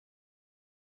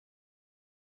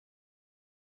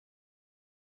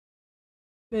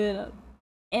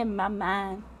 In my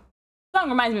mind. Song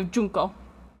reminds me of Junko.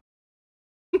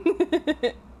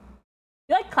 You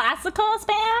like classical,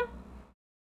 Spam?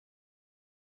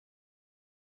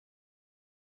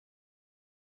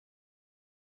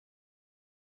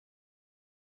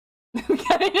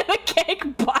 Getting in a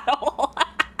cake bottle.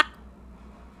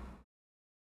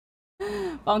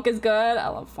 Funk is good. I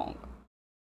love funk.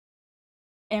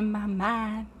 In my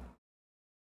mind.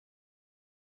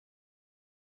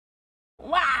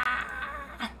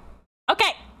 Wow.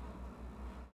 Okay.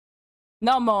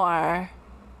 No more.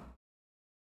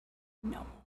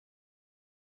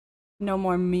 No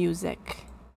more music.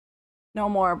 No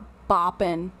more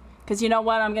bopping. Cause you know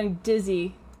what? I'm getting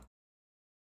dizzy.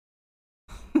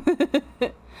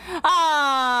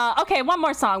 Okay, one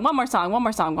more song.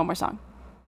 How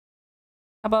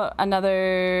about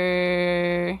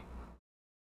another?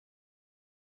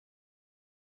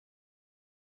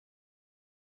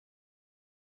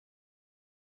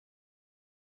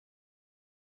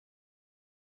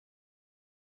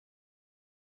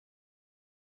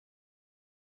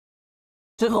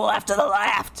 To the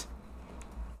left.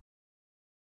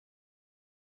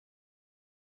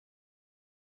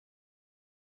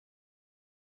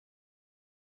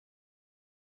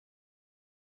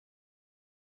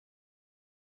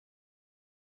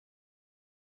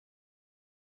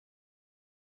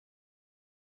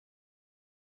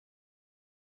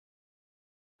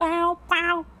 Bow,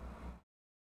 bow.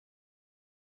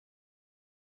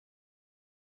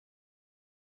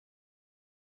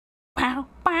 Bow,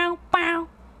 bow, bow.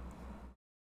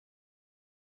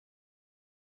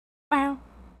 Bow.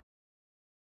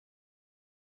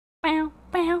 Bow,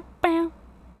 bow, bow.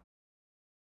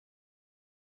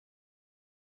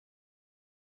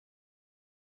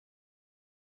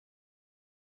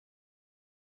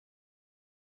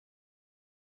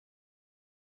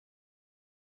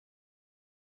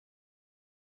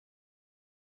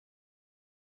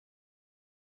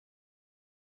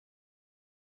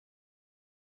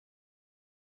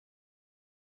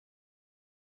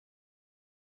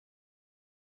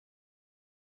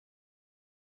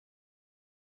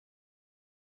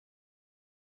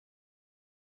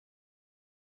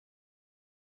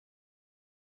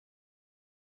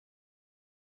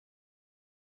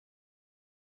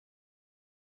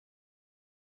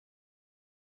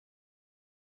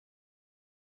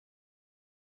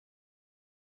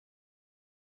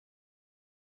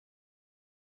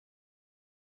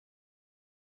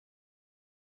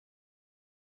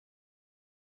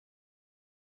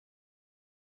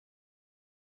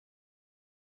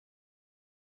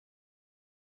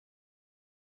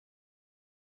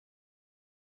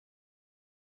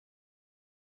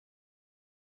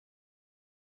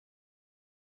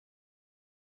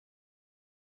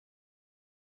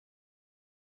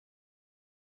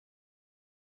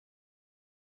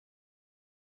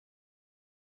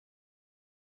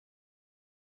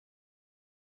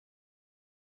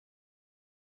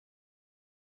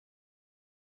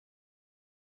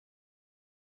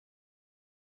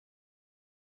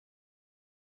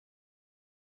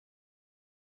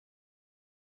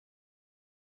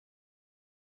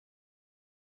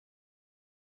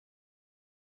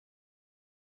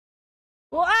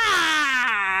 Wow!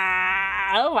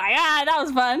 Oh my god, that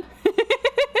was fun.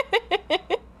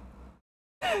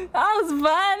 That was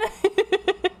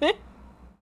fun.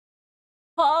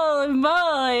 Holy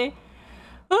moly.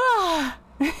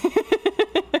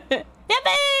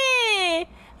 Yippee!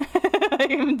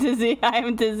 I'm dizzy.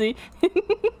 I'm dizzy.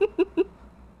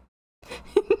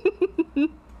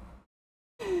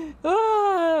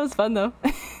 Oh, that was fun though.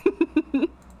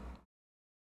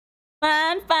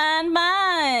 Fun, fun,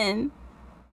 fun.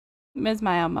 Miss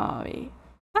my omori.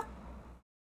 Huh?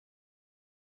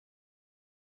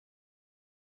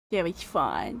 Yeah, it's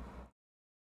fun.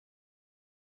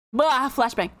 Bah,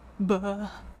 flashbang. Bah.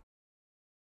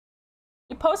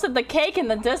 You posted the cake in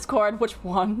the Discord. Which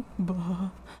one?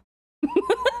 Bah.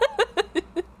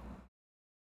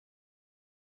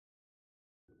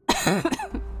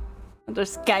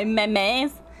 There's sky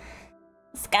memes.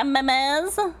 Sky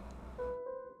memes.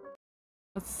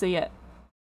 Let's see it.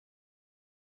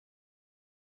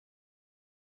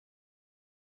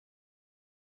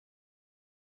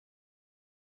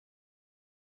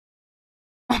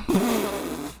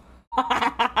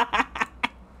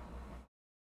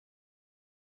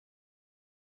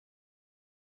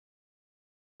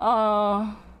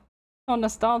 Oh, so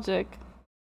nostalgic.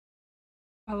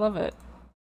 I love it.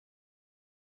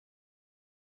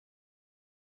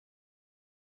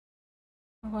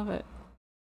 I love it.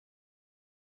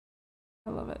 I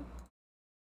love it.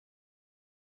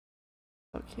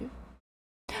 So cute.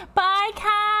 Bye,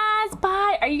 Kaz.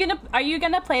 Bye. Are you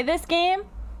gonna play this game?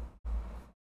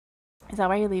 Is that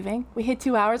why you're leaving? We hit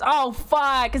 2 hours. Oh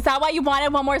fuck! Is that why you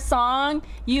wanted one more song?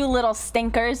 You little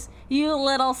stinkers. You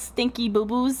little stinky boo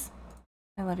boos.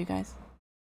 I love you guys.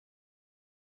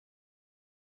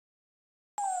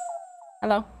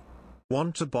 Hello.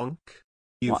 Want a bonk?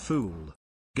 You What? fool.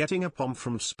 Getting a pom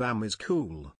from spam is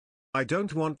cool. I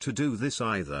don't want to do this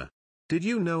either. Did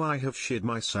you know I have shit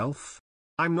myself?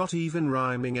 I'm not even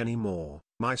rhyming anymore.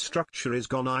 My structure is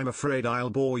gone. I'm afraid I'll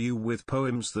bore you with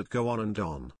poems that go on and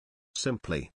on.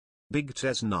 Simply. Big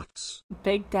Des nuts.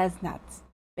 Big Des nuts.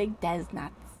 Big Des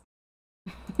nuts.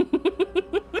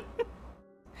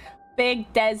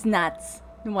 Big Des nuts.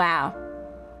 Wow.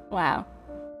 Wow.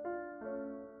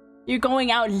 You're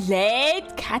going out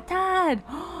late, Katad.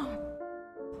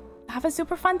 Have a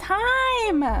super fun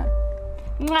time.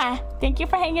 Mwah. Thank you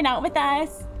for hanging out with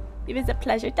us. It was a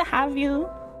pleasure to have you.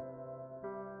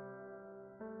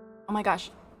 Oh my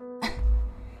gosh.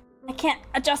 I can't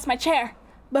adjust my chair.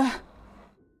 Bah.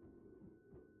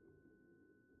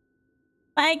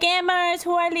 Bye, gamers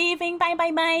who are leaving. Bye,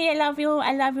 bye, bye. I love you.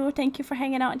 I love you. Thank you for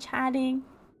hanging out and chatting.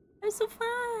 It was so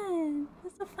fun. It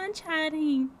was so fun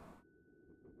chatting.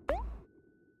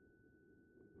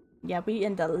 Yeah, we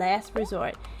in the last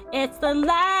resort. It's the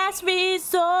last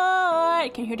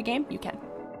resort. Can you hear the game? You can.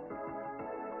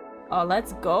 Oh,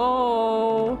 let's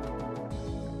go.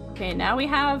 Okay, now we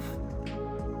have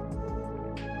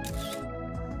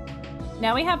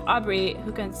Aubrey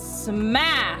who can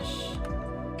smash.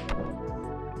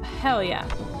 Hell yeah.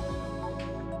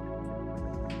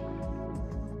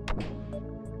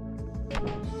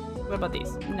 What about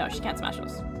these? No, she can't smash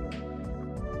those.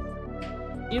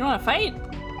 You don't want to fight?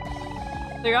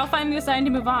 So you're all finally deciding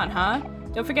to move on, huh?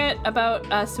 Don't forget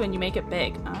about us when you make it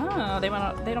big. Oh, they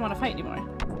don't want to fight anymore.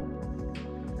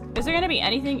 Is there gonna be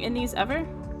anything in these ever?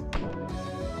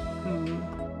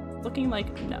 Looking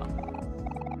like no.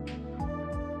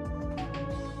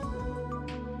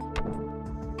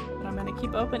 But I'm gonna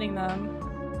keep opening them.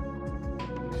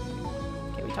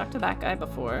 Okay, we talked to that guy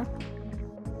before.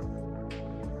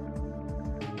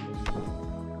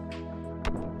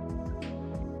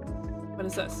 What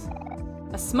is this?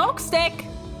 A smoke stick!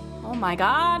 Oh my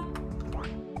god.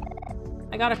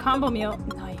 I got a combo meal.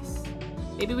 Nice.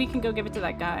 Maybe we can go give it to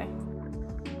that guy.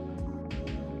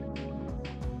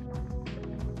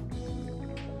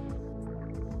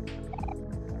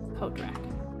 Coat rack.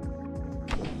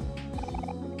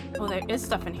 Oh, there is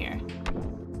stuff in here.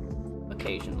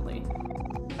 Occasionally.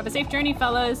 Have a safe journey,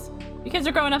 fellas. You kids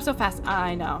are growing up so fast.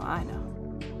 I know, I know.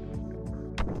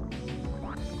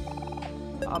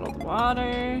 Bottled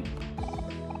water.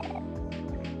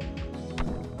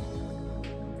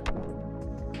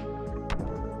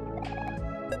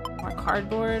 More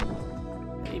cardboard.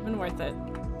 Not even worth it.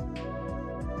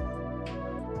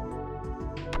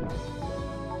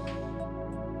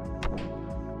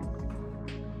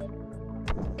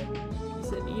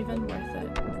 Is it even worth it?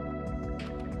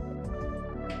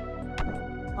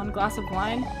 One glass of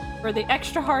wine for the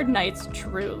extra hard nights,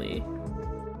 truly.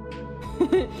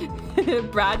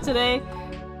 Brad today,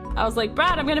 I was like,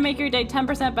 Brad, I'm gonna make your day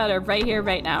 10% better right here,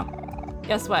 right now.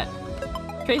 Guess what?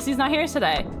 Tracy's not here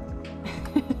today.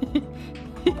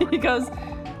 goes,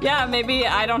 yeah, maybe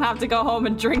I don't have to go home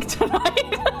and drink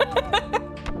tonight.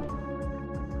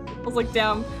 I was like,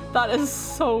 damn, that is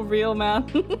so real, man.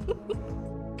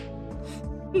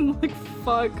 I'm like,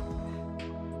 fuck.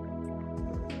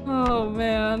 Oh,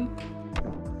 man.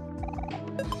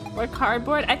 Or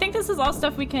cardboard. I think this is all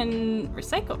stuff we can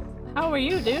recycle. How are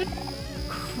you, dude?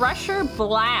 Crusher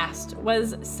Blast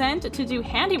was sent to do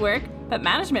handiwork, but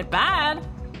management bad.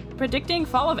 Predicting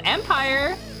fall of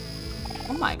empire.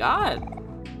 Oh my god.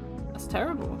 That's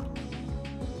terrible.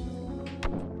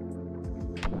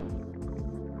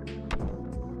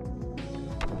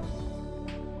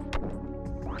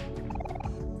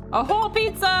 A whole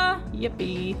pizza!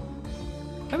 Yippee.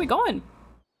 Where are we going?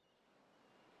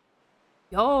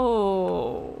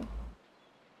 Yo.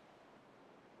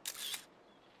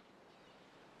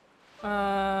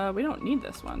 We don't need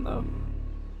this one though.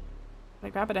 Should I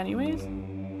grab it anyways?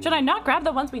 Should I not grab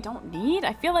the ones we don't need?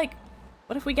 I feel like,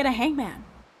 what if we get a hangman?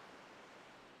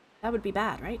 That would be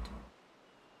bad, right?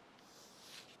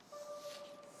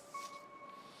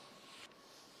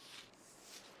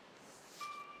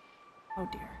 Oh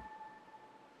dear.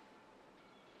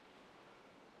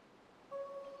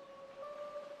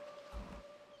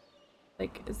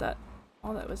 Like, is that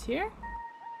all that was here?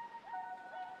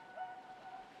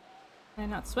 Can I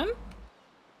not swim?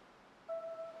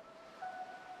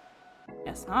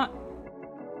 Guess not.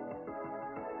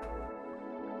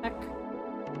 Heck.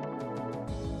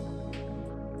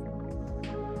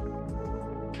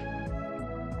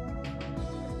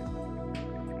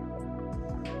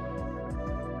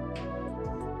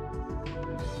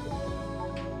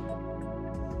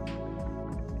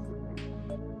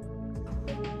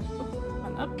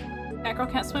 One up. That girl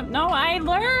can't swim. No, I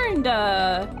learned!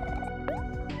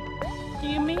 What do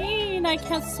you mean I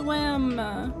can't swim?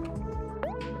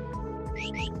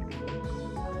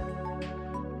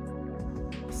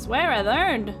 Swear I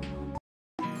learned.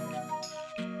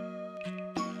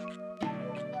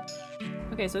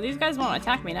 Okay, so these guys won't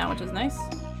attack me now, which is nice.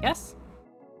 Yes?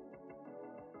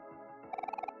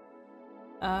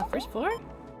 First floor?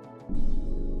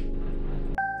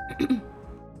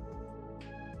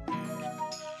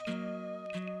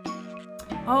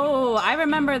 Oh, I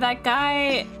remember that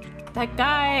guy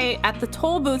at the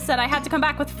toll booth said I had to come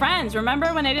back with friends.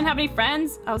 Remember when I didn't have any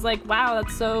friends? I was like, wow,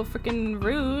 that's so freaking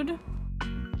rude.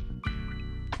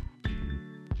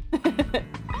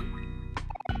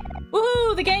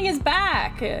 Woohoo! The gang is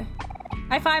back!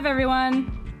 High five,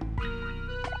 everyone.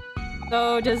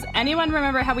 So, does anyone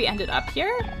remember how we ended up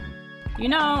here? You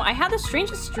know, I had the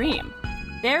strangest dream.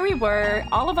 There we were,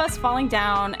 all of us falling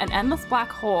down an endless black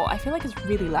hole. I feel like it's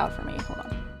really loud for me. Hold on.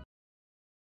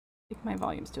 I think my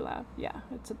volume's too loud. Yeah,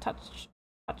 it's a touch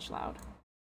loud.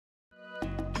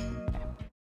 Okay.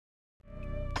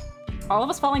 All of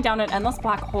us falling down an endless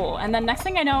black hole, and then next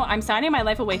thing I know, I'm signing my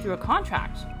life away through a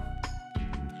contract.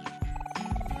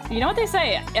 You know what they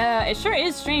say? It sure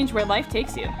is strange where life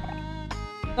takes you.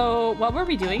 So, what were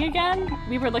we doing again?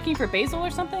 We were looking for Basil or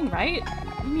something, right?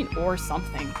 What do you mean, or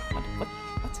something? What?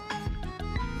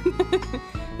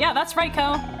 Yeah, that's right,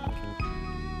 Kel.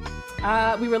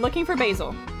 We were looking for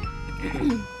Basil.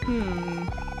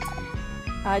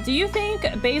 Do you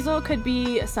think Basil could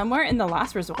be somewhere in the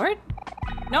last resort?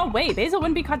 No way, Basil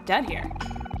wouldn't be caught dead here.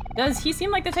 Does he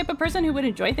seem like the type of person who would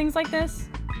enjoy things like this?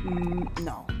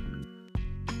 No.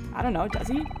 I don't know, does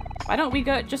he? Why don't we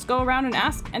just go around and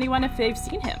ask anyone if they've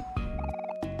seen him?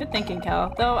 Good thinking,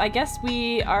 Kel. Though I guess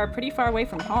we are pretty far away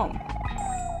from home.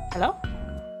 Hello?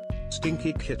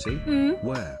 Stinky kitty?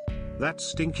 Where? That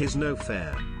stink is no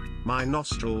fair. My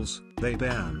nostrils, they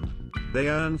burn. They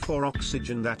yearn for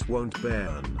oxygen that won't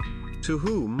burn. To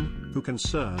whom, who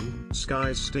concern,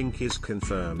 Sky's stink is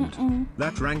confirmed.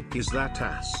 That rank is that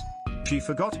ass. She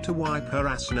forgot to wipe her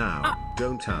ass now.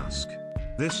 Don't ask.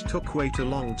 This took way too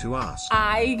long to ask.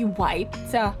 I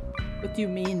wiped. What do you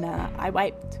mean, I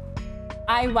wiped?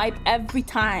 I wipe every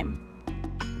time.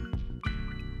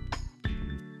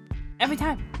 Every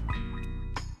time.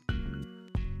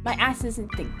 My ass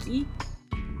isn't stinky.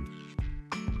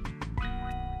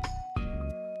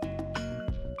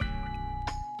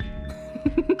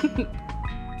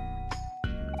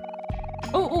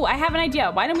 Oh, I have an idea.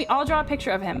 Why don't we all draw a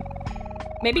picture of him?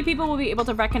 Maybe people will be able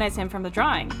to recognize him from the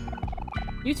drawing.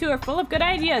 You two are full of good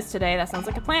ideas today. That sounds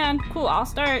like a plan. Cool, I'll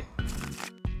start.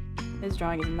 His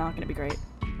drawing is not gonna be great.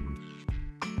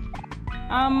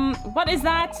 What is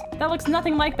that? That looks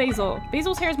nothing like Basil.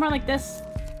 Basil's hair is more like this.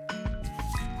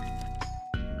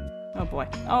 Oh boy.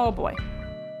 Oh boy.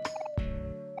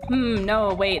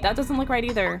 No, wait, that doesn't look right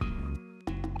either.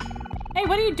 Hey,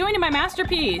 what are you doing to my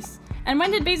masterpiece? And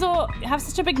when did Basil have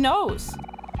such a big nose?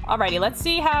 Alrighty, let's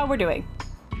see how we're doing.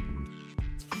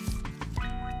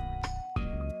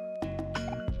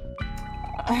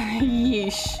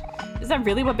 Yeesh. Is that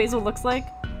really what Basil looks like?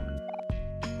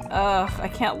 Ugh, I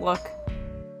can't look.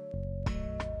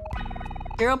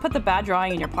 Here, I'll put the bad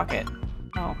drawing in your pocket.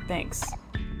 Oh, thanks.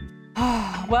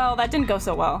 Well, that didn't go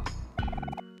so well.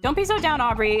 Don't be so down,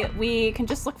 Aubrey. We can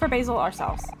just look for Basil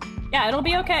ourselves. Yeah, it'll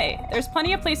be okay. There's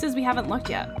plenty of places we haven't looked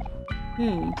yet.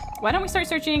 Why don't we start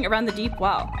searching around the deep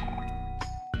well?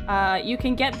 You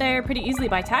can get there pretty easily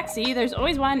by taxi. There's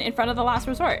always one in front of the last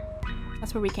resort.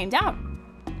 That's where we came down.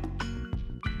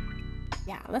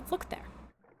 Yeah, let's look there.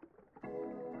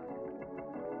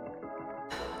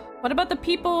 What about the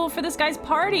people for this guy's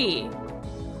party?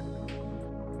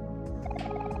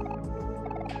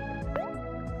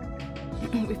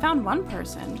 We found one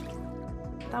person.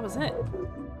 That was it.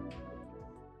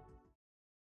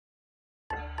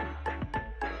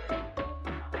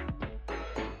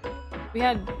 We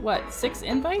had, what, 6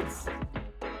 invites?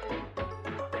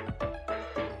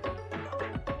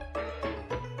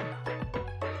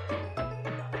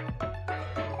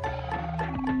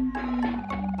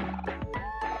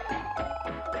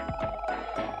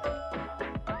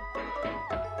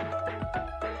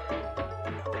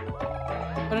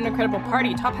 What an incredible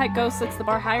party. Top Hat Ghost sets the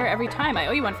bar higher every time. I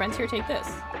owe you one, friends. Here, take this.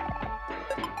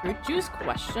 Fruit juice?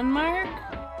 Question mark?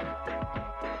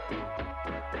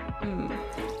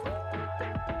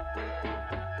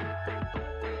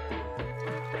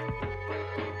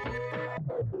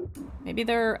 Maybe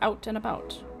they're out and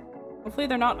about. Hopefully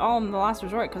they're not all in the last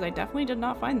resort, because I definitely did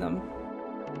not find them.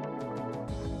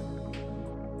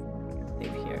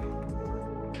 Save here.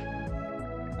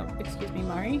 Oh, excuse me,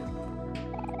 Mari.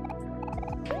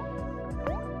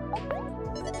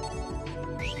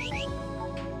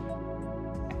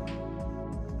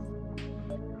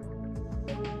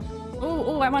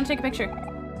 Oh, I want to take a picture.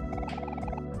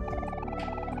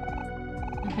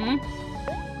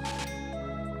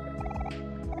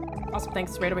 Awesome,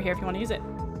 thanks. It's right over here if you want to use it.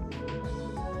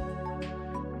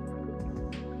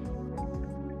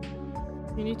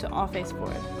 You need to all-face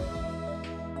forward.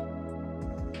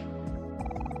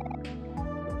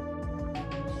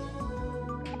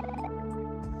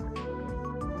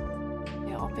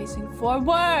 Yeah, all facing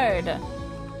forward!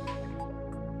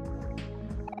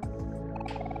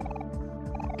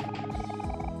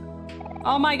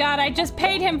 Oh my god, I just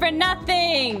paid him for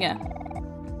nothing!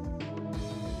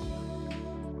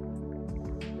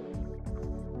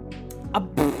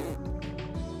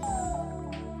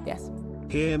 Yes.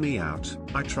 Hear me out,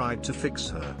 I tried to fix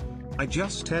her. I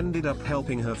just ended up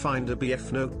helping her find a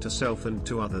BF note to self and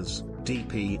to others,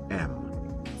 DPM.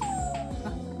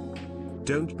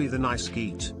 Don't be the nice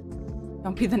geet.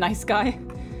 Don't be the nice guy.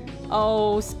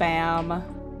 Oh, spam.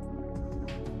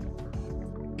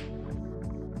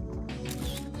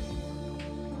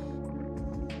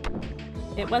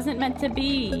 It wasn't meant to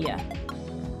be.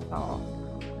 Oh.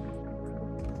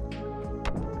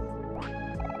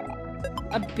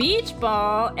 A beach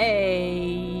ball?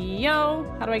 Ayo.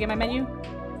 How do I get my menu?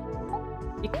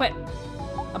 Equip.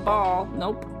 A ball.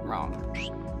 Nope. Wrong.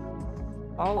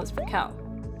 Ball is for Cal.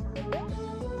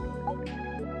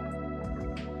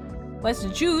 Less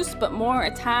juice, but more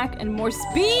attack and more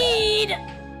speed!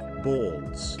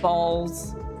 Balls.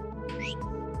 Balls.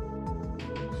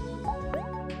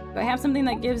 Do I have something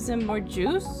that gives him more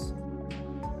juice?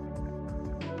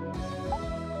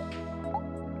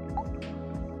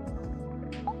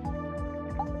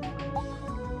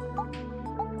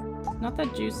 Not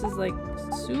that juice is like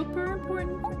super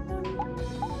important for him.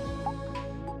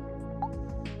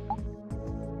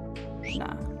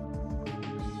 Nah.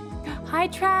 Hi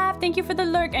Trav, thank you for the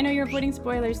lurk. I know you're avoiding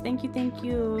spoilers. Thank you, thank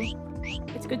you.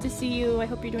 It's good to see you. I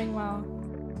hope you're doing well.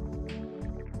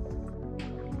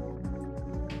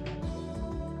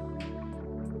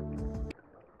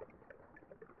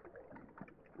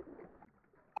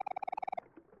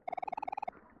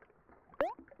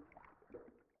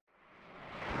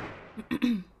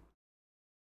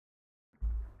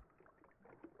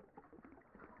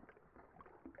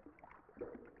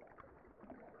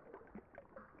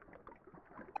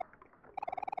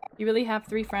 You really have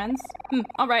 3 friends?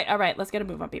 Alright, let's get a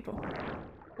move on, people.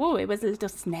 Whoa, it was a little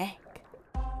snack.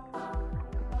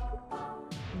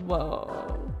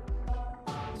 Whoa.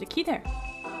 There's a key there.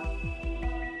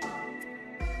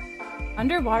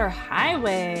 Underwater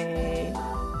highway.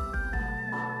 Oh.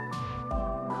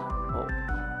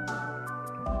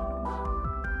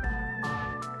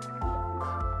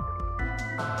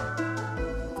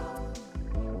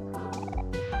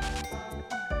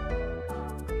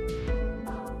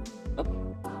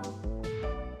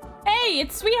 Hey,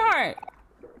 it's Sweetheart!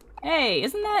 Hey,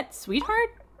 isn't that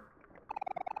Sweetheart?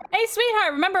 Hey,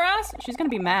 Sweetheart, remember us? She's gonna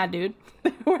be mad, dude.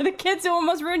 We're the kids who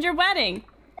almost ruined your wedding.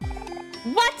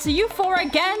 What? You four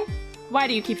again? Why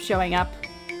do you keep showing up?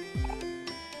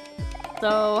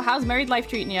 So, how's married life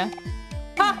treating you?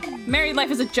 Ha! Married life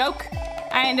is a joke.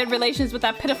 I ended relations with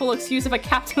that pitiful excuse of a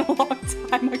captain a long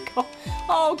time ago.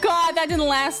 Oh god, that didn't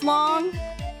last long.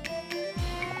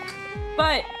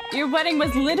 But your wedding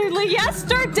was literally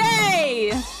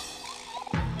yesterday!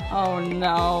 Oh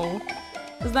no.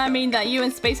 Does that mean that you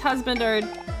and Space Husband are...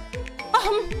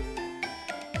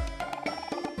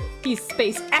 He's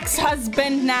Space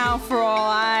Ex-Husband now for all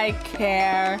I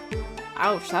care.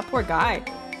 Ouch, that poor guy.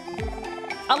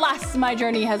 Alas, my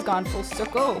journey has gone full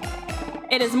circle.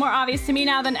 It is more obvious to me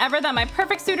now than ever that my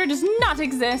perfect suitor does not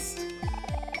exist.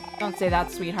 Don't say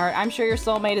that, sweetheart. I'm sure your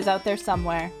soulmate is out there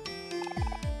somewhere.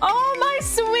 Oh, my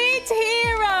sweet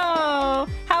hero!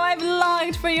 How I've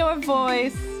longed for your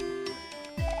voice.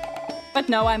 But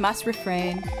no, I must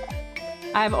refrain.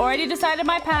 I've already decided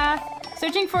my path.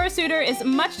 Searching for a suitor is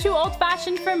much too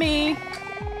old-fashioned for me.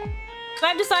 So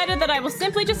I've decided that I will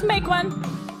simply just make one.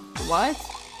 What?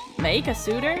 Make a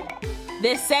suitor?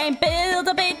 This ain't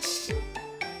Build-A-Bitch!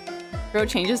 Bro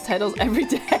changes titles every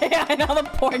day. I know, the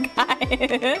poor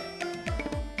guy.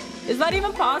 Is that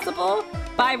even possible?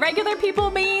 By regular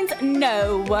people means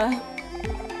no.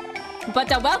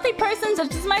 But a wealthy person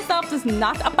such as myself does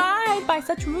not abide by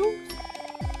such rules.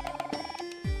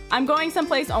 I'm going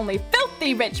someplace only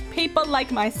filthy rich people like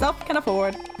myself can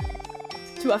afford.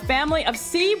 To a family of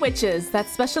sea witches that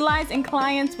specialize in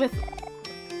clients with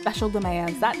special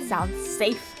demands. That sounds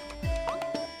safe.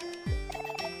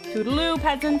 Toodaloo,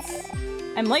 peasants.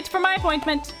 I'm late for my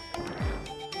appointment.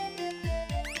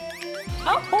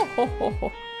 Oh, ho, ho, ho,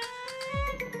 ho.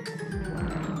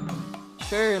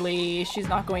 Surely she's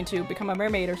not going to become a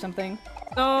mermaid or something.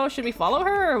 So should we follow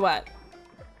her or what?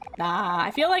 Nah,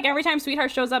 I feel like every time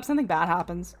Sweetheart shows up, something bad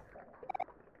happens.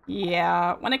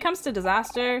 Yeah, when it comes to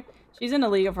disaster, she's in a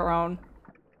league of her own.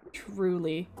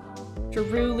 Truly.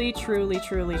 Truly, truly,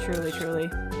 truly, truly, truly.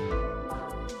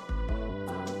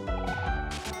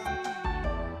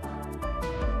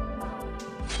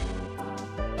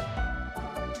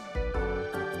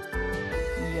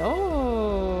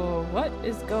 Yo, what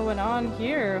is going on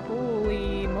here?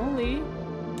 Holy moly.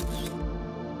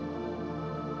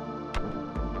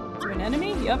 You're an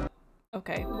enemy? Yep.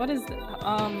 Okay, what is this?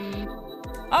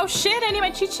 Oh shit, I need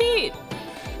my cheat sheet!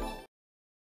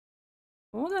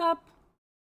 Hold up.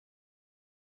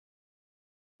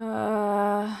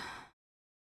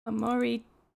 Omori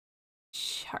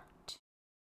chart.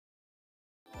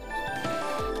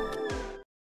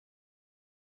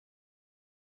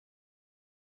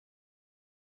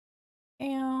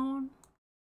 Down.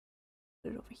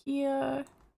 Put it over here.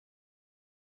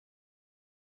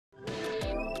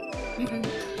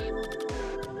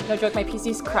 No joke, my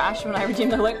PC's crashed when I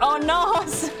redeemed the lurk. Oh no!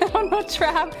 Oh no,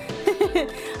 trap!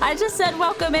 I just said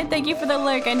welcome and thank you for the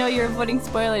lurk. I know you're avoiding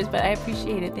spoilers, but I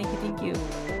appreciate it. Thank you, thank you.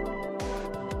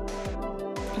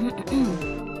 Thank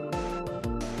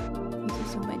you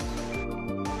so much.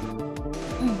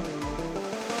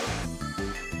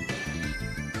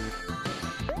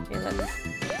 Okay, let's...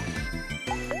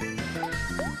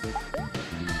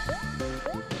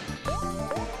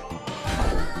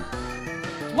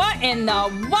 What in the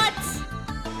what?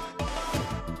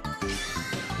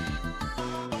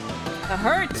 That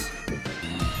hurt.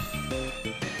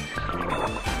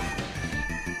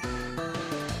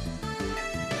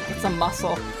 It's a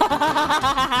muscle.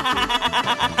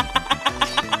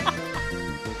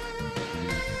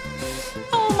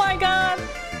 Oh my god.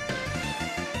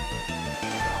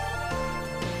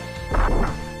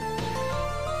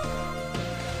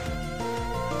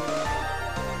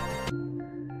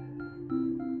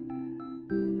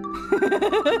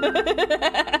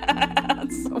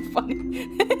 That's so funny.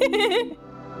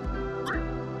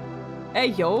 Hey,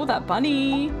 yo, that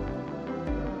bunny.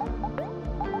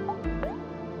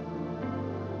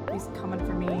 He's coming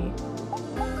for me.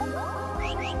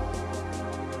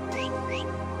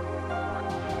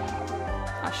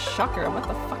 A shucker, what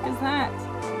the fuck is that?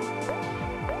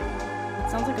 It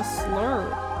sounds like a slur.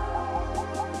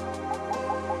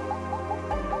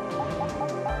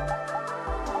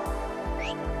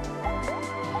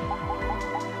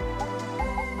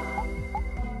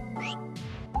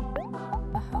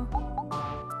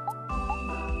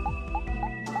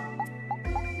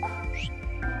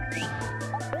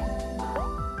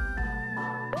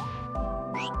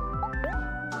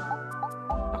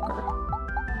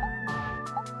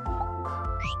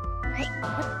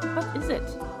 What is it?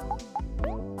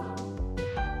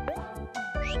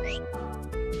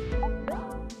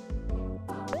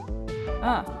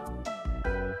 Ah.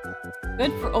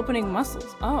 Good for opening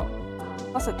muscles. Oh.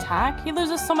 Plus attack? He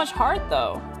loses so much heart,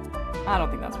 though. I don't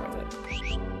think that's worth it.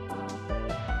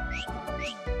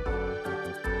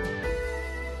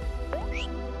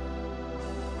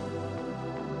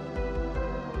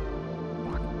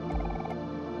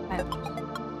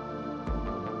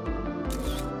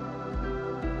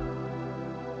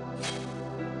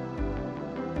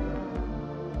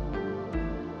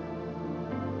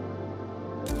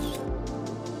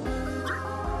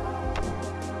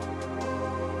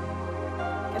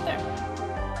 Get there.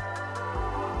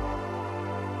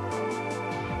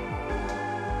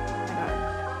 I got it.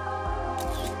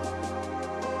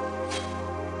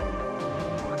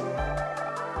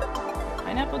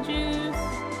 Pineapple juice.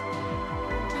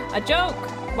 A joke!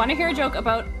 Want to hear a joke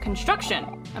about construction?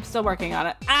 I'm still working on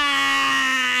it.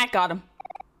 Ah! Got him.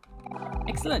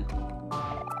 Excellent.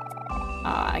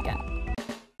 Again.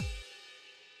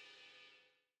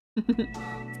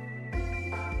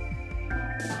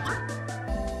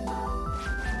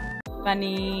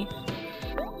 Bunny.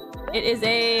 It is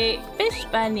a fish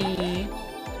bunny.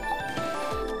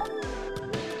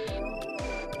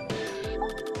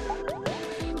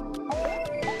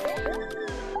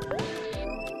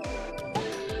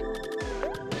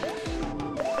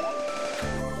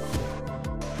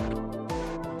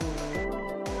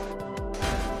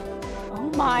 Oh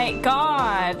my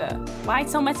god! Why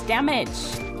so much damage?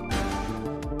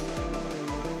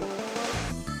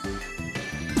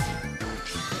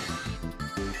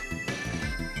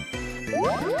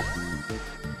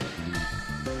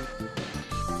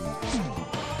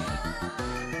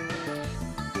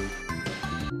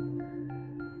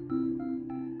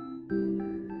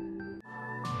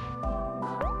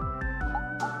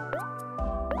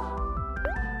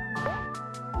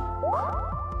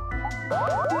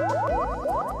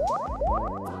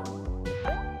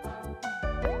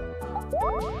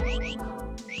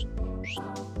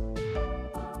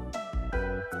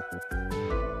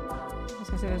 I was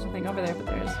gonna say there's nothing over there, but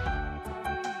there is.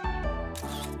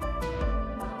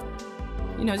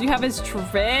 He knows you have his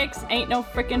tricks. Ain't no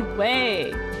freaking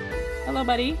way. Hello,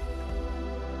 buddy.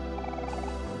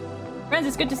 Friends,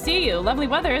 it's good to see you. Lovely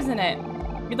weather, isn't it?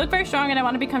 You look very strong and I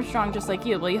want to become strong just like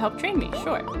you. Will you help train me?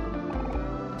 Sure.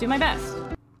 I'll do my best.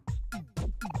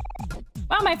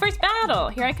 Wow, my first battle!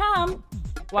 Here I come!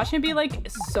 Watch him be like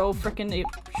so freaking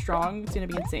strong. It's gonna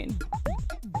be insane.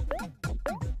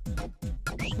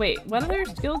 Wait, what other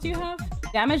skills do you have?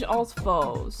 Damage all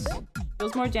foes.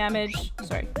 Deals more damage.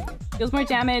 Sorry. Deals more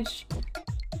damage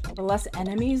the less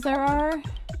enemies there are.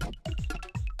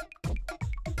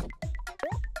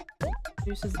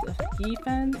 Reduces the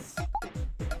defense.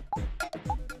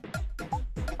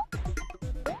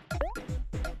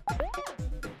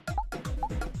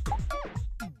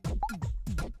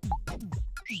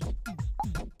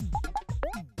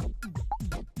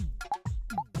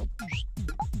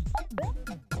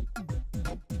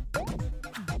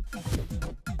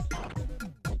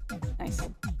 Nice.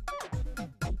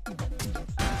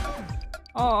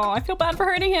 Oh, I feel bad for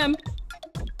hurting him.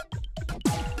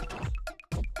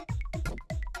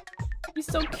 He's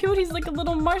so cute. He's like a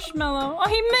little marshmallow. Oh,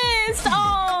 he missed!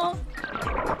 Oh!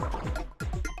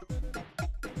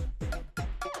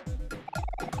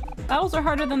 Battles are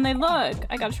harder than they look.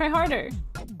 I gotta try harder.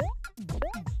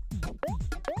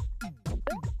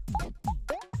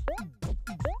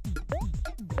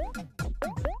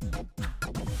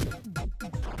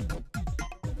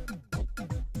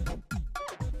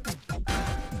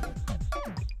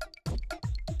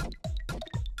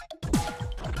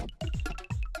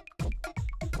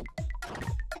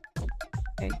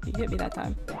 Okay, you hit me that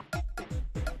time.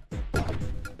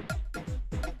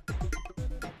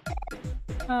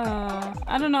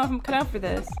 I don't know if I'm cut out for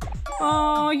this.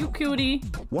 Oh, you cutie.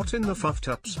 What in the fucked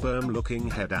up sperm looking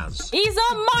head as? He's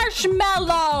a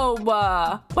marshmallow!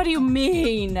 What do you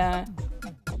mean?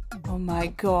 Oh my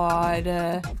god.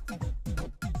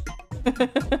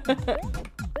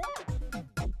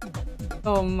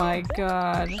 Oh my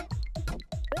god.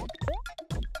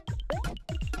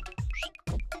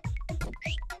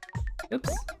 Oops.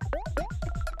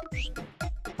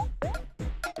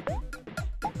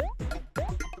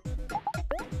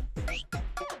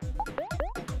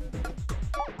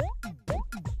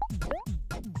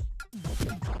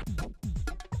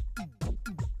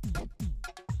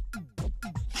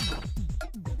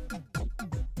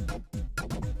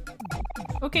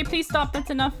 Okay, please stop. That's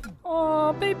enough.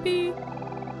 Oh, baby.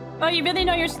 Oh, you really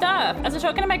know your stuff. As a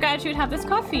token of my gratitude, have this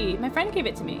coffee. My friend gave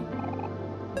it to me.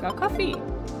 Got coffee.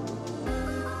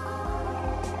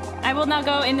 I will now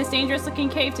go in this dangerous-looking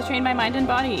cave to train my mind and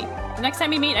body. The next time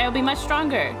we meet, I will be much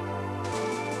stronger.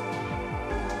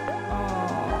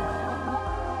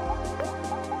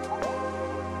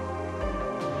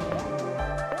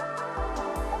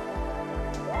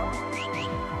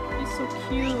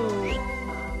 cute.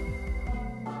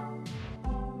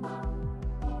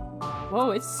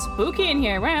 Whoa, it's spooky in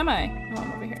here. Where am I? Oh,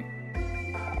 I'm over here.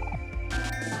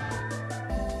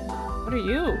 What are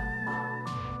you?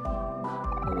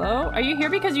 Hello? Are you here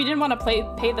because you didn't want to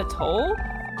pay the toll?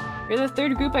 You're the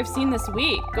third group I've seen this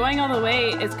week. Going all the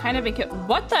way is kind of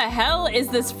what the hell is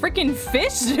this freaking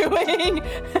fish doing?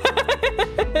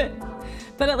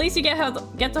 But at least you get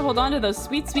to hold on to those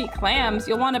sweet, sweet clams.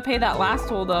 You'll want to pay that last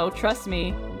toll though, trust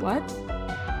me. What?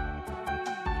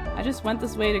 I just went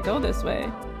this way to go this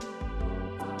way.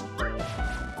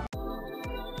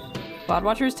 Bod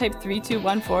Watchers type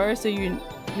 3214, so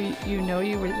you know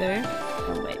you were there.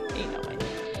 No way, ain't no way.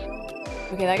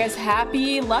 Okay, that guy's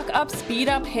happy. Luck up, speed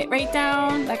up, hit rate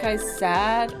down. That guy's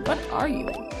sad. What are you?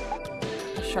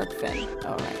 A shark fin.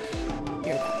 Oh, right.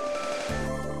 You're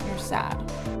that. You're sad.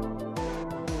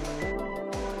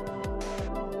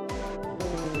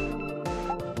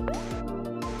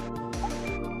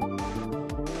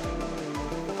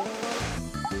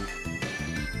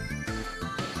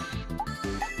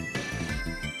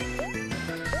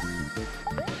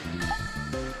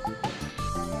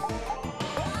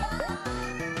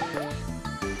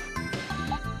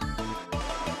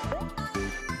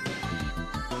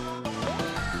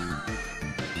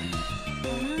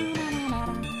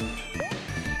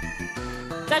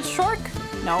 That shark?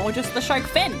 No, just the shark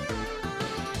fin.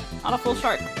 Not a full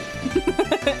shark.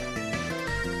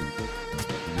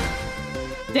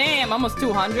 Damn, almost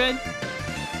 200.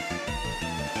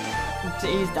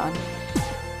 He's done.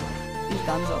 He's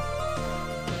done so.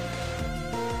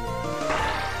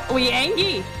 Oh,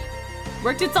 Yangi!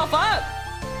 Worked itself up!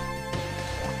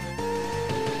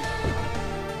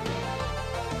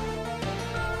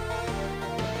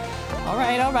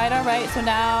 Alright. So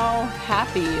now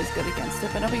Happy is good against it,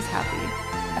 but nobody's happy.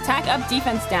 Attack up,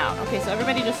 defense down. Okay, so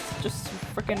everybody just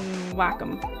freaking whack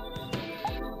them.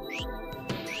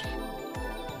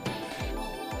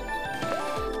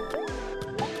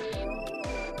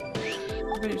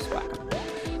 Everybody just whack them.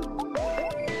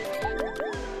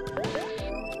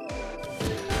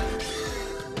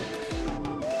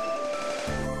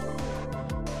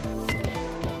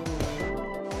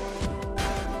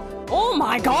 Oh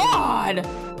my god!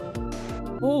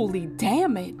 Holy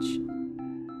damage!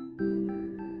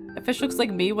 That fish looks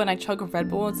like me when I chug a Red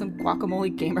Bull and some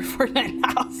guacamole gamer for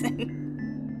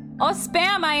 9,000. Oh,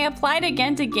 spam! I applied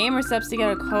again to Gamer Steps to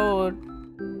get a code.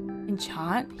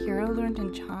 Enchant? Hero learned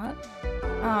enchant?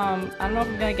 I don't know if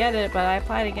I'm gonna get it, but I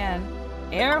applied again.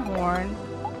 Air horn?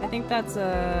 I think that's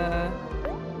a...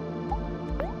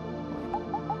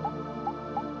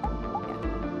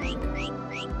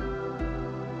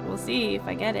 We'll see if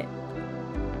I get it.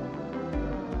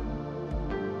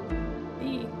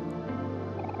 B.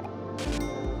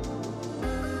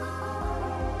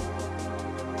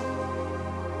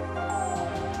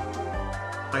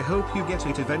 I hope you get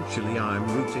it eventually. I'm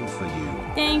rooting for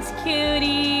you. Thanks,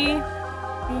 cutie.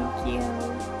 Thank you.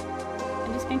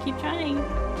 I'm just gonna keep trying.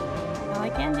 All I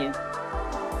can do.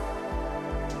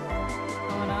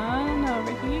 Going on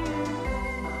over here.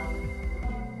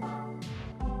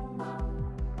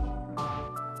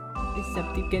 Is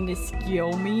something gonna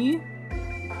skill me?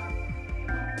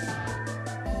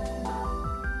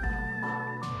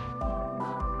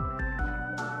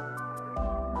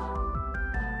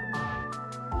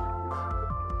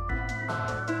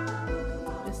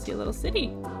 Just a little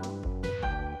city.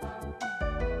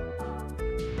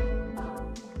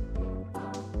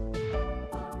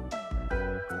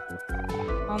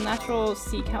 All natural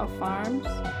sea cow farms.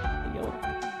 Yo.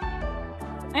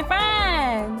 My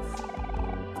friends!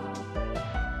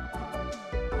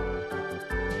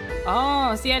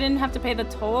 Oh, see, I didn't have to pay the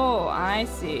toll. I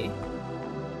see.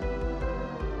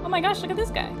 Oh my gosh, look at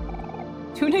this guy.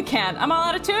 Tuna can. I'm all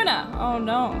out of tuna. Oh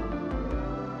no.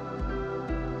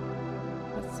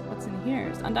 What's in here?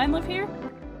 Does Undyne live here?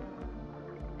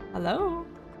 Hello?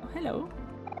 Oh, hello.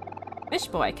 Fish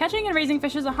boy. Catching and raising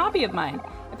fish is a hobby of mine.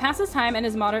 It passes time and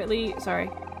is moderately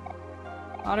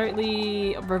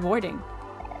rewarding.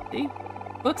 See?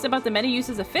 Books about the many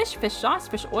uses of fish, fish sauce,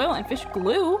 fish oil, and fish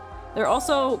glue. There are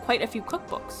also quite a few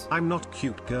cookbooks. I'm not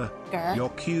cute, Gur. You're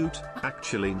cute,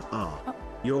 actually.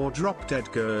 You're drop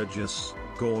dead gorgeous.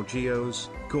 Gorgios.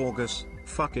 Gorgus.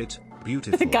 Fuck it.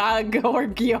 Beautiful.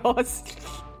 Gorgios.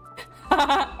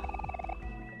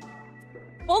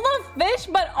 Full of fish,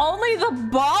 but only the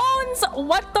bones?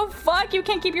 What the fuck? You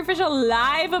can't keep your fish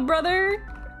alive, brother?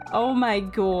 Oh my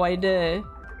god.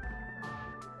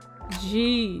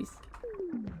 Jeez.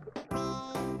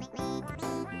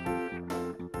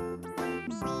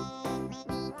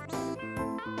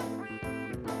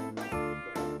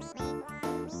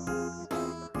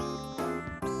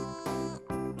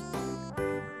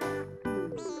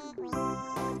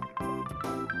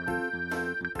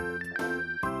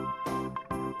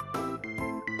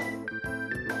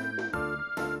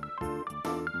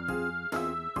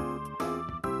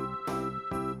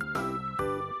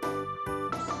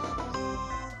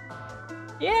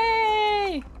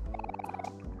 Yay!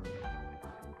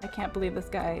 I can't believe this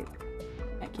guy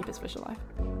can't keep his fish alive.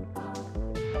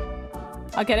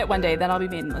 I'll get it one day, then I'll be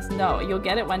maidenless. No, you'll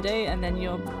get it one day, and then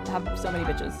you'll have so many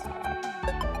bitches.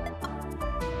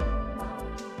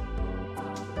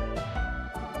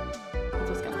 That's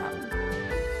what's gonna happen.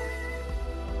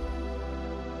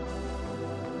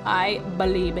 I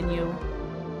believe in you.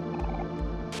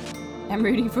 I'm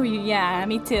rooting for you. Yeah,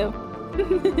 me too.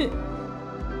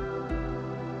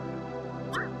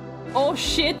 Oh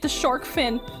shit, the shark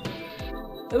fin.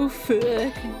 Oh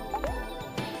fuck.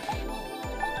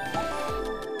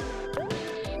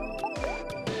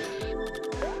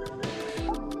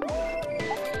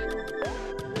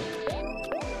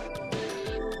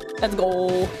 Let's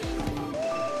go.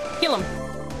 Kill him.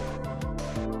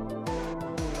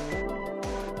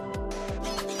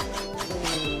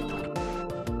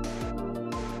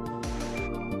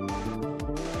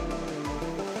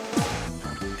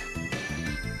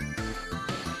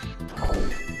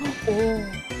 Oh.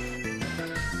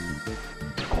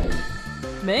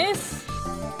 Miss.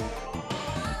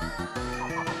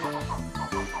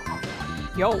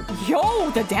 Yo,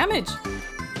 the damage.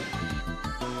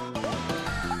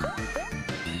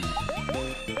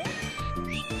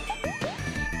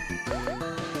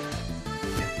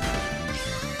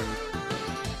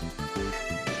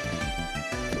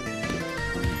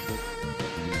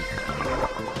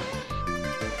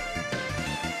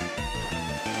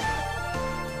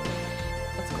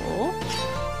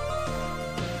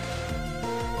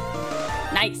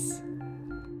 Nice.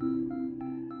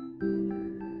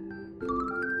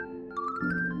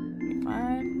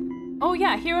 Oh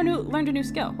yeah, hero learned a new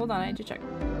skill. Hold on, I need to check.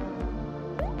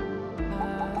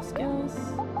 Skills,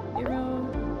 hero.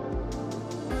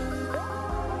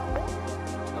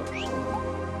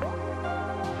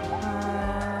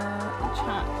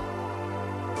 Enchant.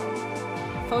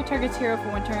 Foe targets hero for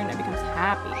one turn and becomes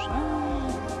happy.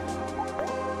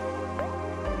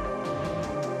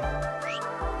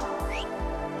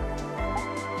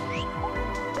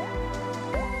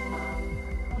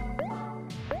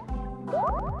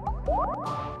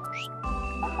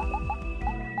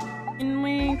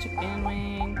 Chicken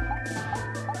wing.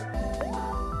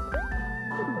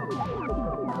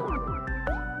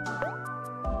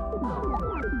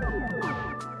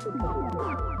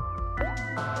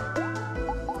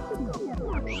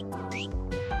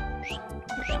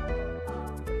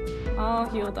 All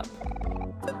healed up.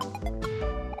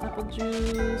 Apple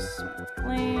juice,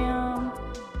 lamb.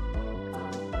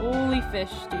 Holy fish,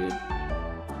 dude.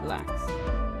 Relax.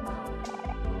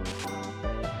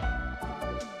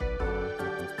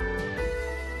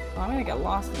 I'm gonna get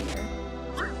lost in here.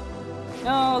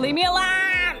 No, leave me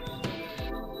alone!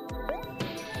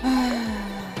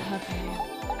 Okay.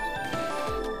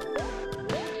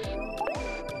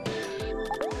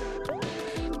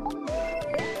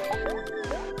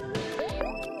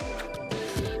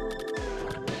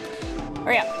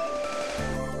 Hurry up.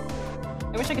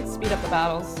 I wish I could speed up the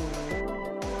battles.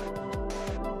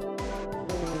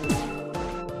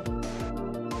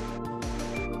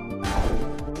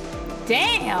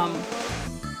 Damn!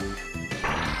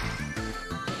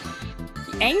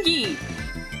 Angie!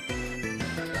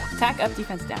 Attack up,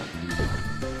 defense down.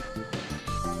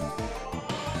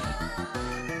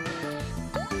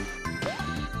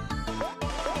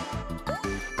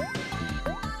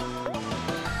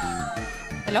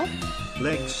 Hello?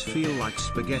 Legs feel like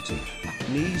spaghetti.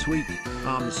 Knees weak,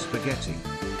 arms spaghetti.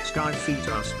 Sky feet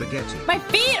are spaghetti. My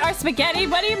feet are spaghetti?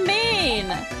 What do you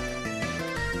mean?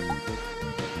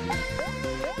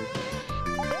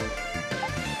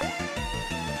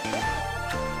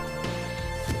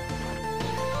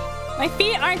 My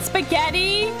feet aren't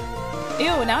spaghetti!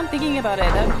 Ew, now I'm thinking about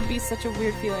it. That would be such a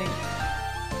weird feeling.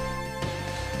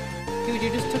 Dude, you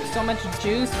just took so much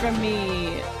juice from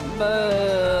me.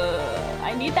 But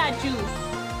I need that juice.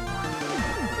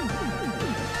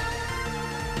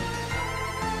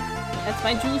 That's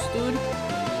my juice, dude.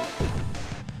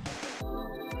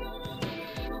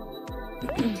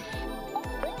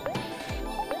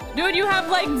 Dude, you have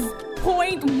like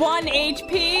 0.1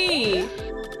 HP!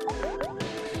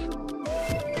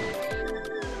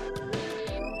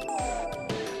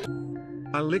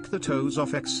 I'll lick the toes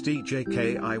off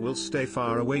XTJK. I will stay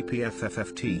far away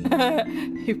PFFFT.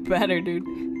 You better, dude.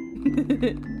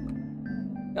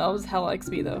 That was hella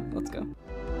XP though. Let's go.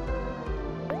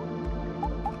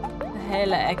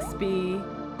 Hella XP.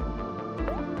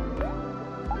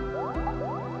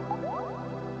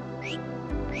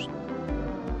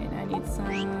 And I need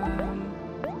some.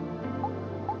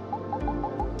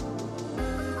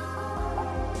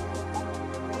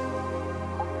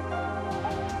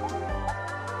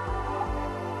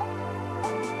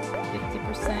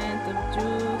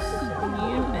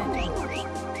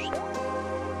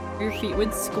 Your feet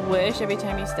would squish every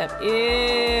time you step. Ew.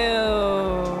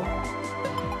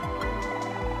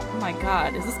 Oh my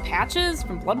god, is this Patches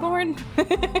from Bloodborne?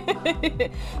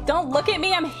 Don't look at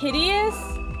me, I'm hideous.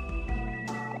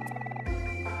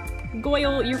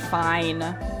 Goyle, you're fine.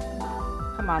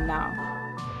 Come on now.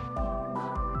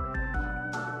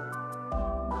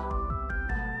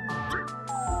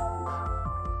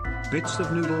 Bits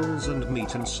of noodles and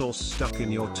meat and sauce stuck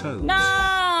in your toes.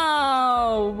 No!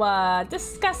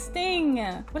 Disgusting.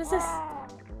 What is this?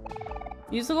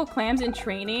 Musical clams in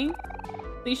training?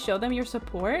 Please show them your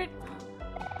support.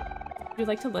 Would you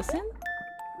like to listen?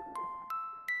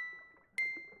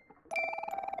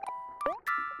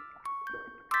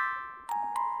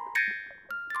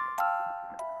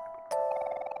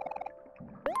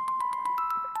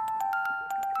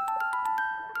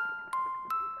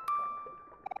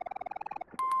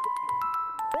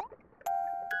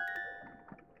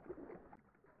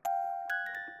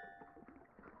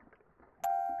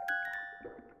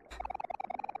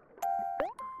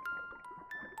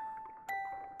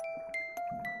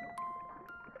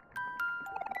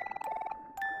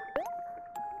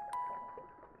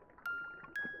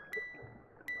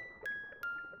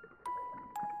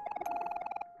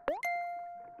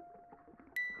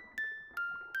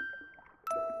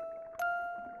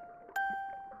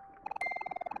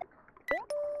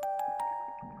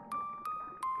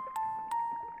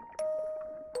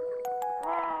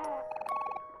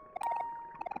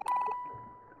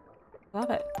 Love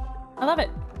it. I love it.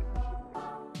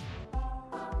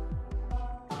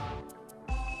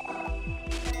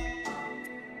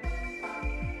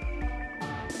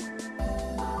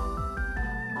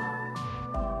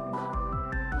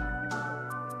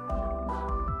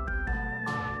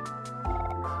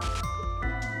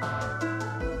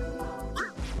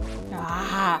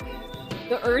 Ah,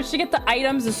 the urge to get the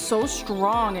items is so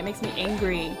strong. It makes me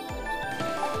angry.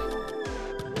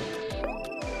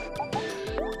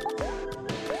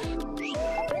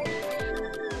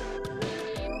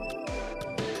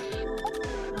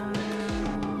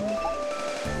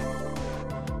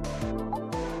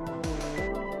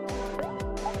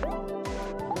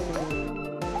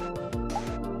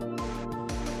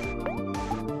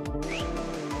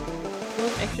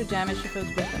 Damage if it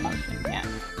was with emotion. Yeah.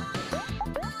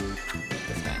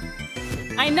 This guy.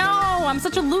 I know! I'm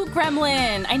such a loot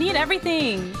gremlin! I need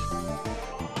everything!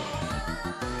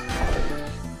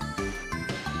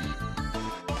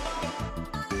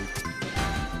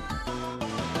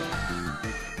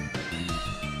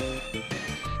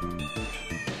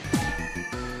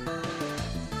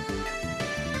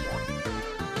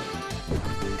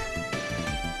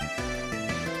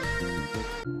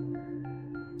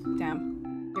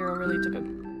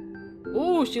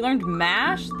 She learned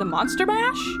Mash? The Monster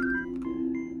Mash?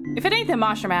 If it ain't the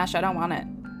Monster Mash, I don't want it.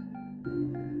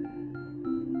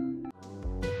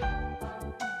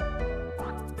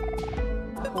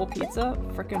 Whole pizza?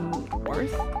 Frickin'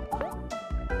 worth?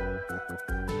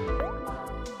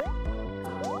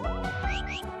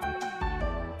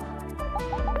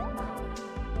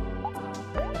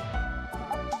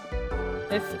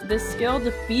 If this skill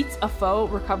defeats a foe,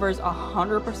 recovers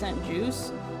 100%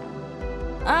 juice.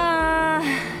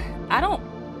 I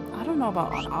don't know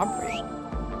about on Aubrey.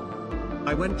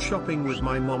 I went shopping with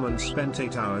my mom and spent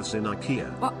 8 hours in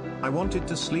IKEA. What? I wanted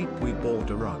to sleep, we bought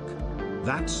a rug.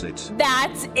 That's it.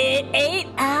 That's it? 8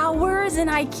 hours in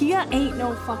IKEA? Ain't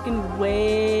no fucking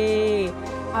way.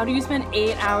 How do you spend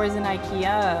 8 hours in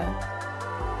IKEA?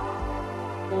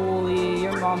 Holy,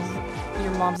 your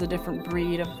mom's a different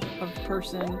breed of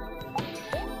person.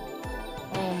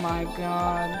 Oh my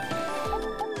god.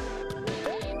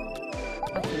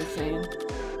 That's insane.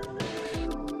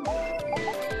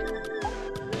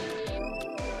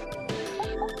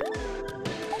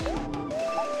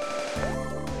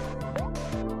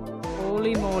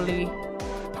 Holy moly.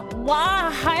 Wow,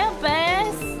 hi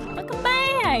Bess! Welcome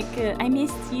back! I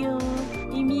missed you.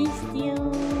 I missed you.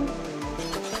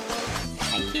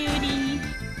 Hi cutie.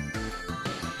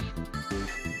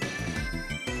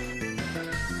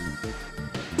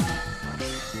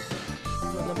 A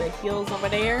little bit of heals over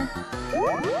there.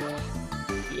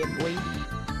 Yeah, boy.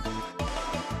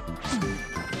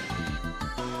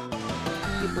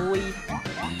 Yeah, boy.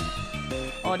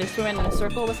 Oh, they're swimming in a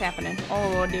circle? What's happening?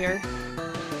 Oh, dear.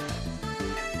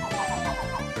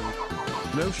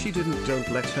 No, she didn't. Don't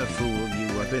let her fool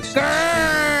you, Abyss.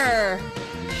 Grrr!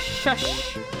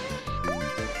 Shush.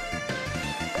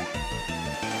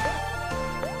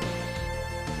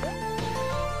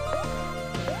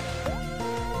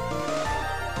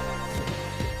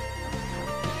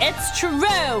 It's true!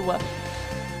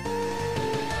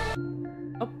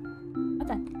 Oh, what's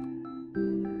that?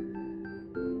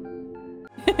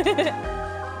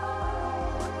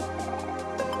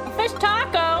 Fish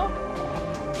taco.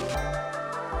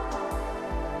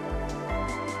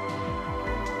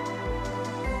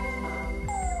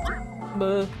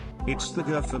 Buh. It's the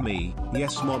girl for me.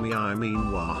 Yes, mommy, I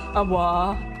mean wah.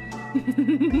 Wah.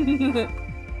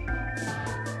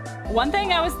 One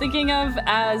thing I was thinking of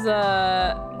as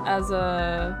a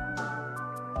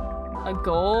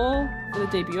goal for the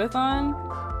debut-a-thon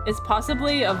is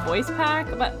possibly a voice pack,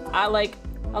 but I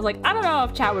was like, I don't know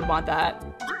if chat would want that.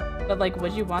 But like,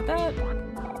 would you want that?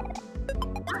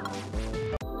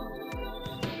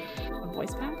 A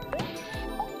voice pack?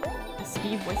 A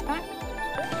Steve voice pack?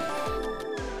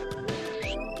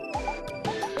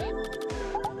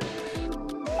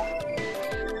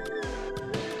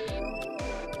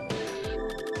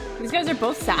 These guys are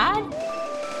both sad?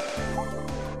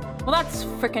 Well, that's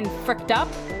frickin' fricked up.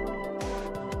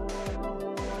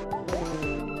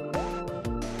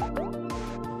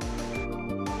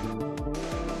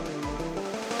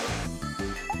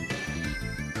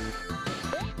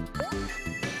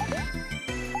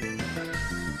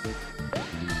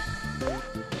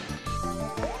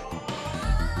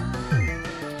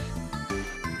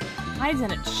 Hides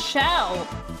in its shell.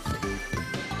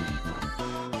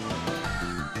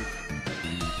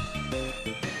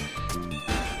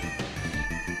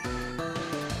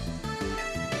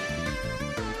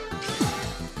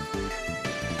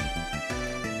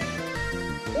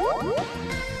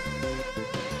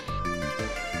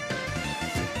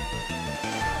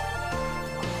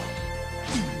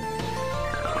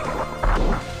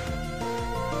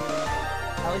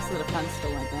 At least the defense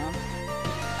still went down.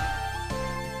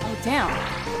 Oh, damn.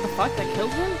 What the fuck? That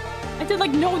killed him? I did,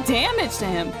 like, no damage to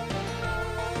him.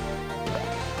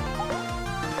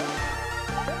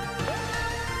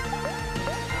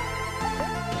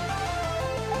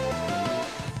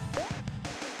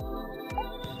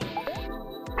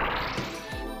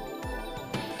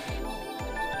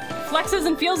 Flexes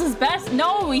and feels his best?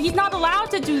 No, he's not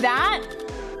allowed to do that.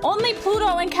 Only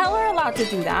Pluto and Keller are allowed to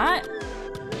do that.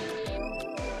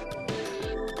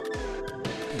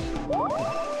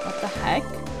 What the heck?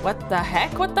 What the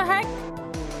heck? What the heck?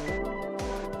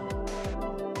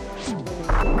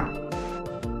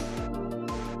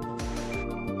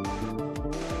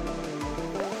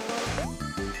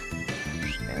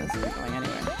 Okay, this isn't going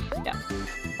anywhere. Yeah.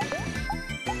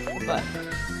 But...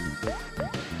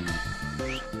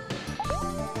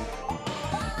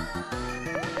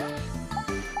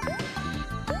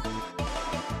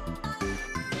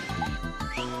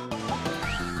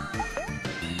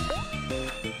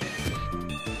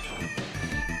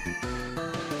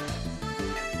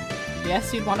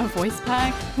 Yes, you'd want a voice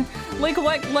pack. Like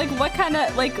what kind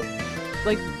of like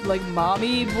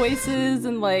mommy voices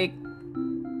and like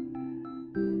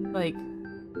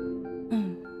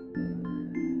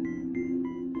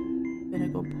been a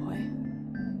good boy.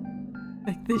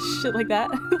 Like this shit like that.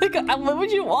 Like what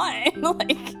would you want?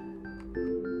 Like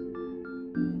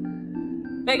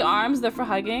big arms, they're for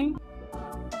hugging.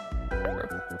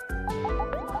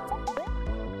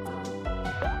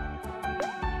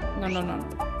 No.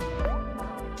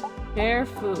 Share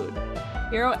food.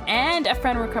 Hero and a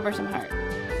friend recover some heart.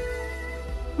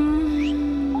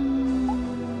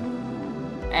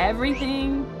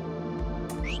 Everything.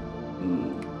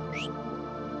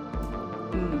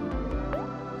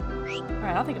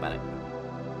 Alright, I'll think about it.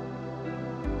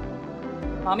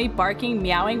 Mommy barking,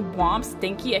 meowing, womp,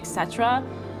 stinky, etc.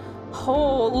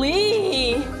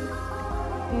 Holy!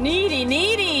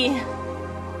 Needy!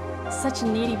 Such a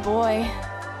needy boy.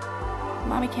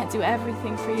 Mommy can't do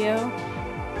everything for you.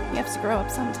 You have to grow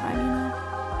up sometime, you know?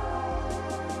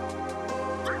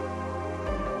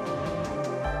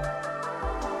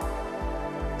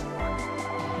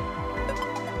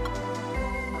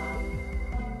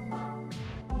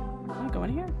 I'm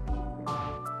going here.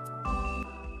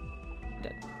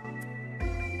 Dead.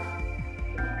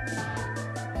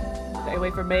 Stay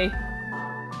away from me.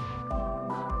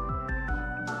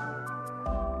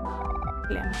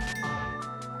 Blam.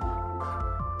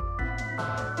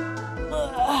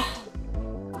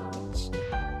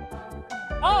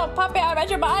 Oh, Poppy, I read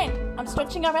your mind. I'm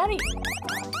stretching already.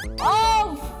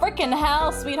 Oh, freaking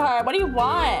hell, sweetheart. What do you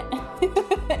want?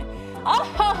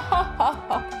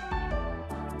 Oh,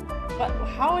 but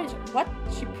how is what?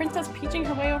 She Princess Peaching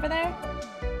her way over there?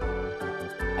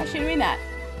 How's she doing that?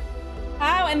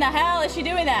 How in the hell is she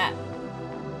doing that?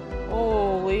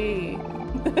 Holy.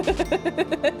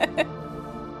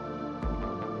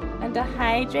 And to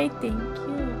hydrate, thank you.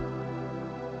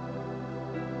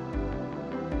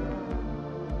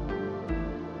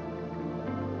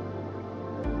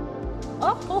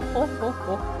 Oh, ho, ho, ho,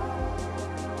 ho.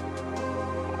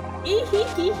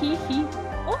 Ee-hee-hee-hee-hee.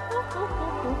 Oh, oh,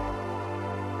 oh, oh,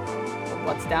 oh.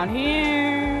 What's down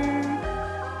here?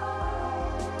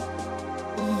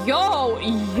 Yo!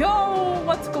 Yo!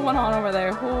 What's going on over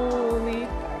there? Holy...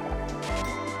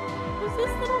 What's this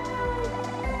little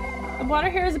guy? The water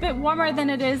here is a bit warmer than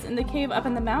it is in the cave up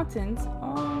in the mountains.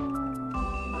 Oh...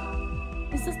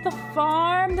 Is this the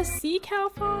farm? The sea cow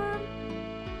farm?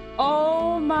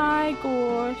 Oh my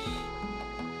gosh.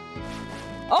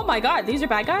 Oh my god, these are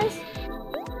bad guys?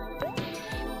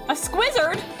 A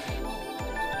squizzard?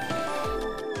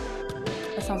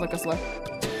 That sounds like a slur.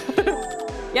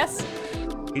 Yes?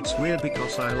 It's weird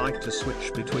because I like to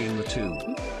switch between the two.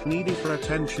 Needy for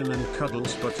attention and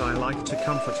cuddles, but I like to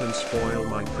comfort and spoil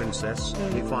my princess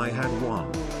if I had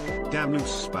one. Damn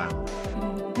loose spam.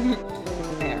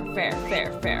 Fair.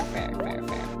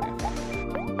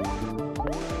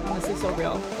 Honestly, so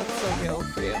real. That's so real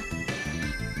for you.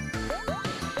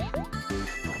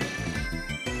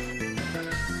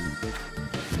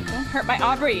 Don't hurt my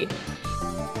Aubrey.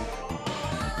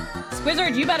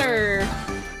 Squizzard, you better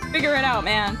figure it out,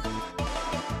 man.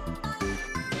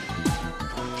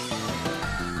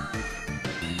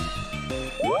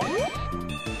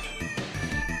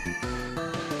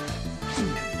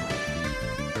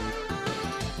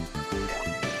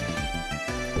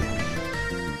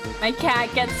 My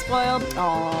cat gets spoiled.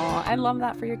 Aw, I love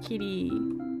that for your kitty.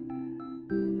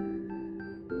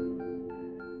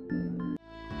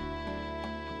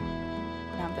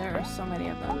 Now there are so many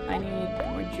of them. I need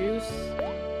more juice.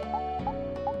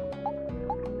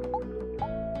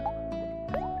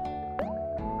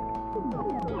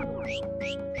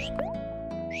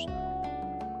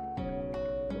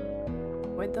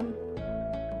 Avoid them.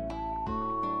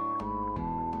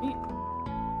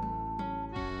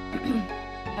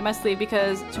 I must leave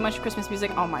because too much Christmas music.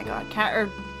 Oh my god.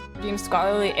 Can't redeem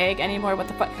scholarly egg anymore. What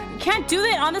the fuck? You can't do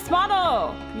that on this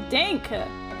model! You dink! I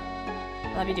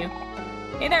love you, do.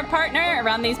 Hey there, partner!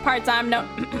 Around these parts, I'm no...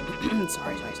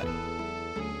 sorry.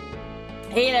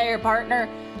 Hey there, partner!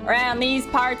 Around these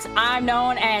parts, I'm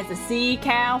known as the sea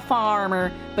cow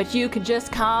farmer, but you could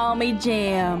just call me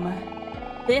Jim.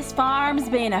 This farm's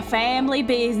been a family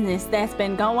business that's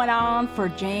been going on for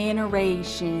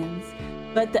generations.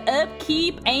 But the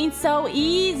upkeep ain't so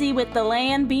easy with the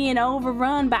land being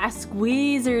overrun by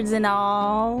squizzards and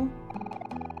all.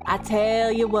 I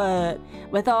tell you what,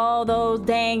 with all those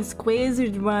dang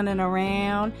squizzards running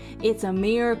around, it's a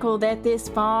miracle that this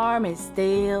farm is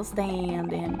still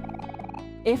standing.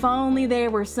 If only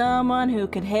there were someone who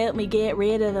could help me get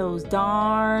rid of those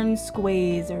darn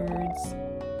squizzards.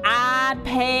 I'd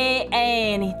pay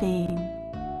anything.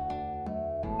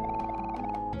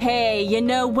 Hey, you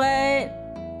know what?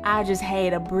 I just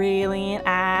had a brilliant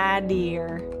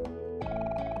idea.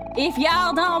 If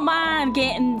y'all don't mind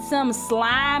getting some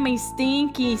slimy,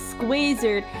 stinky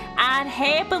squizzard, I'd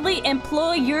happily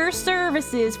employ your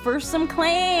services for some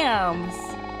clams.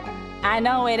 I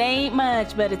know it ain't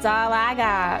much, but it's all I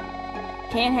got.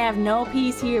 Can't have no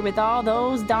peace here with all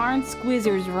those darn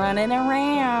squizzards running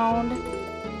around.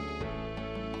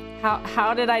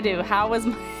 How did I do? How was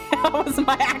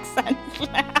my accent?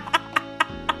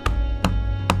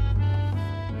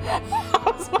 How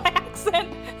was my accent?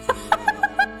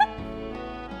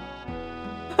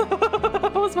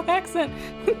 How was my accent?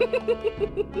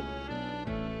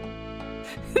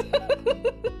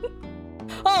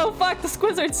 Oh fuck, the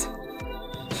squizzards!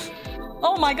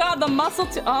 Oh my god, the muscle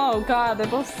too. Oh god, they're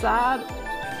both sad.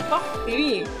 Fuck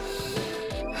me.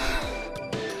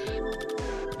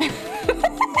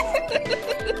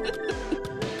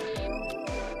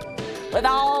 With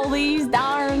all these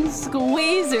darn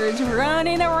squizzards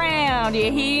running around, you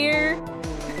hear?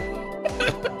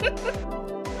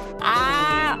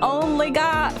 I only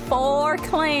got 4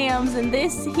 clams in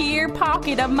this here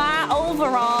pocket of my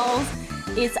overalls.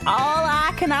 It's all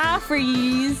I can offer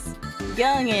yous,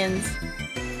 youngins.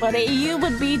 But you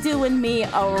would be doing me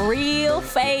a real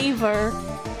favor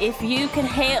if you could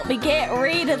help me get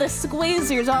rid of the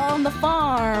squizzards on the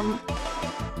farm.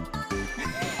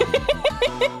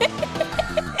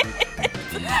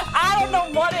 I don't know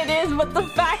what it is, but the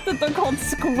fact that they're called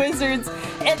squizzards,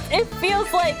 it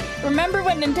feels like, remember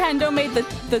when Nintendo made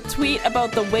the tweet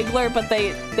about the Wiggler, but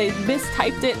they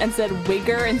mistyped it and said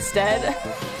Wigger instead?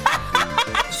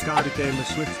 Sky became a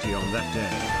Swiftie on that day.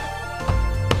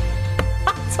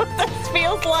 That's what this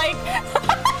feels like.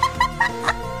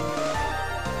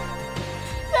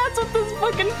 That's what this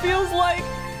fucking feels like.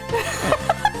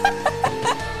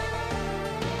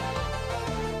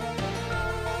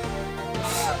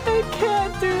 I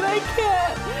can't, dude. I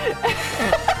can't. I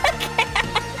can't.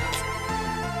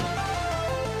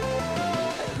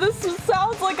 This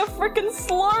sounds like a freaking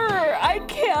slur. I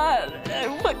can't.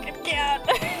 I fucking can't.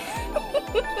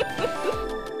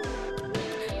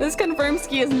 This confirms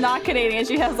Ski is not Canadian.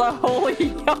 She has a holy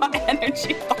yacht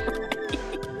energy already.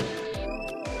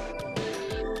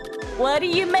 What do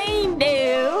you mean,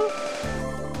 dude?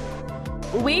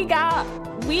 We got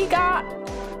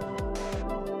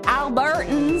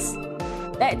Albertans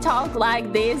that talk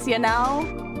like this, you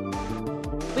know?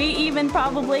 We even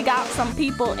probably got some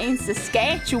people in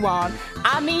Saskatchewan.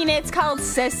 I mean, it's called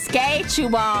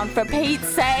Saskatchewan, for Pete's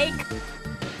sake.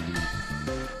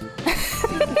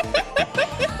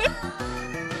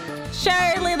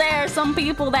 Surely there are some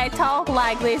people that talk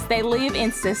like this. They live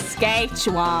in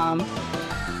Saskatchewan.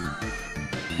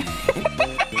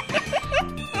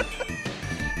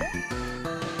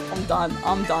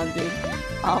 I'm done, dude.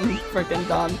 I'm freaking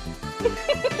done.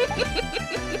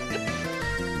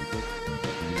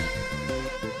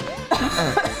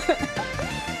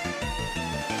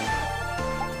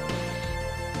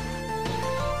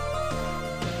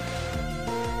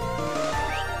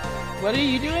 What are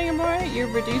you doing, Amore? You're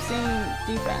reducing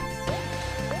defense.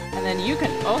 And then you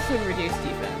can also reduce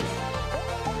defense.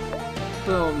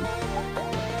 Boom.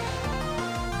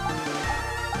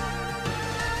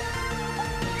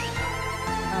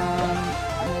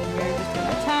 And then you're just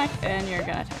gonna attack, and you're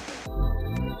gonna attack.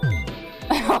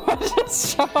 I'll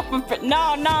just show up a bit.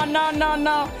 No.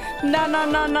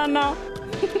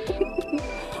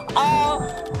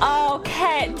 Oh,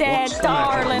 cat dad,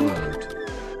 darling.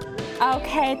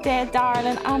 Okay, dear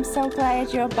darling, I'm so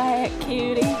glad you're back,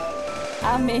 cutie.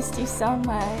 I missed you so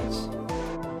much.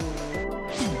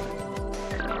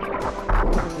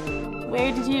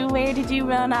 Where did you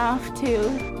run off to?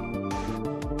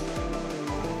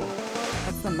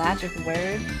 What's the magic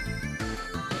word?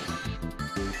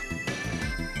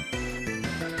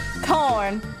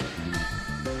 Corn.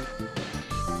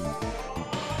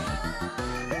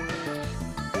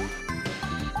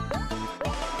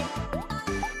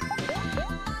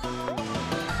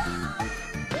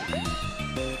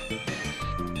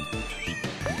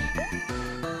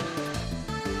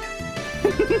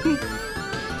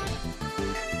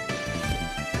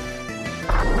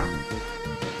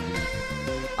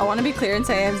 I want to be clear and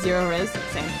say I have 0 res.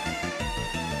 Same.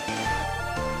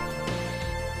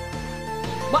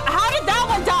 What? How did that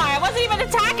one die? I wasn't even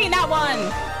attacking that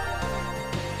one!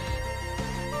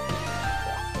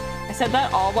 I said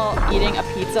that all while eating a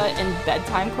pizza in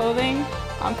bedtime clothing.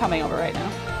 I'm coming over right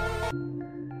now.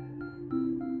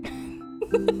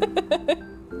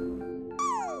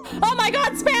 Oh my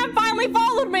god, Spam finally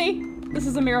followed me! This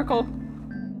is a miracle.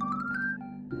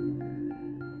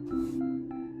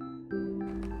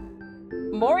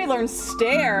 Mori learns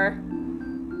stare.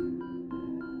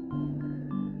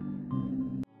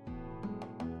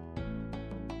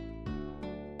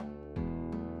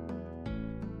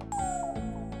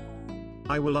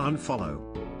 I will unfollow.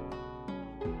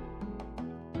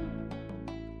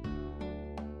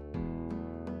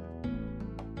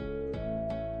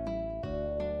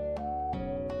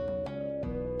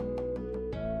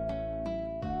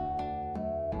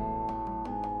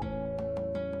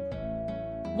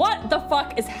 What the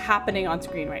fuck is happening on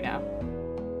screen right now?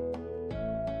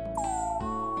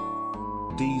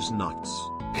 These nuts.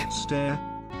 Stare.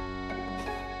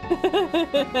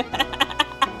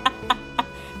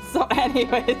 So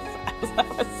anyways, as I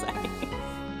was saying.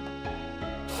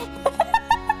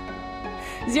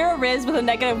 0 Riz with a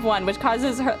 -1, which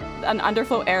causes her an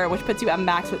underflow error, which puts you at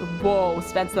max with— whoa,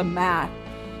 Spence the math.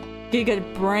 Giga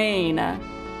brain.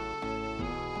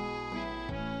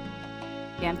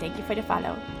 Yeah, thank you for the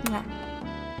follow. Mwah.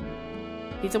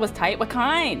 Pizza was tight. What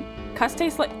kind? Crust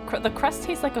tastes like— the crust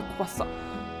tastes like a croissant.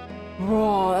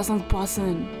 Bro, that sounds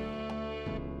bussin'.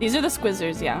 These are the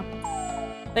squizzers, yeah.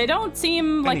 They don't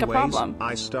seem like a problem.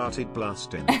 I started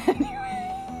blasting.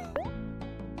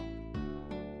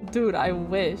 Dude, I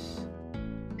wish.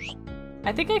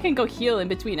 I think I can go heal in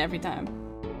between every time.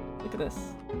 Look at this.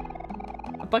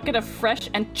 A bucket of fresh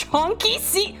and chunky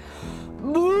sea—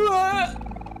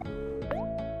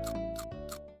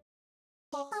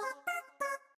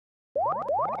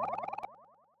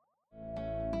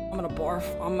 I'm gonna barf.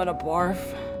 I'm gonna barf.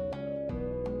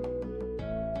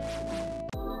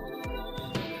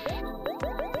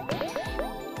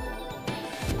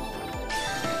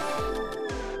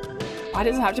 Why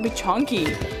does it have to be chunky?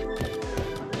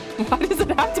 Why does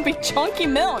it have to be chunky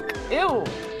milk? Ew.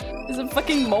 Is it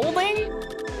fucking molding?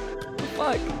 What the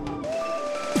fuck?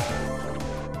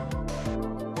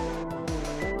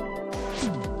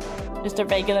 Just a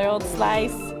regular old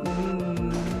slice.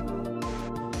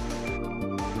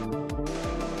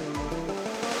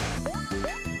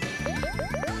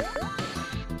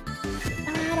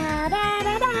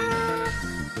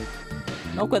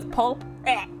 Milk with pulp.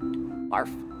 Barf.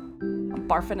 I'm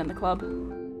barfing in the club.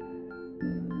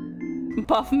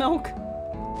 Buff milk.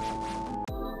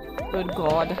 Good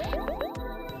God.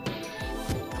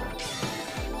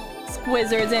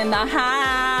 Squizzards in the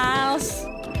house.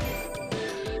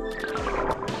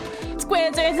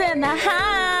 Squizzards in the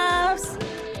house.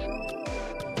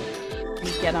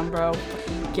 Get him, bro.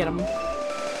 Get him.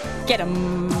 Get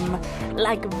him.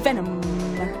 Like venom.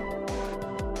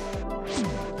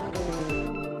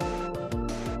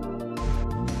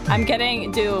 I'm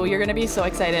getting, dude, you're gonna be so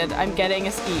excited. I'm getting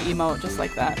a ski emote just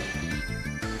like that.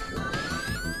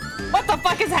 What the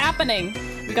fuck is happening?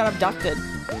 We got abducted.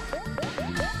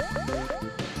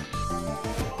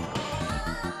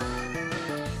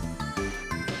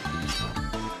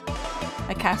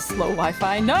 I cast slow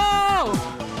Wi-Fi. No!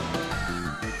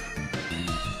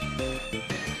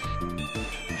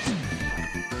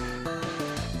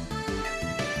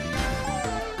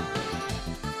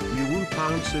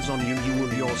 Pounces on you,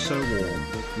 you're so warm.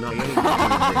 Nah, you ain't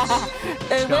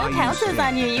Who pounces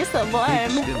on you, you so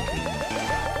warm.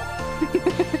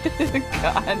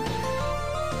 God.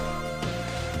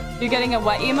 You're getting a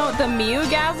what emote? The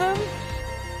Meowgasm?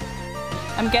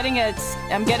 I'm getting a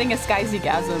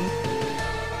Skyzy-gasm.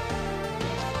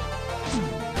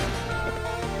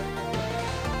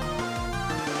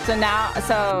 So now,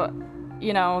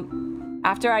 you know,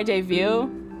 after I debut,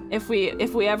 if we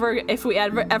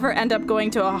ever end up going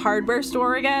to a hardware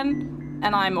store again,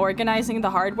 and I'm organizing the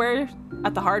hardware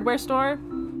at the hardware store,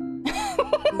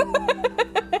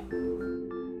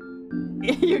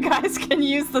 you guys can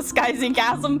use the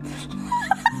Skyzy-gasm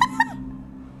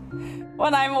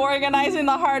when I'm organizing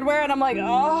the hardware, and I'm like,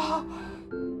 oh,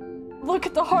 look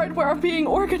at the hardware being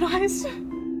organized.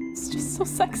 It's just so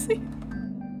sexy.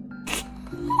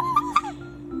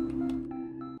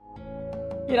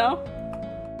 You know?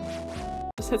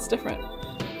 Just hits different.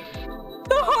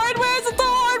 The hardware's at the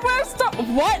hardware store!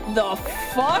 What the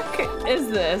fuck is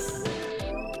this?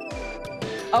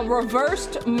 A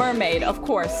reversed mermaid, of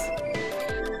course.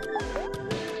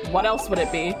 What else would it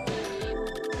be?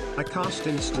 I cast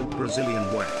instant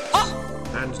Brazilian wax. Oh!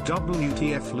 And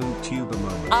WTF Lube Tuber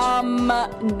moment.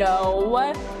 No.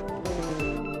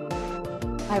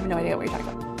 I have no idea what you're talking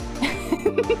about.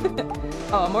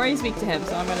 Oh, Omori's weak to him,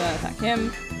 so I'm gonna attack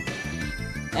him.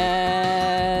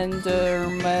 And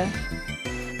can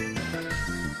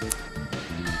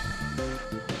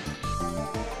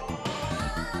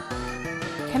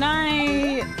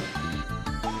I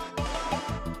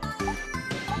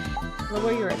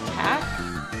lower your attack?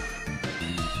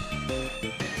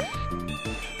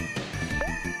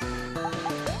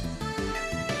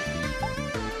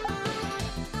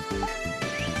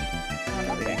 I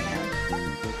don't think I can.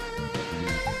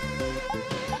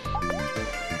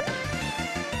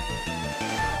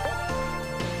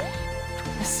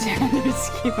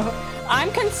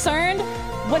 I'm concerned.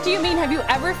 What do you mean? Have you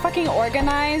ever fucking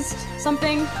organized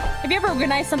something? Have you ever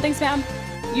organized something, Spam?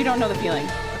 You don't know the feeling,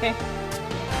 okay?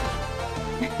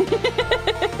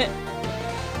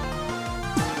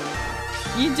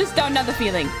 You just don't know the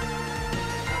feeling.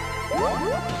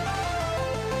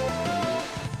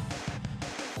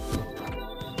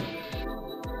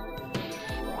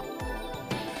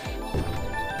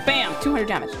 Bam! 200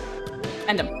 damage.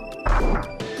 End him.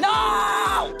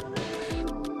 No!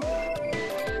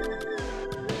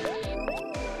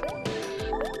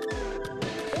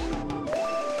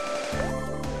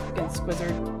 Fucking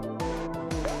Squizzard.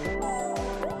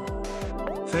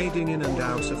 Fading in and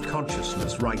out of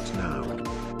consciousness right now.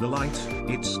 The light,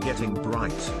 it's getting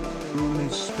bright. Room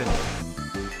is spinning.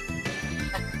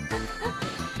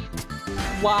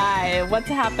 Why? What's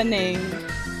happening?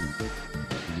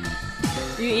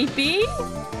 You eat B?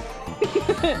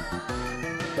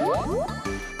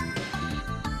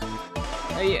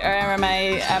 Or am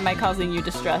I causing you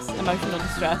distress, emotional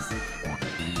distress?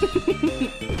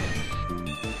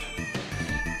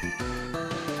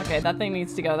 Okay, that thing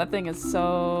needs to go. That thing is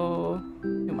so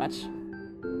too much.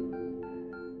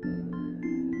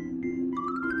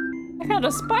 I found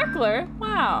a sparkler.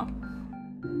 Wow.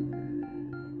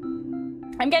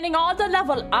 I'm getting all the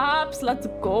level ups. Let's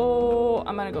go.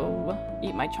 I'm gonna go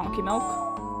eat my chunky milk.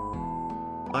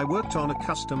 I worked on a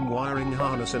custom wiring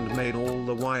harness and made all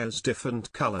the wires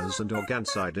different colors and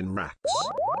organzed in racks.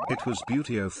 It was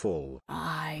beautiful.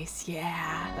 Nice,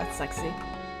 yeah, that's sexy.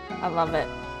 I love it.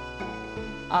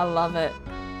 I love it.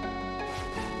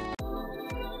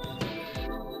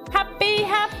 Happy,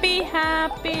 happy,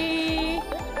 happy.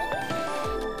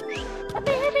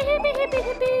 Happy, happy, happy, happy,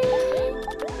 happy.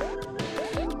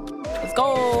 Let's go.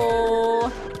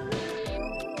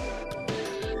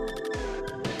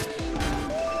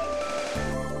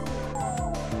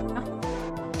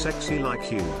 sexy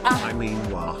like you. Ah. I mean,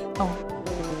 wah. Oh.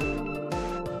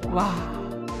 Wow.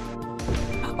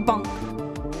 A bonk.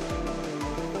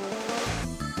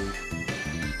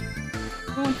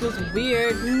 Everyone feels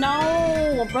weird.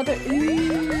 No, brother.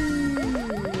 Ooh.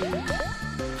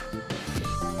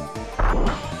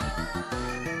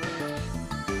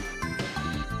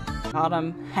 Got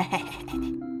him.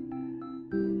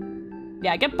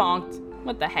 Yeah, get bonked.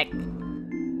 What the heck?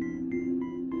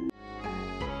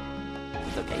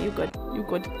 It's okay, you good. You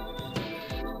good.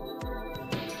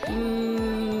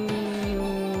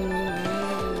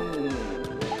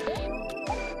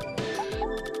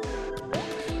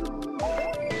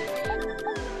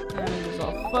 Damages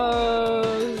all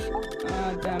foes.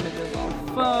 Damages all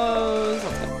foes.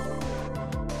 Let's go.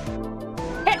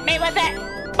 Hit me with it!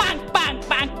 Bang, bang,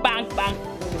 bang, bang, bang.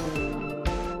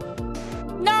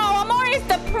 No, Omori's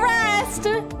depressed!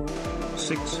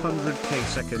 600k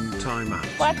second timeout.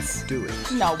 What? Do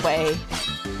it. No way.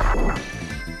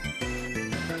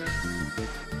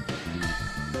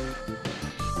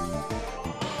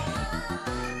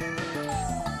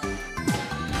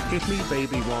 Hit me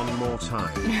baby one more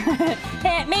time.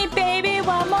 Hit me, baby,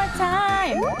 one more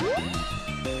time.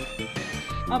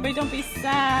 Aubrey, don't be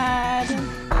sad.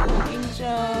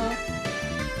 Angel.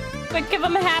 Quick, give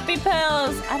him happy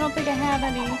pills. I don't think I have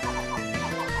any.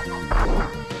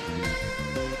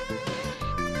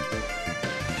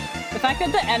 The fact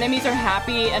that the enemies are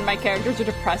happy and my characters are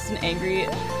depressed and angry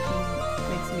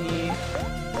makes me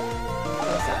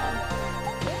so sad.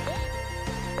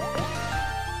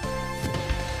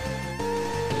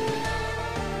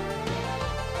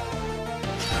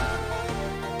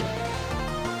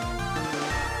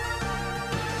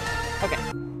 Okay,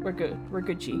 we're good. We're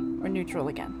Gucci. We're neutral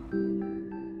again.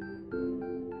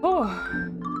 Oh.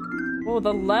 Oh,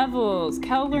 the levels.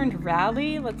 Kel learned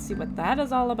Rally. Let's see what that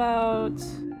is all about.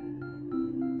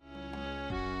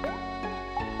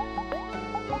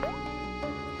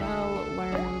 Kel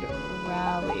learned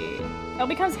Rally. Kel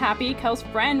becomes happy. Kel's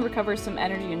friend recovers some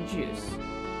energy and juice.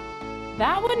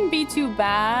 That wouldn't be too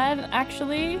bad,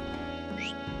 actually.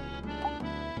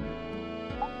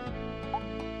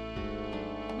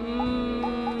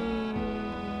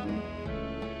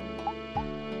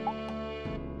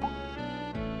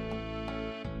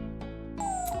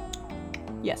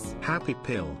 Yes. Happy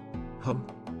pill.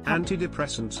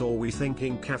 Antidepressants or we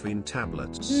thinking caffeine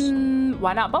tablets?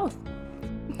 Why not both?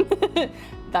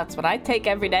 That's what I take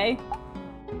every day.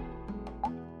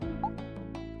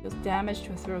 Deals damage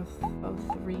to a throw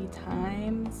 3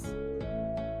 times.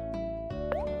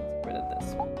 Let's get rid of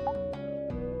this.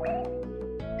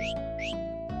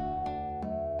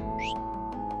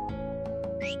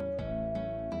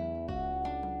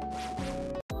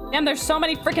 Damn, there's so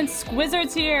many freaking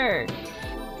squizzards here.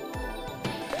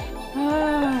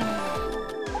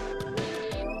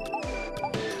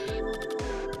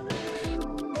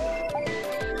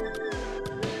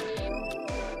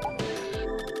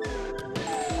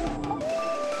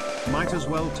 Might as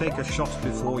well take a shot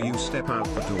before you step out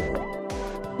the door.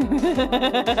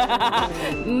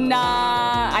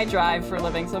 Nah, I drive for a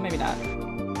living, so maybe not.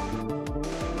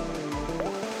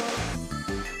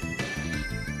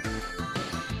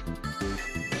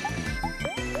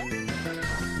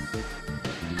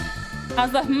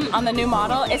 How's the on the new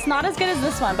model? It's not as good as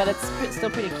this one, but it's still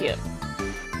pretty cute.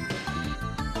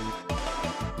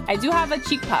 I do have a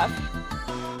cheek puff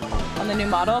on the new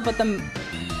model, but the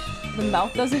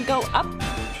mouth doesn't go up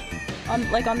on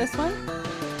like on this one.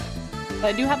 But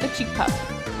I do have the cheek puff.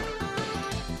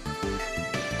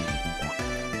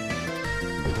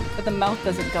 But the mouth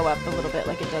doesn't go up a little bit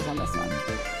like it does on this one.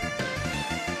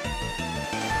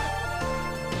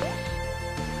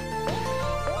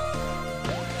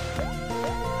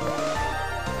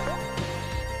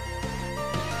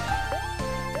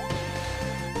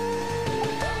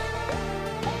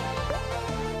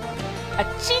 A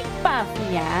cheek buff,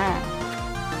 yeah.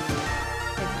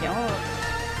 It's cute.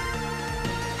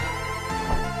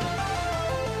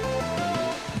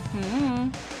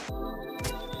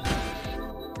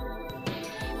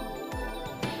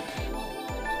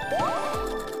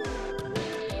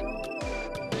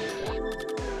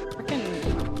 Freaking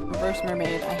reverse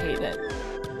mermaid, I hate it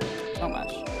so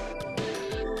much.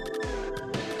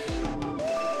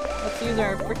 Let's use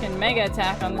our freaking mega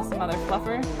attack on this mother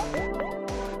fluffer.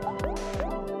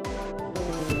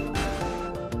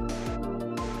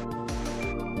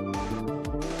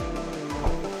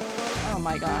 Oh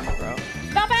my god, bro.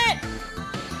 Stop it!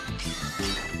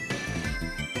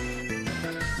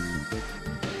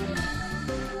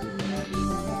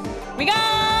 We go!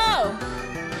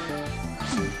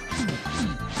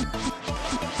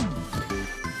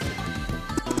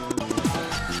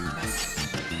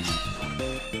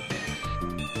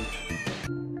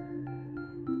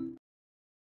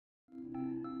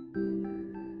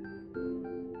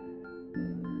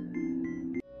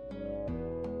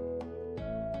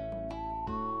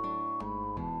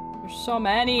 so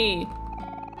many.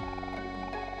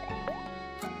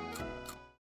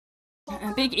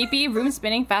 Big EP, room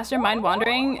spinning faster, mind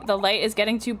wandering. The light is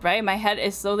getting too bright. My head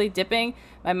is slowly dipping.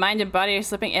 My mind and body are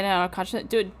slipping in and out of consciousness.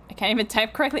 Dude, I can't even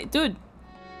type correctly. Dude,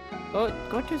 go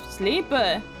to sleep.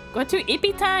 Go to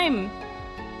EP time.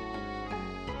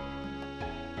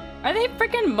 Are they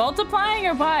freaking multiplying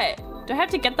or what? Do I have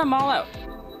to get them all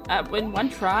out in one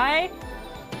try?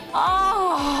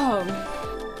 Oh.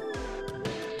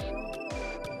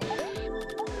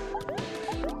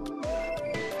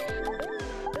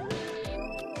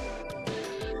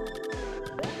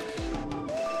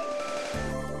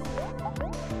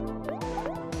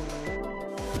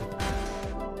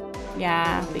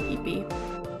 Yeah, big EP.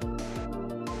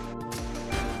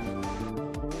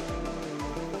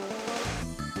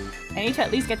 I need to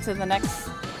at least get to the next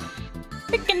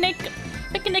picnic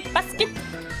basket.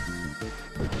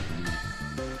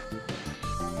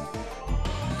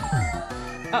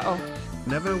 Uh-oh.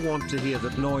 Never want to hear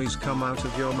that noise come out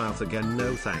of your mouth again,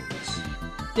 no thanks.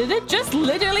 Did it just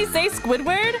literally say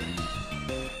Squidward?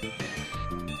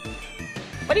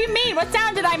 What do you mean? What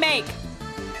sound did I make?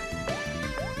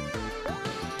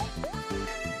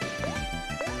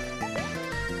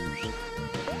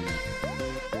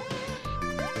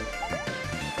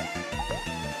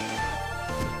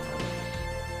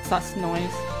 Sus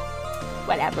noise.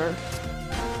 Whatever.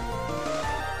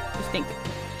 Just think.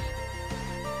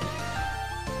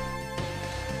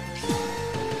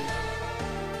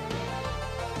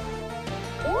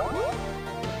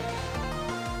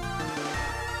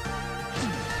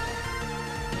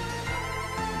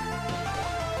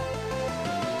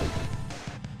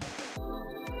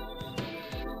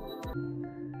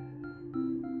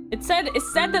 It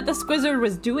said that the Squizzard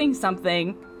was doing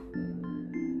something.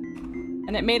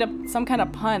 And it made some kind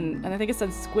of pun, and I think it said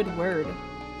Squidward.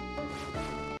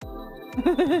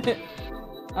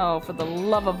 Oh, for the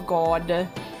love of God.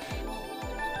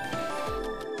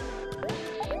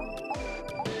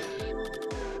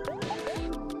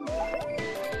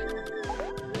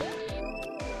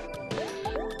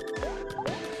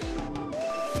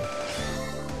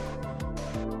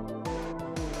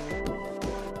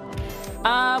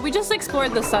 We just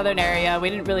explored the southern area. We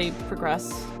didn't really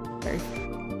progress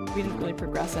we didn't really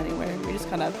progress anywhere. We just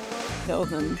kind of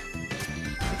filled and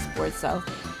explored south.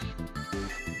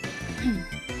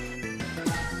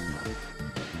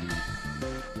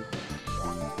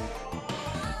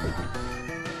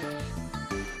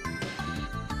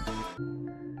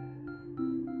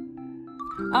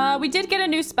 We did get a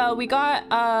new spell. We got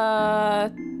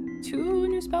 2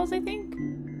 new spells, I think.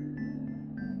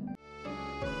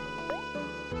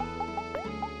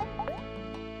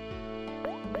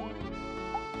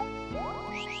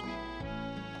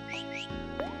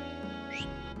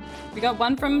 We got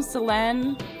one from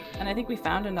Selene, and I think we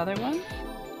found another one.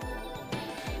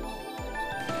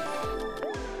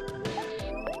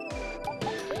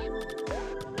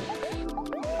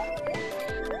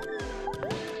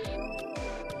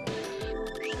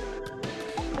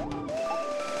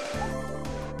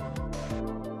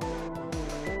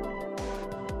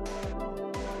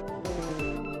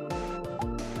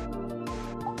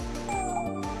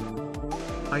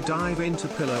 I dive into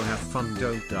pillow, have fun,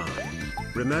 don't die.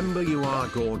 Remember, you are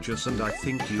gorgeous and I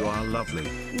think you are lovely.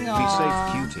 Aww. Be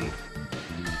safe, cutie.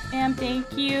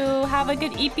 Thank you. Have a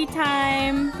good EP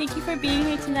time. Thank you for being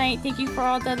here tonight. Thank you for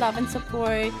all the love and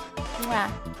support.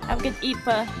 Mwah. Have a good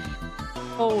EP.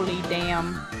 Holy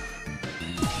damn.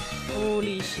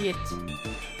 Holy shit.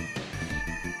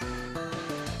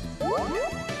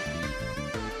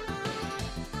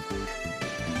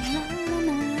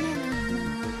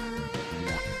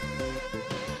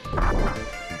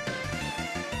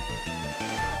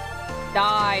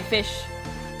 Die, fish.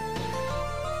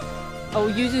 Oh,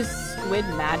 uses squid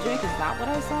magic? Is that what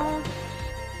I saw?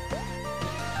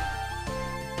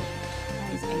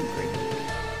 He's angry.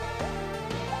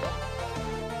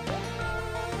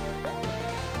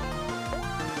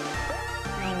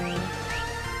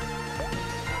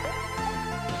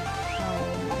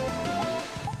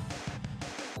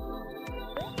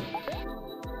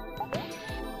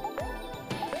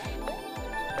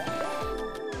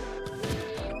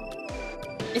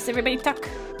 Yes, everybody tuck.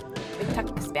 Big tuck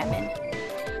spamming.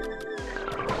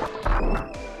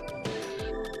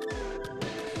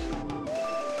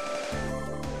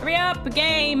 Hurry up,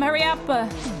 game! Hurry up!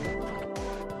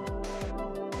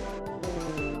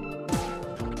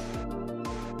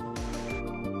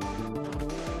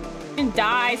 And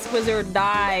die, Squizzard,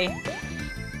 die!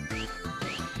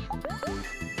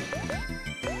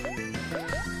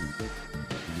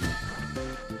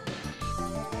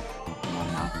 Come on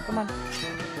now, come on.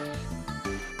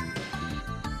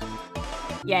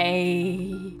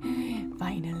 Yay!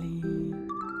 Finally.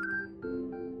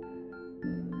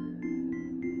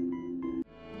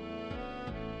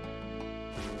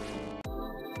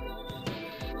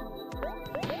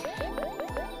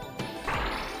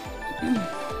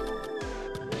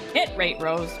 Hit rate,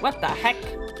 Rose. What the heck?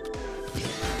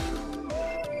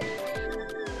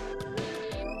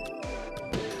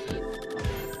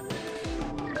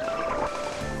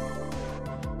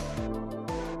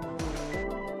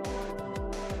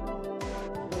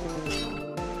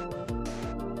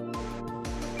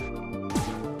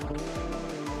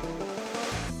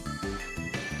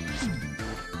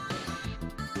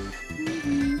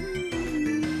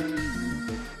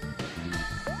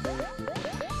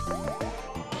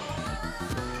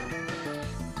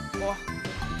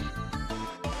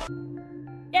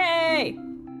 Yay!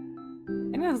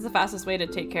 I think that's the fastest way to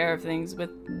take care of things with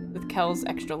Kel's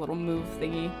extra little move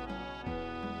thingy.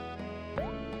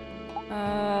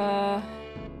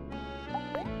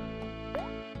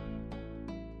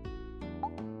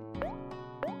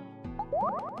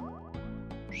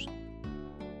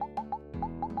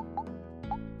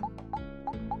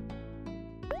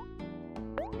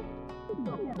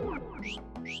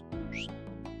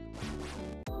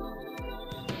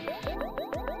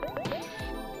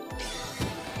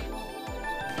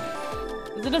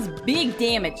 It does big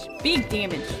damage. Big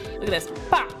damage. Look at this.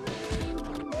 Pop!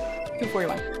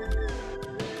 241.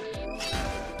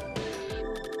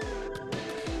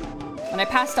 When I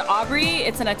pass to Aubrey,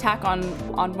 it's an attack on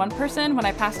one person. When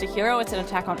I pass to Hero, it's an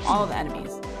attack on all the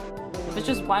enemies. If it's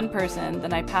just one person,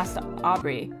 then I pass to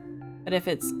Aubrey. But if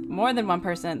it's more than one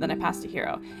person, then I pass to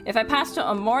Hero. If I pass to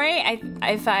Omori,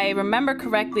 if I remember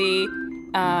correctly,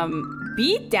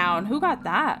 beat down. Who got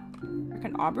that?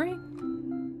 Freaking Aubrey?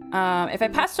 If I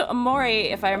pass to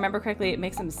Omori, if I remember correctly, it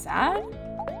makes him sad?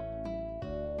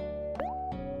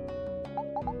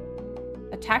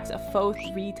 Attacks a foe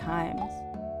 3 times.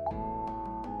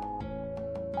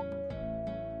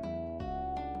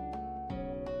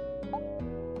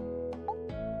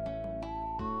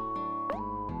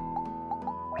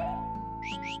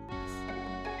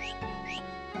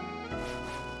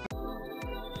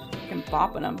 I can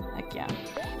bop on him. Heck yeah.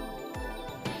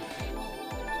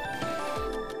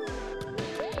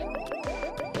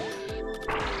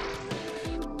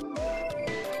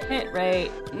 Hit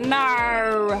rate.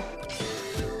 No!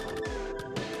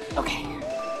 Okay.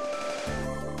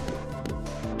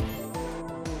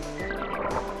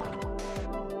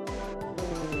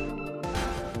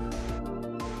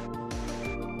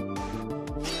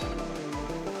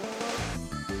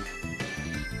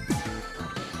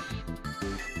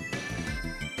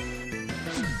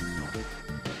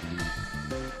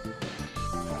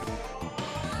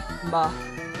 Bah.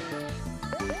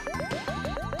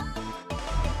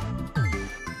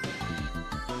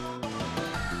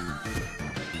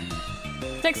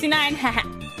 $69, haha.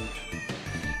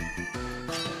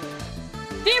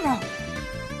 0.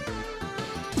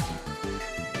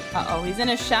 Uh-oh, he's in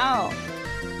a shell.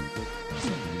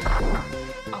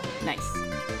 Oh, nice.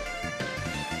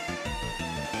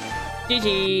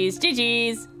 GG's,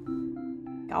 GG's.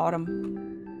 Got him.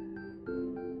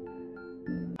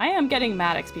 I am getting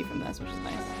mad XP from this, which is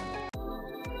nice.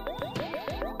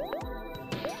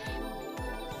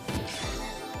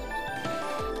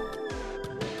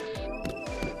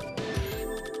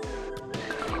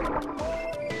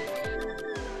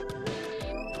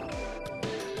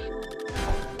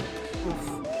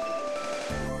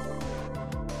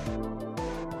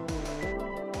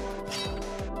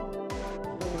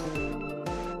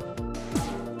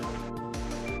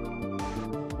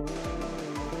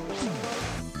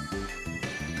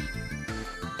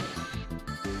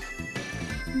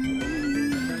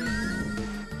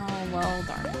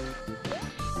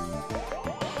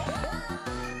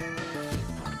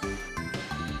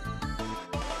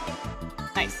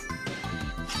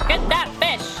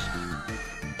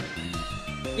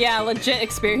 Yeah, legit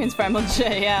experience farm,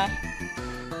 legit, yeah.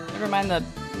 Never mind the...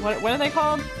 What are they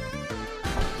called?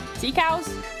 Sea cows?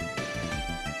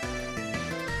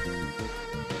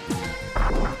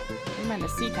 Never mind the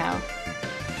sea cow.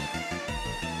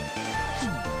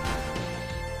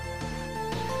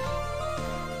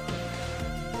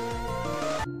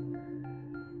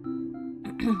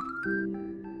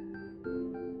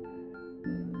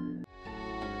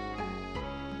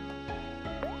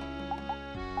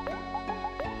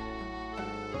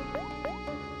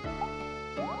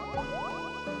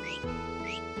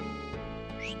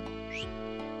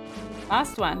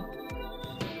 Last one.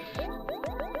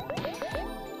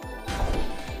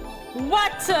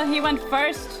 What? He went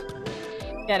first?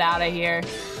 Get out of here.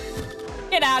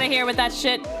 Get out of here with that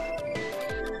shit.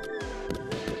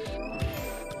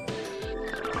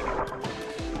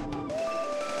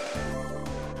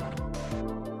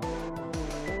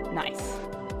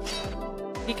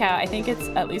 cow. I think it's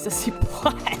at least a C+.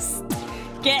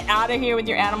 Get out of here with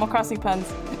your Animal Crossing puns.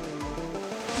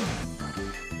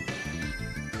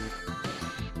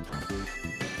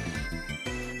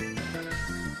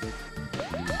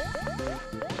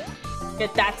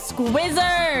 Get that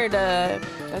squizzard! That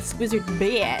squizzard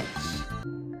bitch.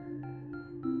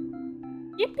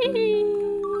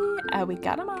 Yippee! Oh, we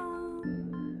got him all.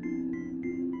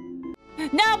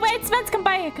 No, wait, Spence, come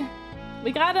back!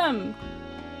 We got him!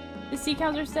 The sea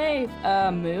cows are safe.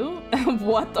 Moo?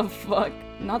 What the fuck?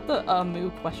 Not the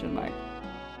moo question mark.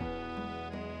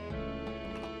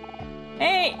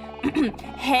 Hey!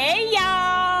 Hey,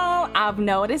 y'all! I've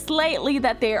noticed lately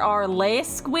that there are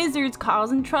less squizzards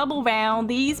causing trouble around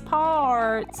these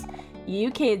parts.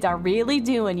 You kids are really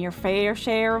doing your fair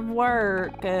share of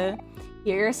work.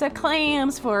 Here's some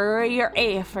clams for your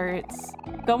efforts.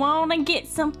 Go on and get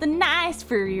something nice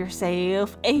for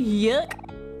yourself. Yuck.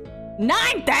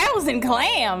 9,000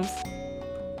 clams!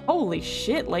 Holy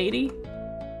shit, lady.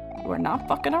 We're not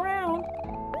fucking around.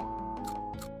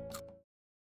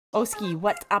 Oski,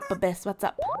 what's up, best? What's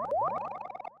up?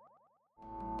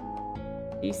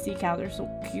 These sea cows are so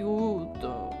cute.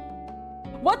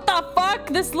 What the fuck?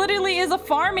 This literally is a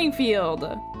farming field.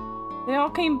 They all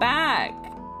came back.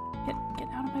 Get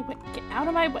out of my way. Get out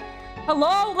of my way.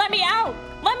 Hello? Let me out!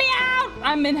 Let me out!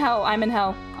 I'm in hell. I'm in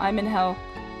hell. I'm in hell.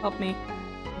 Help me.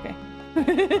 Okay.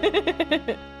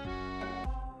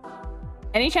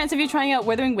 Any chance of you trying out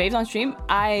Withering Waves on stream?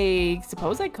 I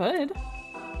suppose I could.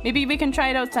 Maybe we can try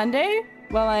it out Sunday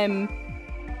while I'm...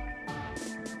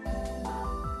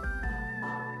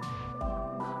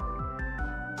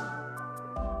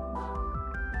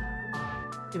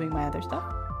 doing my other stuff.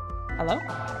 Hello?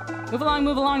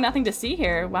 Move along, nothing to see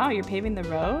here. Wow, you're paving the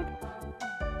road?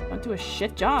 Went to a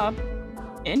shit job.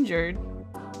 Injured.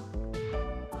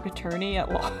 Attorney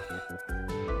at law.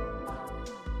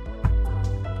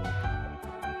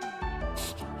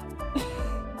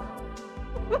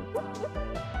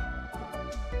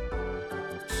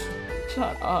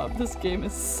 Shut up. This game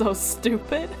is so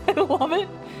stupid. I love it.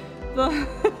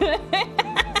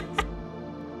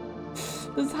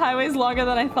 This highway's longer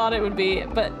than I thought it would be,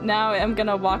 but now I'm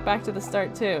gonna walk back to the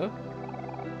start too.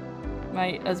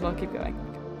 Might as well keep going.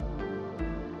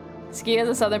 Ski has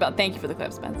a southern belt. Thank you for the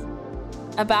clip, Spence.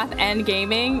 A bath and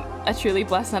gaming. A truly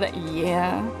blessed night.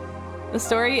 Yeah. The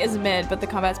story is mid, but the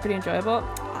combat's pretty enjoyable.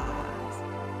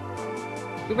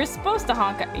 We were supposed to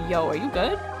honk. Yo, are you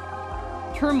good?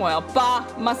 Turmoil. Bah!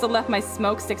 Must have left my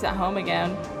smoke sticks at home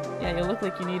again. Yeah, you look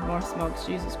like you need more smokes.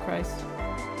 Jesus Christ.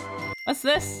 What's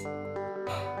this?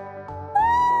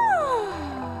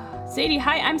 Sadie,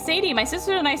 hi, I'm Sadie. My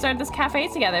sister and I started this cafe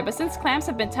together, but since clamps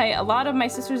have been tight, a lot of my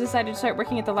sisters decided to start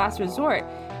working at the last resort.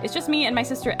 It's just me and my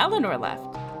sister Eleanor left.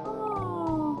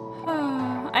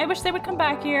 Oh. I wish they would come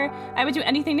back here. I would do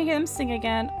anything to hear them sing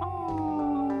again. Oh.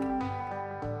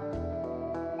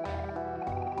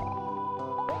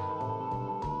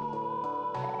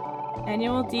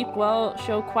 Annual Deep Well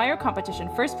Show Choir Competition.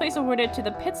 First place awarded to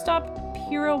the Pit Stop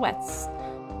Pirouettes.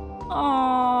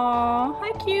 Aww,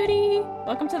 hi cutie.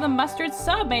 Welcome to the mustard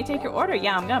sub. May I take your order?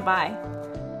 Yeah, I'm gonna buy.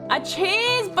 A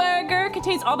cheeseburger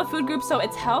contains all the food groups, so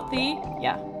it's healthy.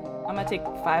 Yeah, I'm gonna take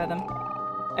 5 of them.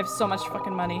 I have so much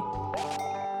fucking money.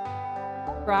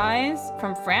 Fries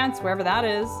from France, wherever that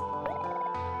is.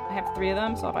 I have 3 of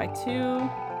them, so I'll buy 2.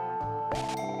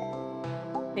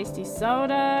 Tasty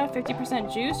soda, 50%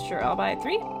 juice. Sure, I'll buy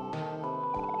 3.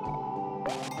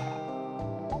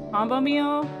 Combo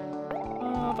meal.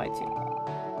 I'll buy 2.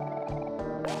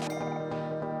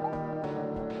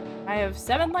 I have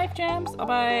 7 life jams. I'll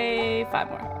buy 5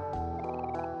 more.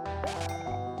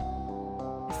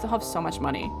 I still have so much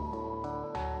money.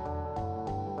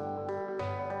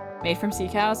 Made from sea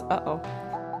cows? Uh-oh.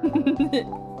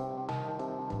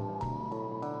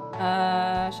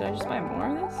 Should I just buy more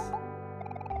of this?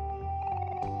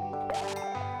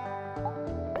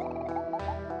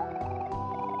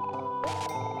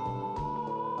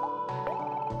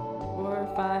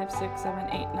 5, 6, 7,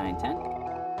 8, 9, 10.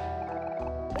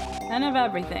 10 of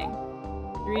everything.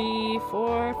 3,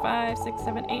 4, 5, 6,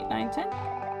 7, 8, 9, 10.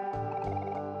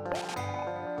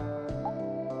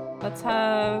 Let's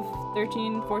have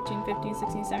 13, 14, 15,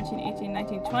 16, 17, 18,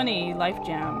 19, 20 life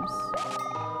jams.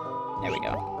 There we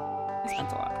go. I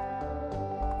spent a lot.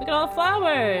 Look at all the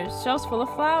flowers! Shelves full of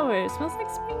flowers. Smells like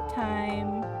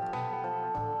springtime.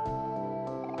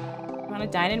 You want to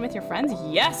dine in with your friends?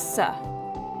 Yes!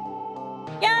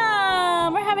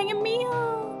 Yum! We're having a meal!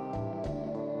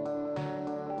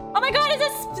 Oh my god, is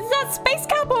that Space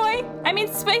Cowboy? I mean,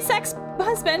 SpaceX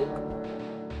husband.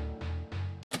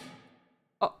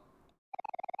 Oh.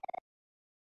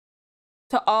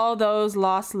 To all those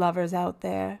lost lovers out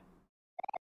there.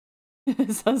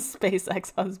 Says Space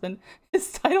Ex-Husband.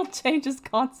 His title changes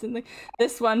constantly.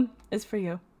 This one is for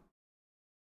you.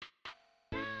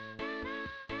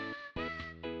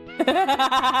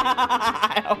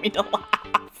 I don't mean to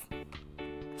laugh.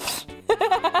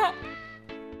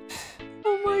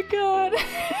 Oh my god.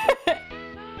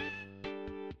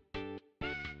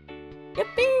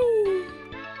 Yippee!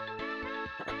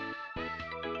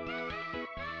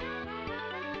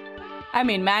 I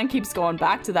mean, man keeps going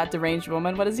back to that deranged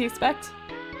woman. What does he expect?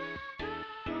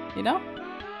 You know?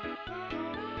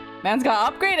 Man's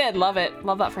got upgraded. Love it.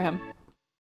 Love that for him.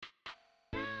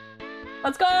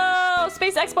 Let's go!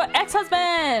 Space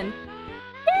ex-husband!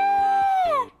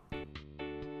 Yeah!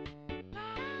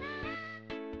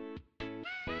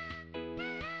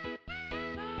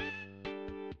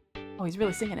 Oh, he's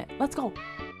really singing it. Let's go.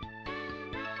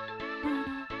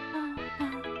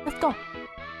 Let's go.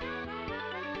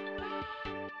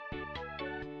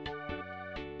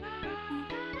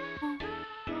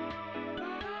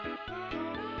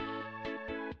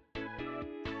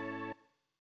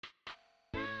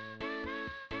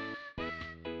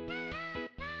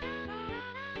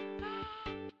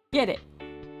 Get it.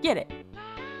 Get it.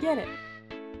 Get it.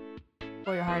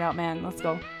 Pour your heart out, man. Let's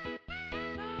go.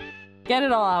 Get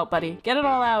it all out, buddy. Get it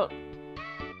all out.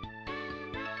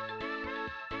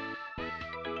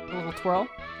 A little twirl.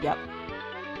 Yep.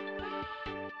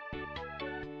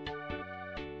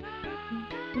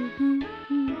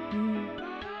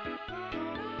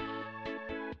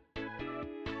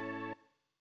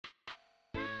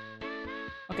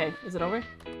 Okay, is it over?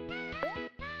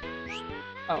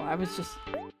 Oh, I was just...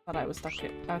 thought I was stuck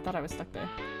here. I thought I was stuck there.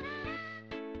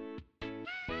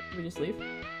 Did we just leave?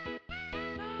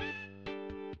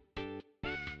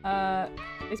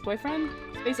 Space boyfriend?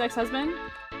 Space ex-husband?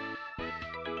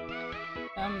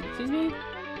 Excuse me?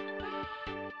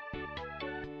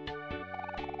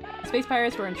 Space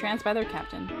pirates were entranced by their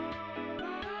captain.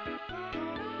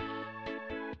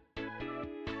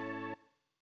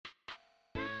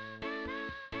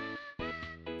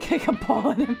 Kick a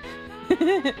ball at him.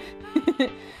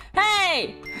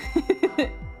 Hey!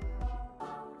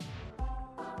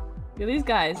 Look at these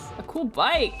guys. A cool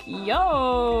bike.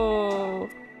 Yo!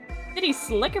 City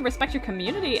slick and respect your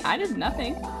community. I did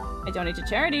nothing. I donate to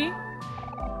charity.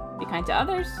 Be kind to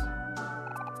others.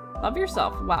 Love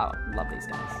yourself. Wow. Love these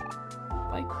guys.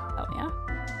 Bike. Hell yeah.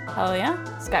 Hell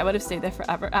yeah. Sky would have stayed there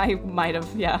forever. I might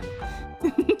have, yeah.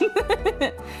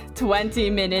 20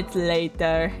 minutes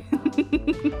later.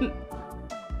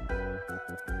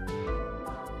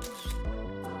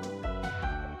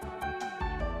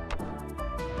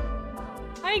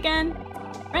 Hi again.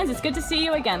 Friends, it's good to see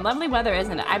you again. Lovely weather,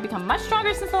 isn't it? I've become much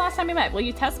stronger since the last time we met. Will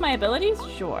you test my abilities?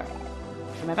 Sure.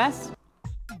 Do my best.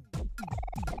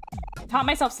 Taught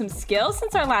myself some skills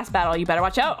since our last battle. You better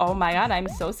watch out. Oh my god, I'm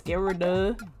so scared.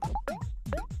 I'm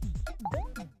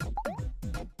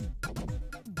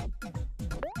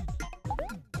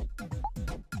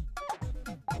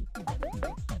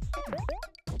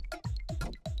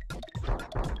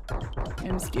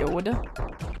scared.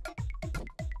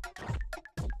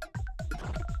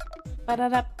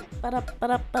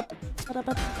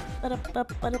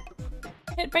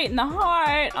 Hit right in the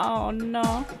heart. Oh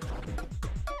no.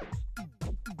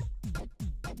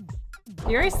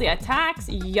 Seriously, attacks.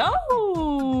 Yo!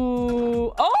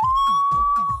 Oh!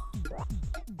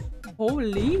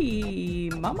 Holy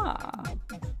mama.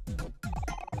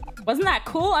 Wasn't that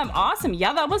cool? I'm awesome.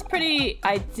 Yeah, that was pretty.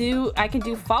 I can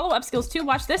do follow-up skills too.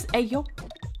 Watch this. Hey, yo.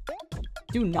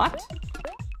 Do not.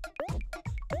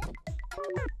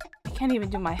 I can't even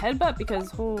do my headbutt because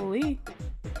holy.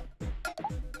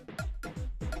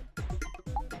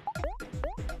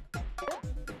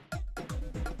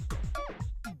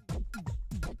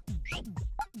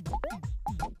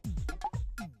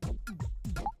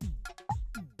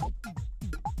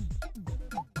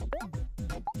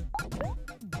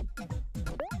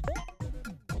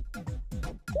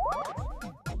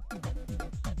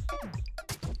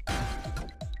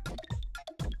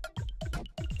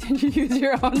 Did you use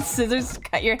your own scissors to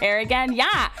cut your hair again?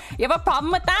 Yeah! You have a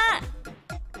problem with that?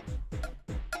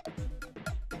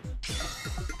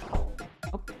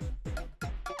 Oh.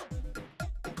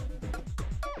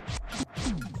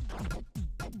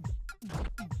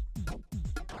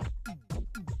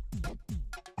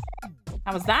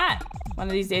 How was that? One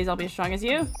of these days I'll be as strong as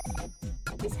you.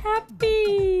 He's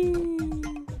happy!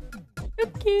 So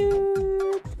cute!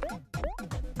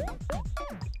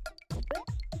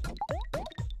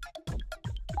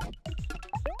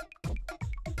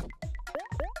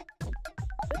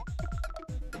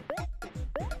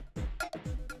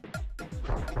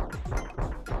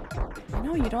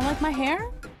 Oh, you don't like my hair?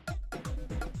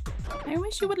 I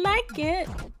wish you would like it.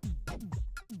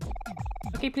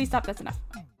 Okay, please stop. That's enough.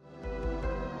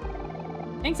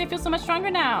 Thanks, I feel so much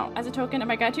stronger now. As a token of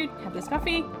my gratitude, have this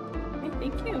coffee. Okay,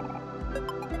 thank you.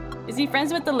 Is he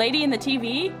friends with the lady in the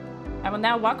TV? I will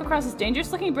now walk across this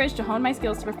dangerous-looking bridge to hone my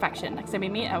skills to perfection. Next time we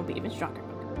meet, I will be even stronger.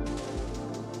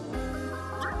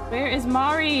 Where is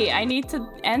Mari? I need to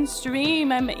end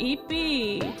stream. I'm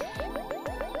eepy.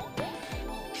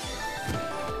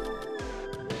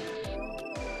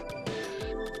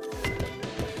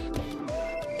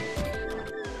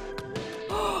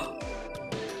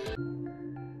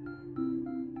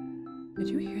 Did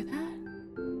you hear that?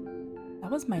 That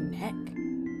was my neck.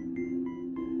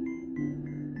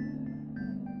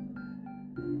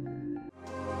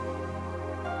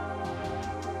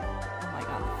 Oh my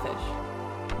god, the fish.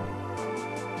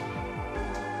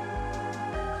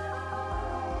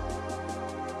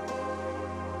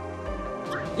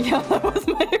 Yeah, that was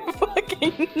my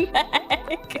fucking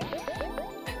neck.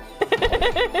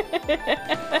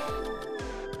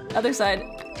 Other side.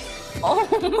 Oh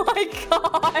my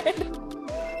god.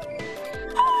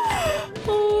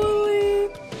 Holy.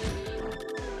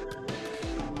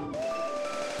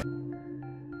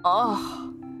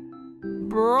 Oh.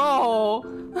 Bro.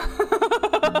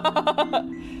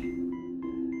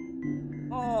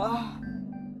 Oh.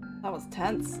 That was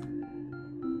tense.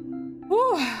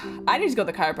 Whew. I need to go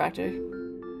to the chiropractor.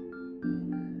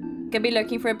 Gonna be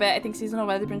lurking for a bit. I think seasonal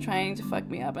weather's been trying to fuck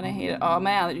me up and I hate it. Oh,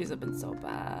 my allergies have been so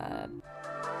bad.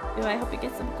 Ew, I hope you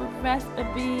get some good rest,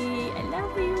 baby. I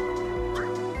love you.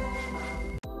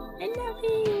 I love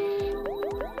you.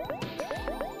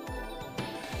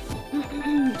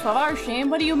 12-hour stream?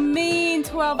 What do you mean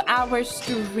 12-hour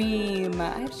stream?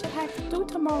 I have shit I have to do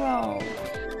tomorrow.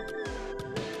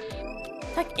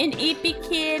 Tuck in Eepy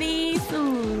Kitty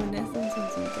soon.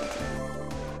 Soon.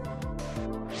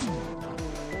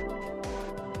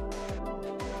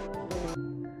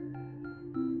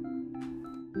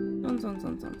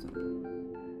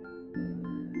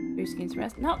 Your skin's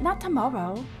rest? No, not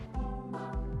tomorrow.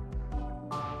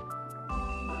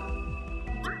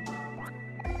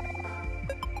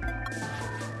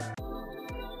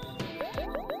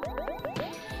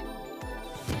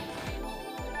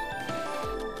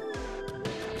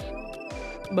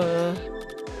 Buh.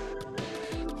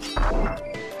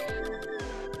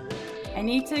 I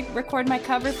need to record my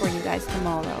cover for you guys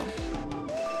tomorrow.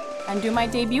 And do my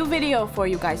debut video for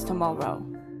you guys tomorrow.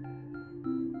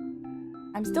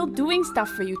 I'm still doing stuff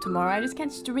for you tomorrow. I just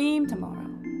can't stream tomorrow.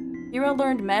 Hero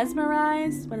learned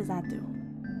Mesmerize? What does that do?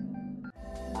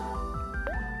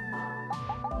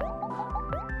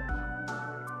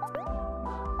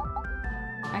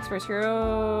 Max first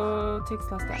hero takes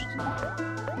less damage.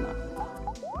 No.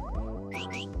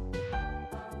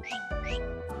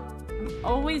 I'm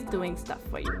always doing stuff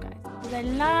for you guys. Because I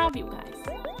love you guys.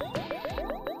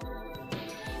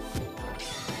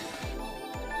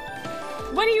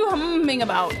 What are you humming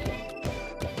about?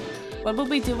 What will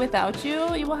we do without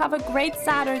you? You will have a great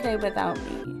Saturday without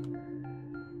me.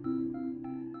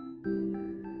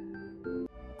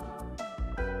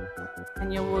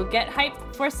 And you will get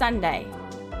hyped for Sunday.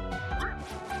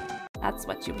 That's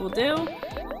what you will do.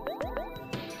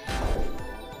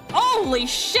 Holy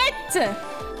shit!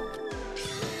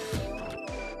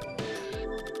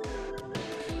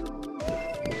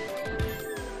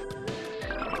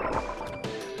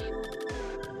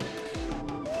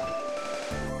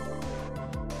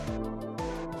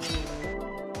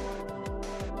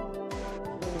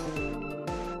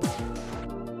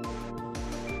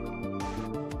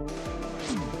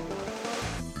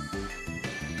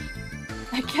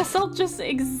 I guess I'll just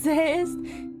exist.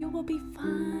 You will be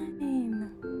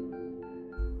fine.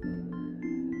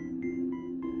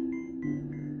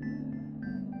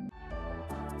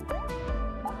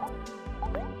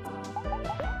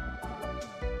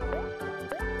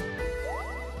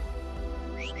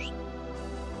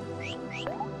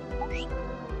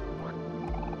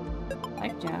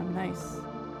 Life jam, nice.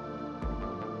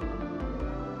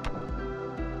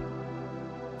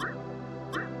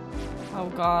 Oh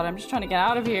god, I'm just trying to get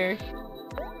out of here.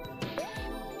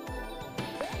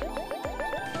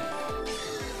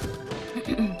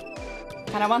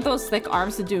 And I want those thick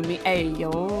arms to do me. Hey, yo.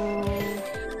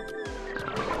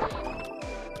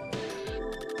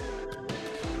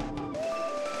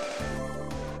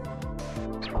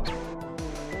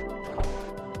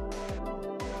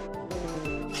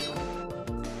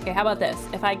 Okay, how about this?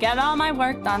 If I get all my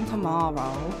work done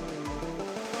tomorrow,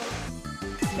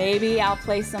 maybe I'll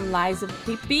play some Lies of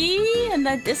PP in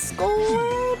the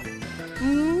Discord?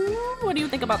 What do you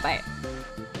think about that?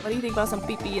 What do you think about some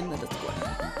pee-pee in the Discord?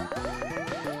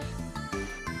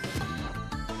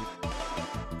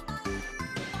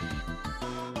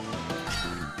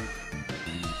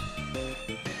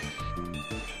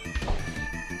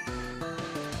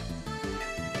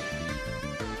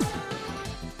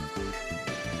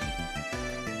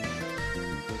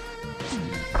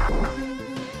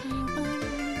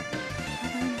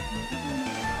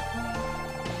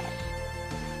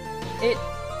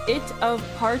 It of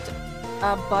part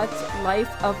but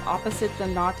life of opposite the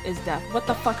not is death. What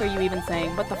the fuck are you even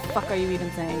saying? What the fuck are you even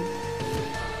saying?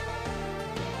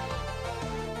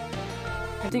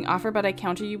 Tempting offer, but I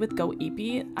counter you with go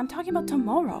EP. I'm talking about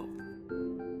tomorrow.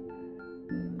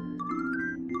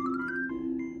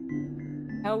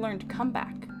 Hell learned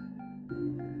comeback.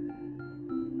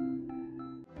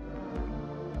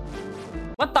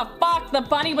 What the fuck? The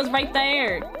bunny was right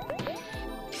there.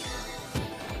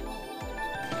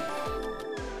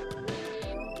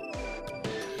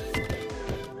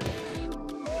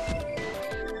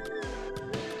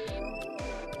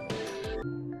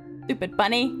 Stupid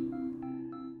bunny.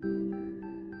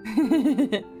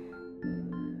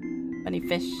 Bunny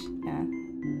fish, yeah.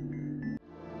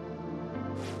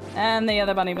 And the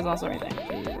other bunny was also right there.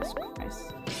 Jesus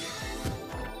Christ.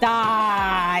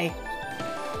 Die!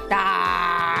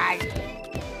 Die!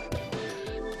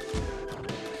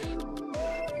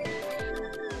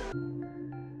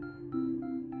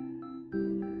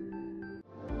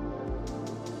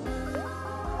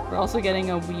 We're also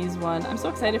getting a Wheeze one. I'm so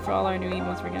excited for all our new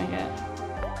emotes we're gonna get.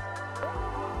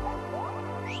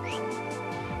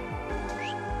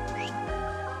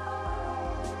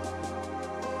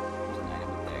 There's an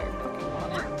item up there. I fucking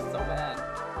want it so bad.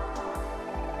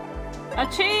 A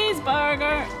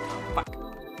cheeseburger! Oh, fuck.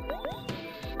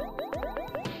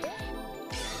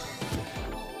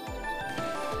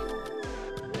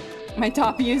 My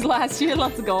top used last year,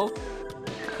 let's go.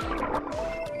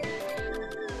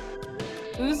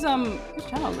 Whose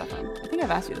channel is that from? I think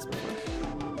I've asked you this before.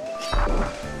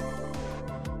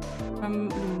 From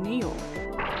Neil.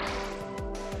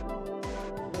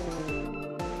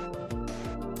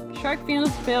 Shark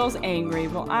feels angry.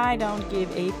 Well, I don't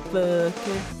give a fuck.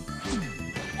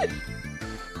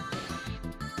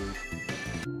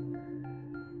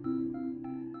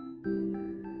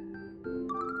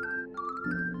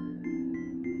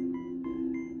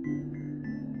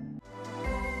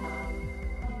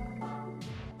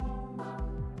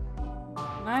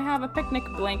 I have a picnic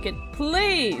blanket,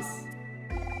 please!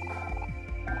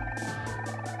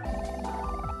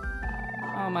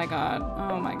 Oh my god.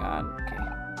 Oh my god. Okay.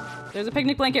 There's a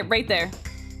picnic blanket right there.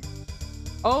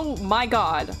 Oh my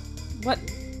god. What?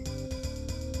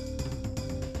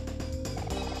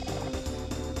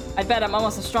 I bet I'm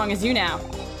almost as strong as you now.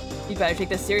 You'd better take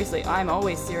this seriously. I'm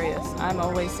always serious. I'm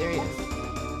always serious.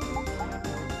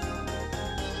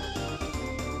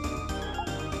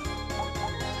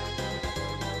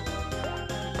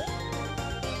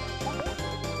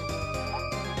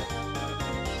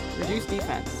 Reduce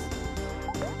defense.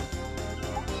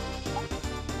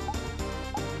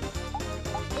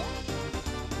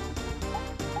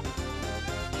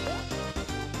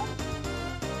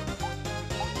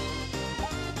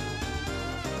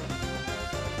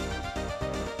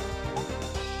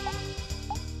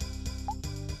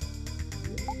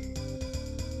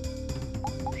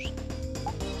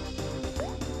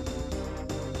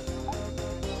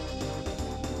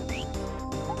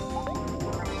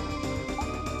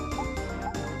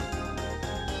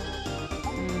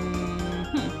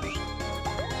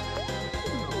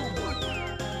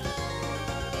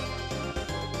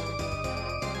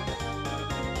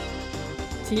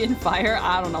 Tea and fire?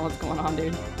 I don't know what's going on,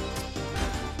 dude.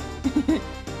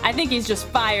 I think he's just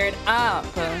fired up.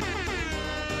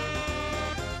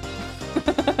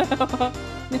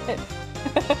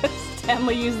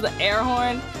 Stanley used the air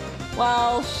horn?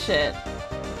 Well, shit.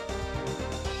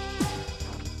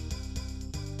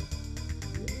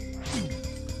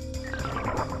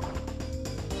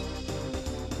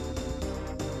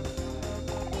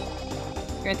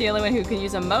 You're the only one who can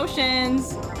use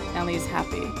emotions. Stanley's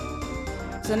happy.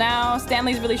 So now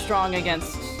Stanley's really strong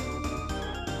against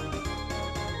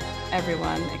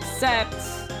everyone except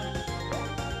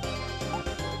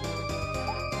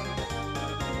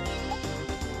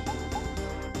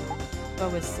Foe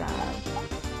is sad.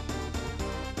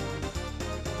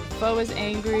 Foe is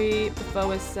angry. The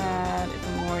foe is sad. If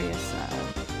Omori is sad.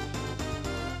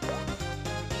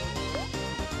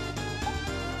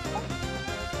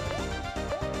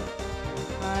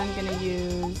 I'm gonna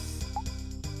use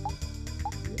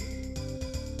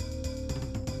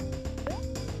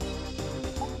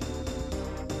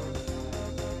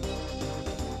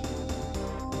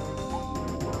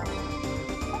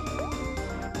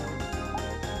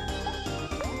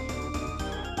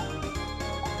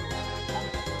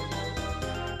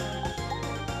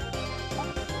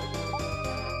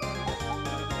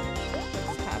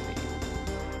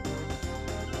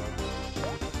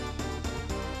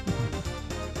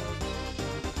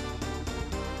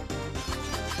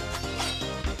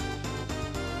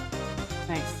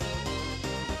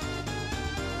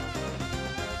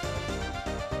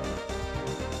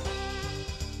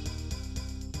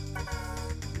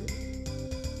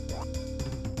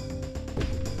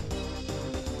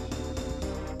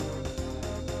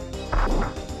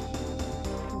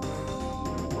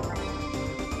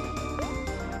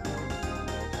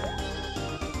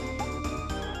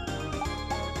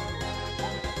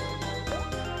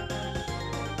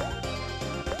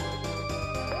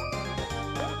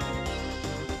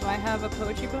I have a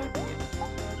poetry book?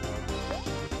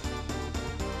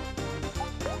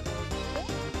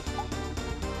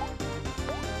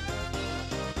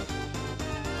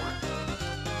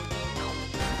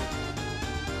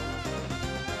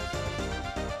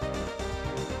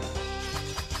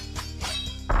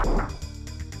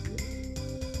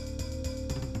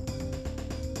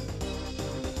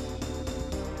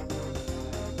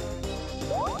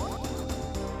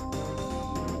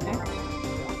 Yeah.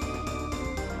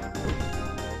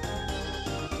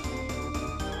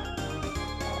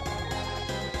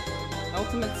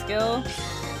 Ultimate skill.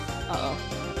 Uh-oh.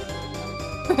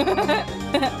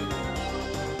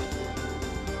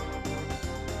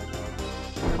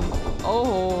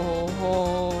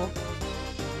 Oh.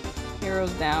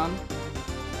 Heroes down.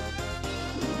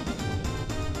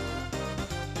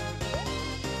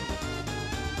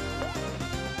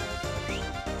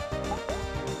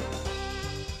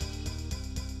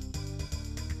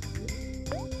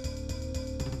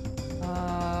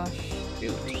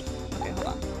 Shoot. Okay, hold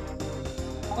on.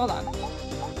 Hold on.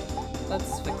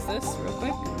 Let's fix this real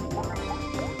quick.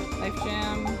 Life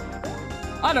jam.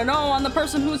 I don't know, on the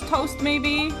person who's toast,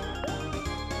 maybe?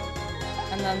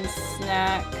 And then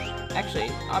snack. Actually,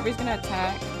 Aubrey's gonna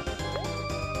attack.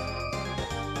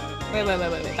 Wait.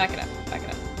 Back it up.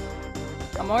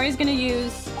 Omori's gonna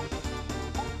use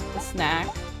the snack,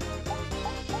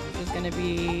 which is gonna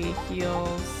be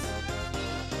heals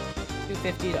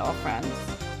 250 to all friends.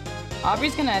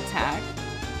 Aubrey's gonna attack.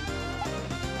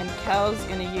 And Kel's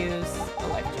gonna use a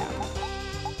life jam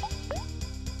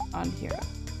on Hero.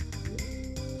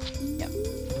 Yep.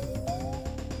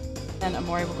 Then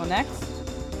Omori will go next.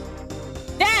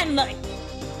 Then, like,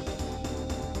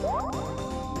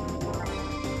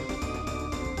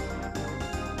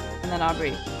 and then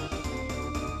Aubrey.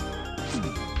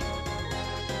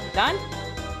 Done?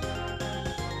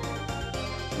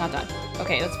 Not done.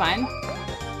 Okay, that's fine.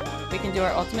 We can do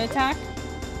our ultimate attack.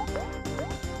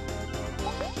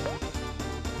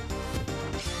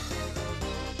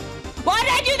 Why did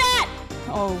I do that?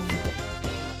 Oh.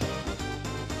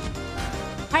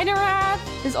 Hi, Narath.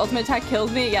 His ultimate attack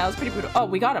killed me. Yeah, it was pretty brutal. Oh,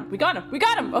 we got him.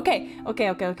 Okay.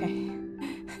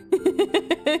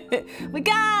 We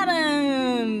got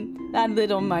him. That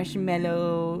little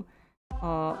marshmallow.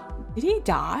 Did he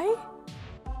die?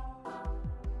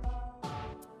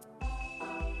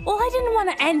 Well, I didn't want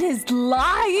to end his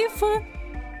life.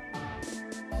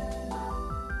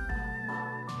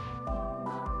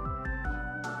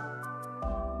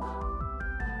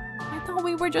 I thought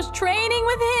we were just training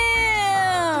with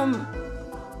him.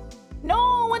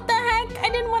 No, what the heck? I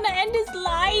didn't want to end his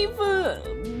life.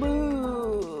 Boo.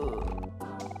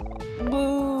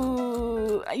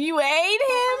 Boo. You ate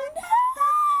him?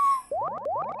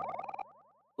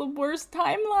 The worst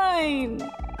timeline.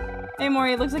 Hey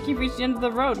Mori, it looks like you've reached the end of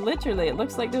the road. Literally, it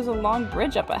looks like there's a long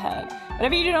bridge up ahead.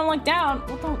 Whatever you do, don't look down.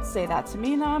 Well, don't say that to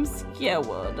me. Now I'm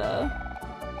scared.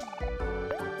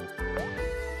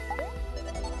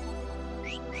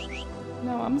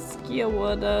 No, I'm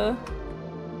scared.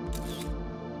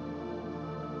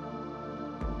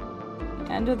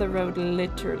 End of the road,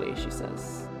 literally, she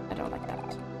says. I don't like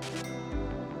that.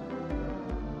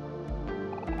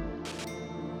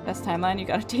 Best timeline, you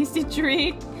got a tasty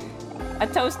treat. A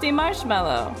toasty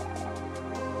marshmallow.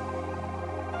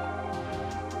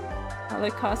 All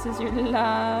it costs is your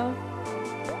love.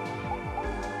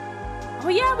 Oh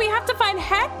yeah, we have to find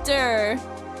Hector.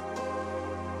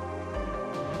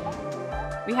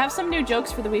 We have some new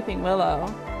jokes for the Weeping Willow.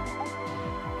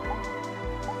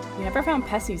 We never found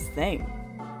Pessy's thing.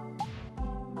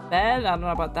 Bed? I don't know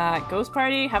about that. Ghost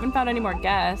party? Haven't found any more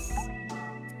guests.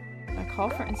 A call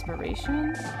for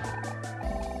inspiration?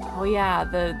 Oh yeah,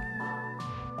 the...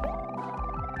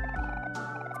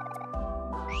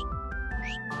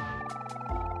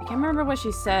 I can't remember what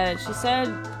she said. She said...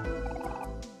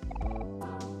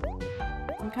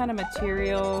 some kind of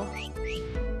material... I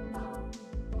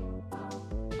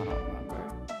don't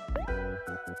remember.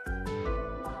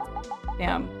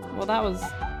 Damn. Well, that was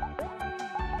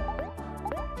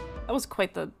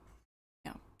quite the...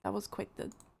 yeah, that was quite the...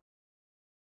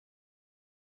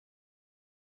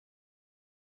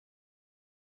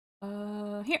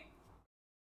 here.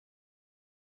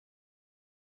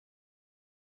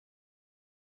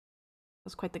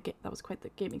 That was quite the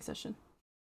gaming session.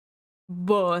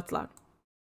 Whoa, it's loud.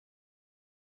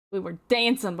 We were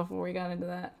dancing before we got into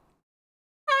that.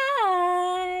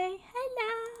 Hi.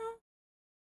 Hello.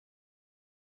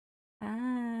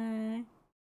 Hi.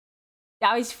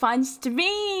 That was fun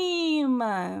stream.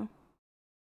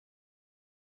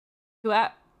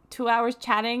 2 hours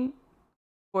chatting,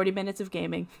 40 minutes of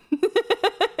gaming.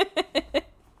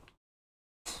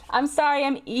 I'm sorry,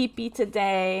 I'm eepy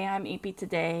today.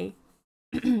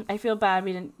 I feel bad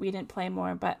we didn't play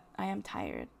more, but I am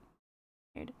tired.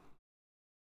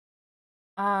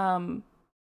 And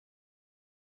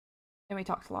we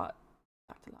talked a lot.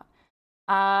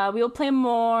 We will play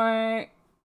more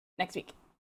next week.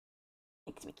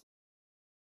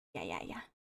 Yeah.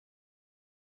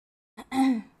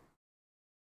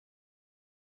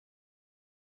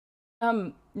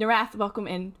 Narath, welcome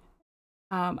in.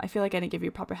 I feel like I didn't give you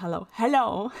a proper hello.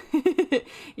 Hello!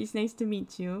 It's nice to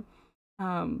meet you.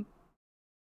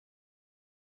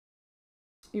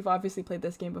 You've obviously played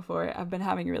this game before. I've been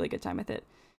having a really good time with it.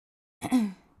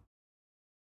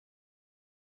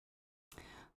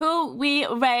 Who we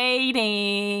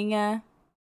rating?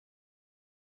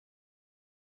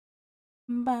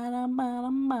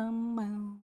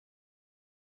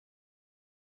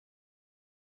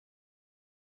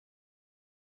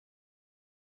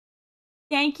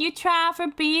 Thank you, Trav, for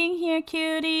being here,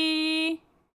 cutie.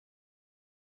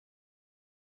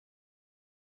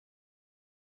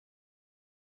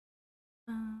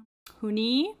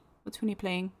 Huni? What's Huni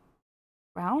playing?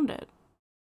 Grounded.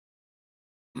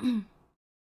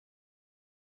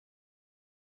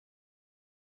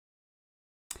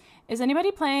 Is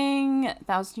anybody playing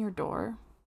Thousand Year Door?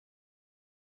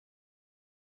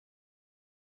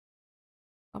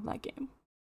 Love that game.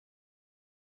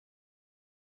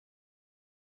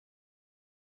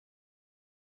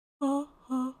 We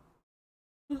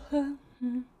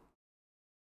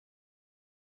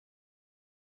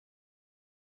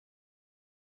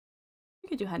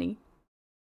could do Honey.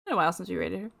 It's been a while since we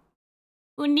rated her.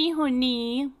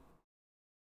 Huni.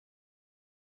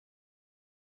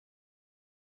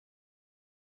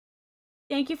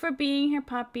 Thank you for being here,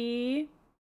 puppy.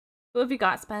 Who have you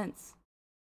got, Spence?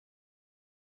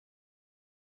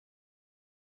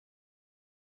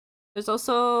 There's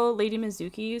also Lady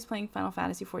Mizuki who's playing Final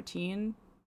Fantasy XIV.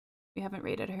 We haven't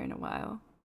raided her in a while.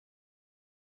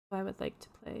 So I would like to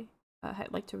play.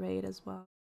 I'd like to raid as well.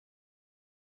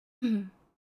 Oh,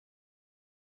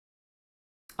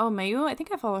 Mayu? I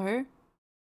think I follow her.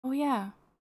 Oh, yeah.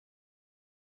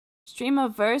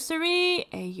 Streamiversary?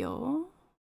 Ayo.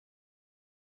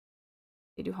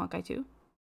 They do Honkai too?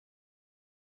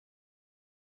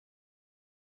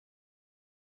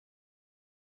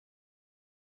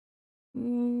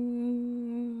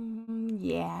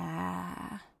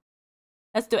 Yeah.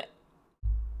 Let's do it.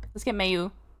 Let's get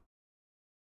Mayu.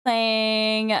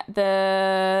 Playing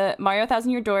the Mario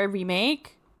Thousand Year Door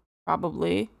remake?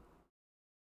 Probably.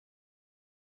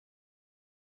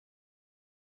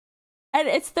 And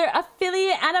it's their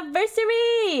affiliate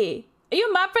anniversary! Are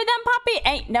you mad for them, Poppy?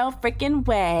 Ain't no freaking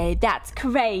way. That's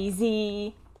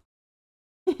crazy.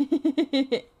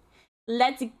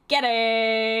 Let's get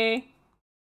her.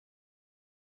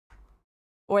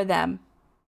 Or them.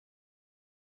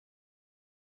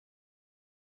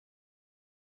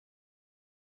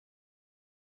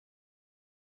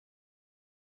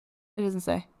 It doesn't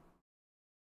say.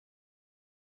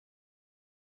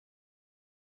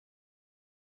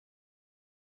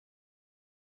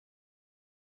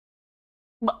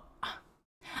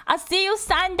 I'll see you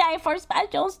Sunday for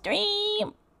special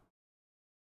stream.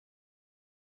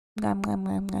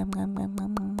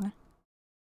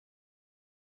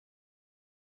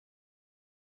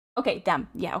 Okay, them.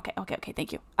 Yeah, okay,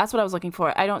 thank you. That's what I was looking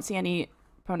for. I don't see any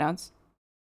pronouns.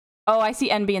 Oh, I see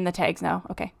NB in the tags now.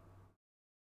 Okay.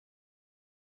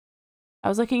 I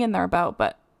was looking in their about,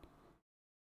 but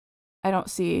I don't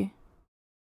see.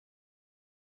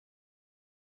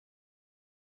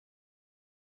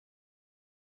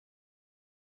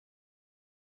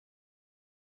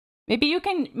 Maybe you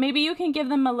can give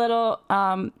them a little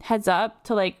heads up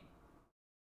to like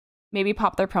maybe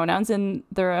pop their pronouns in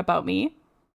their about me.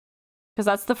 Because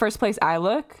that's the first place I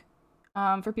look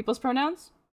for people's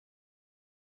pronouns.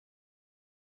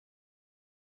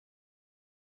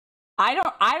 I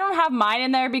don't have mine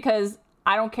in there because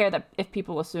I don't care that if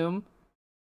people assume.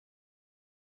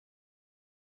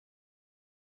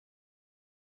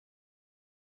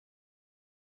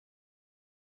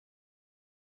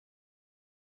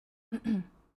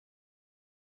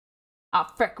 Oh,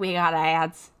 frick, we got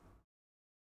ads.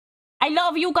 I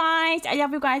love you guys.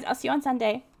 I'll see you on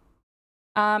Sunday.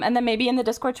 And then maybe in the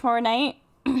Discord tomorrow night.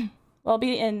 Well, I'll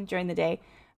be in during the day.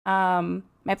 My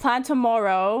plan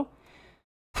tomorrow.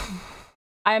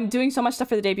 I'm doing so much stuff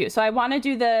for the debut. So I want to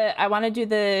do the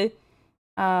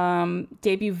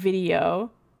debut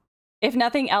video. If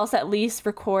nothing else, at least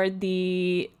record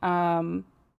the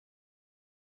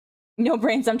no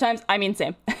brain sometimes. I mean,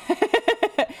 same.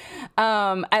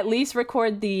 At least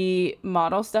record the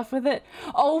model stuff with it.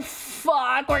 Oh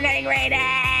fuck, we're getting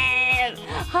raided!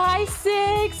 Hi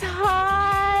Six,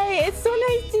 hi! It's so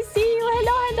nice to see you.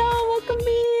 Hello, welcome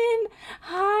in.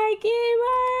 Hi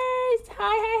gamers!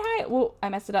 Hi. Whoa, I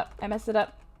messed it up.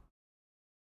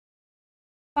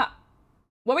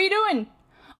 What were you doing?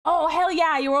 Oh hell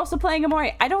yeah, you were also playing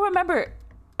Omori. I don't remember.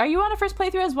 Are you on a first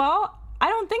playthrough as well? I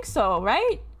don't think so,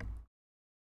 right?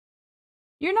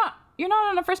 You're not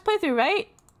on a first playthrough, right?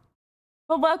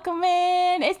 Well, welcome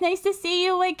in. It's nice to see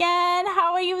you again.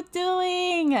 How are you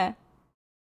doing?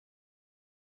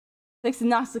 Six is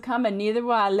not to come, and neither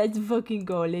will I. Let's fucking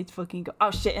go.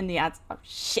 Oh shit, in the ads. Oh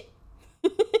shit.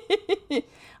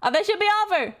 Oh, they should be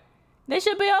over.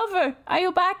 Are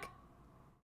you back?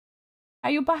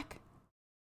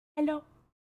 Hello?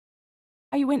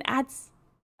 Are you in ads?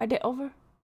 Are they over?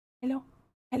 Hello?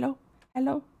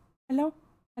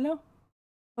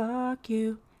 Fuck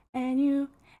you and you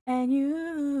and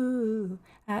you.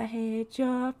 I hate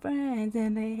your friends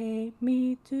and they hate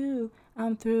me too.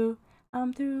 I'm through. Are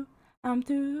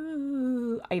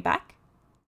you back?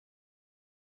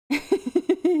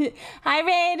 Hi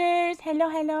Raiders.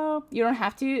 Hello. You don't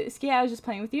have to ski. I was just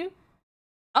playing with you.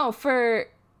 Oh, for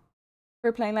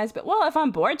playing Lies of P. Well, if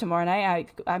I'm bored tomorrow night,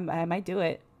 I might do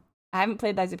it. I haven't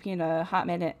played Lies of P in a hot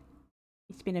minute.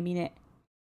 It's been a minute.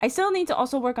 I still need to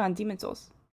also work on Demon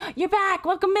Souls. You're back!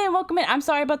 Welcome in! I'm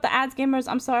sorry about the ads, gamers.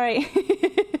 I'm sorry.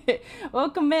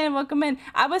 Welcome in.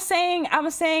 I was saying,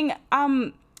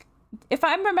 if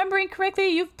I'm remembering correctly,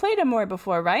 you've played Omori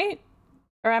before, right?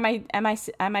 Or am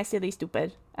I silly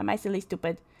stupid?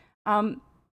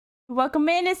 Welcome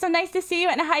in. It's so nice to see you,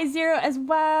 and hi Zero as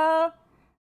well.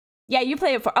 Yeah, you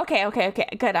played it before. Okay.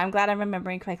 Good. I'm glad I'm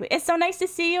remembering correctly. It's so nice to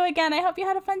see you again. I hope you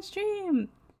had a fun stream.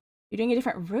 You're doing a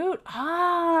different route.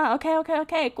 Ah,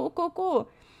 okay. Cool.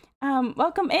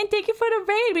 Welcome in. Thank you for the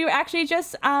raid. We were actually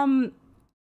just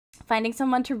finding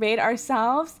someone to raid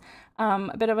ourselves.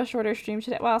 A bit of a shorter stream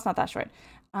today. Well, it's not that short.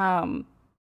 But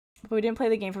we didn't play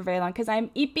the game for very long because I'm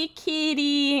Eepy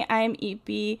Kitty.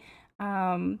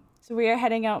 So we are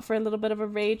heading out for a little bit of a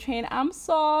raid train. I'm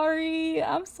sorry,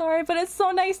 but it's so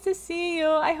nice to see you.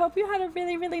 I hope you had a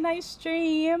really, really nice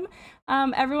stream.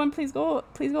 Everyone, please go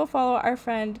follow our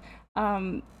friend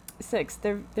Six.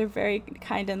 They're very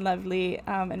kind and lovely,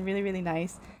 and really, really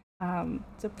nice.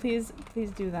 So please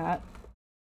do that.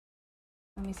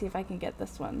 Let me see if I can get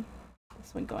this one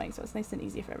going so it's nice and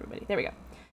easy for everybody. There we go.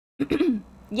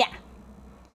 Yeah.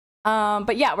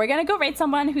 But yeah, we're gonna go raid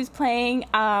someone who's playing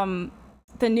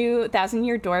the new Thousand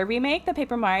Year Door remake, the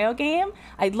Paper Mario game.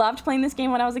 I loved playing this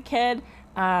game when I was a kid.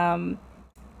 And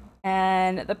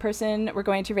the person we're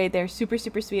going to raid, they're super,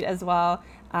 super sweet as well.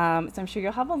 So I'm sure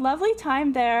you'll have a lovely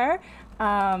time there.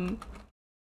 But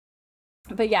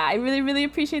yeah, I really, really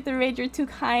appreciate the raid. You're too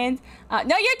kind.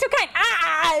 No, you're too kind.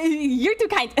 You're too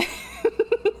kind.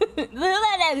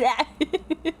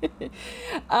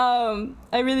 I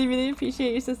really, really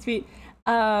appreciate. You're so sweet.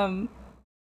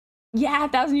 Yeah,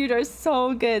 Thousand Year Door is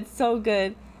so good.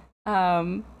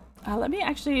 Let me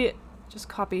actually just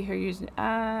copy her using so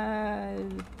I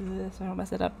don't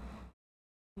mess it up.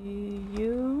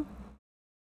 Oh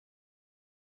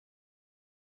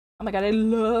my god, I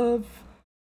love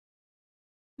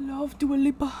Dua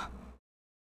Lipa.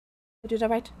 I did that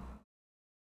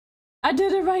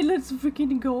right. Let's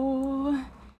freaking go.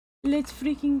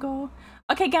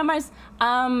 Okay, gamers.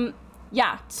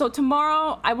 Yeah, so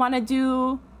tomorrow I want to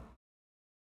do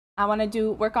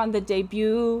work on the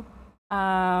debut,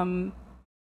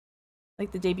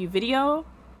 like the debut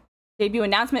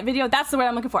announcement video. That's the word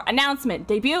I'm looking for.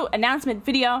 Debut announcement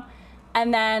video,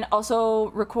 and then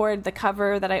also record the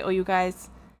cover that I owe you guys.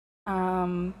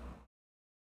 Yeah,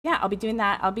 I'll be doing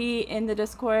that. I'll be in the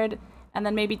Discord, and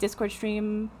then maybe Discord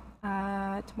stream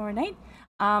tomorrow night.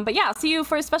 But yeah, I'll see you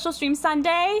for a special stream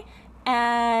Sunday.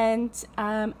 And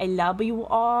I love you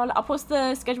all. I'll post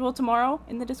the schedule tomorrow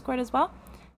in the Discord as well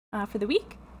for the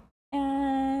week.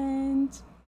 And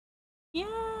yeah,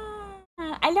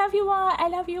 I love you all.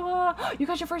 You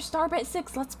got your first star bet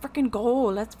 6. Let's freaking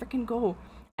go.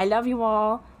 I love you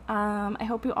all. I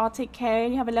hope you all take care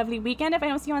and you have a lovely weekend if I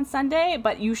don't see you on Sunday.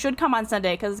 But you should come on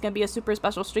Sunday because it's going to be a super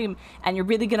special stream and you're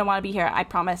really going to want to be here. I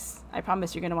promise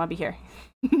you're going to want to be here.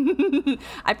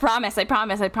 I promise.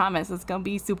 It's going to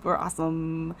be super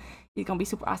awesome. We're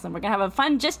going to have a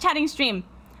fun just chatting stream.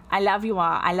 I love you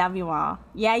all.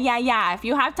 Yeah. If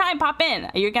you have time, pop in.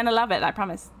 You're going to love it. I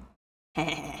promise.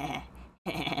 Okay,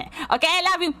 I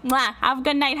love you. Mwah. Have a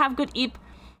good night. Have a good eep.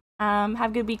 Have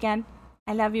a good weekend.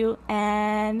 I love you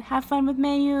and have fun with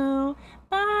Mayu.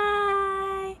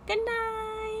 Bye. Good night.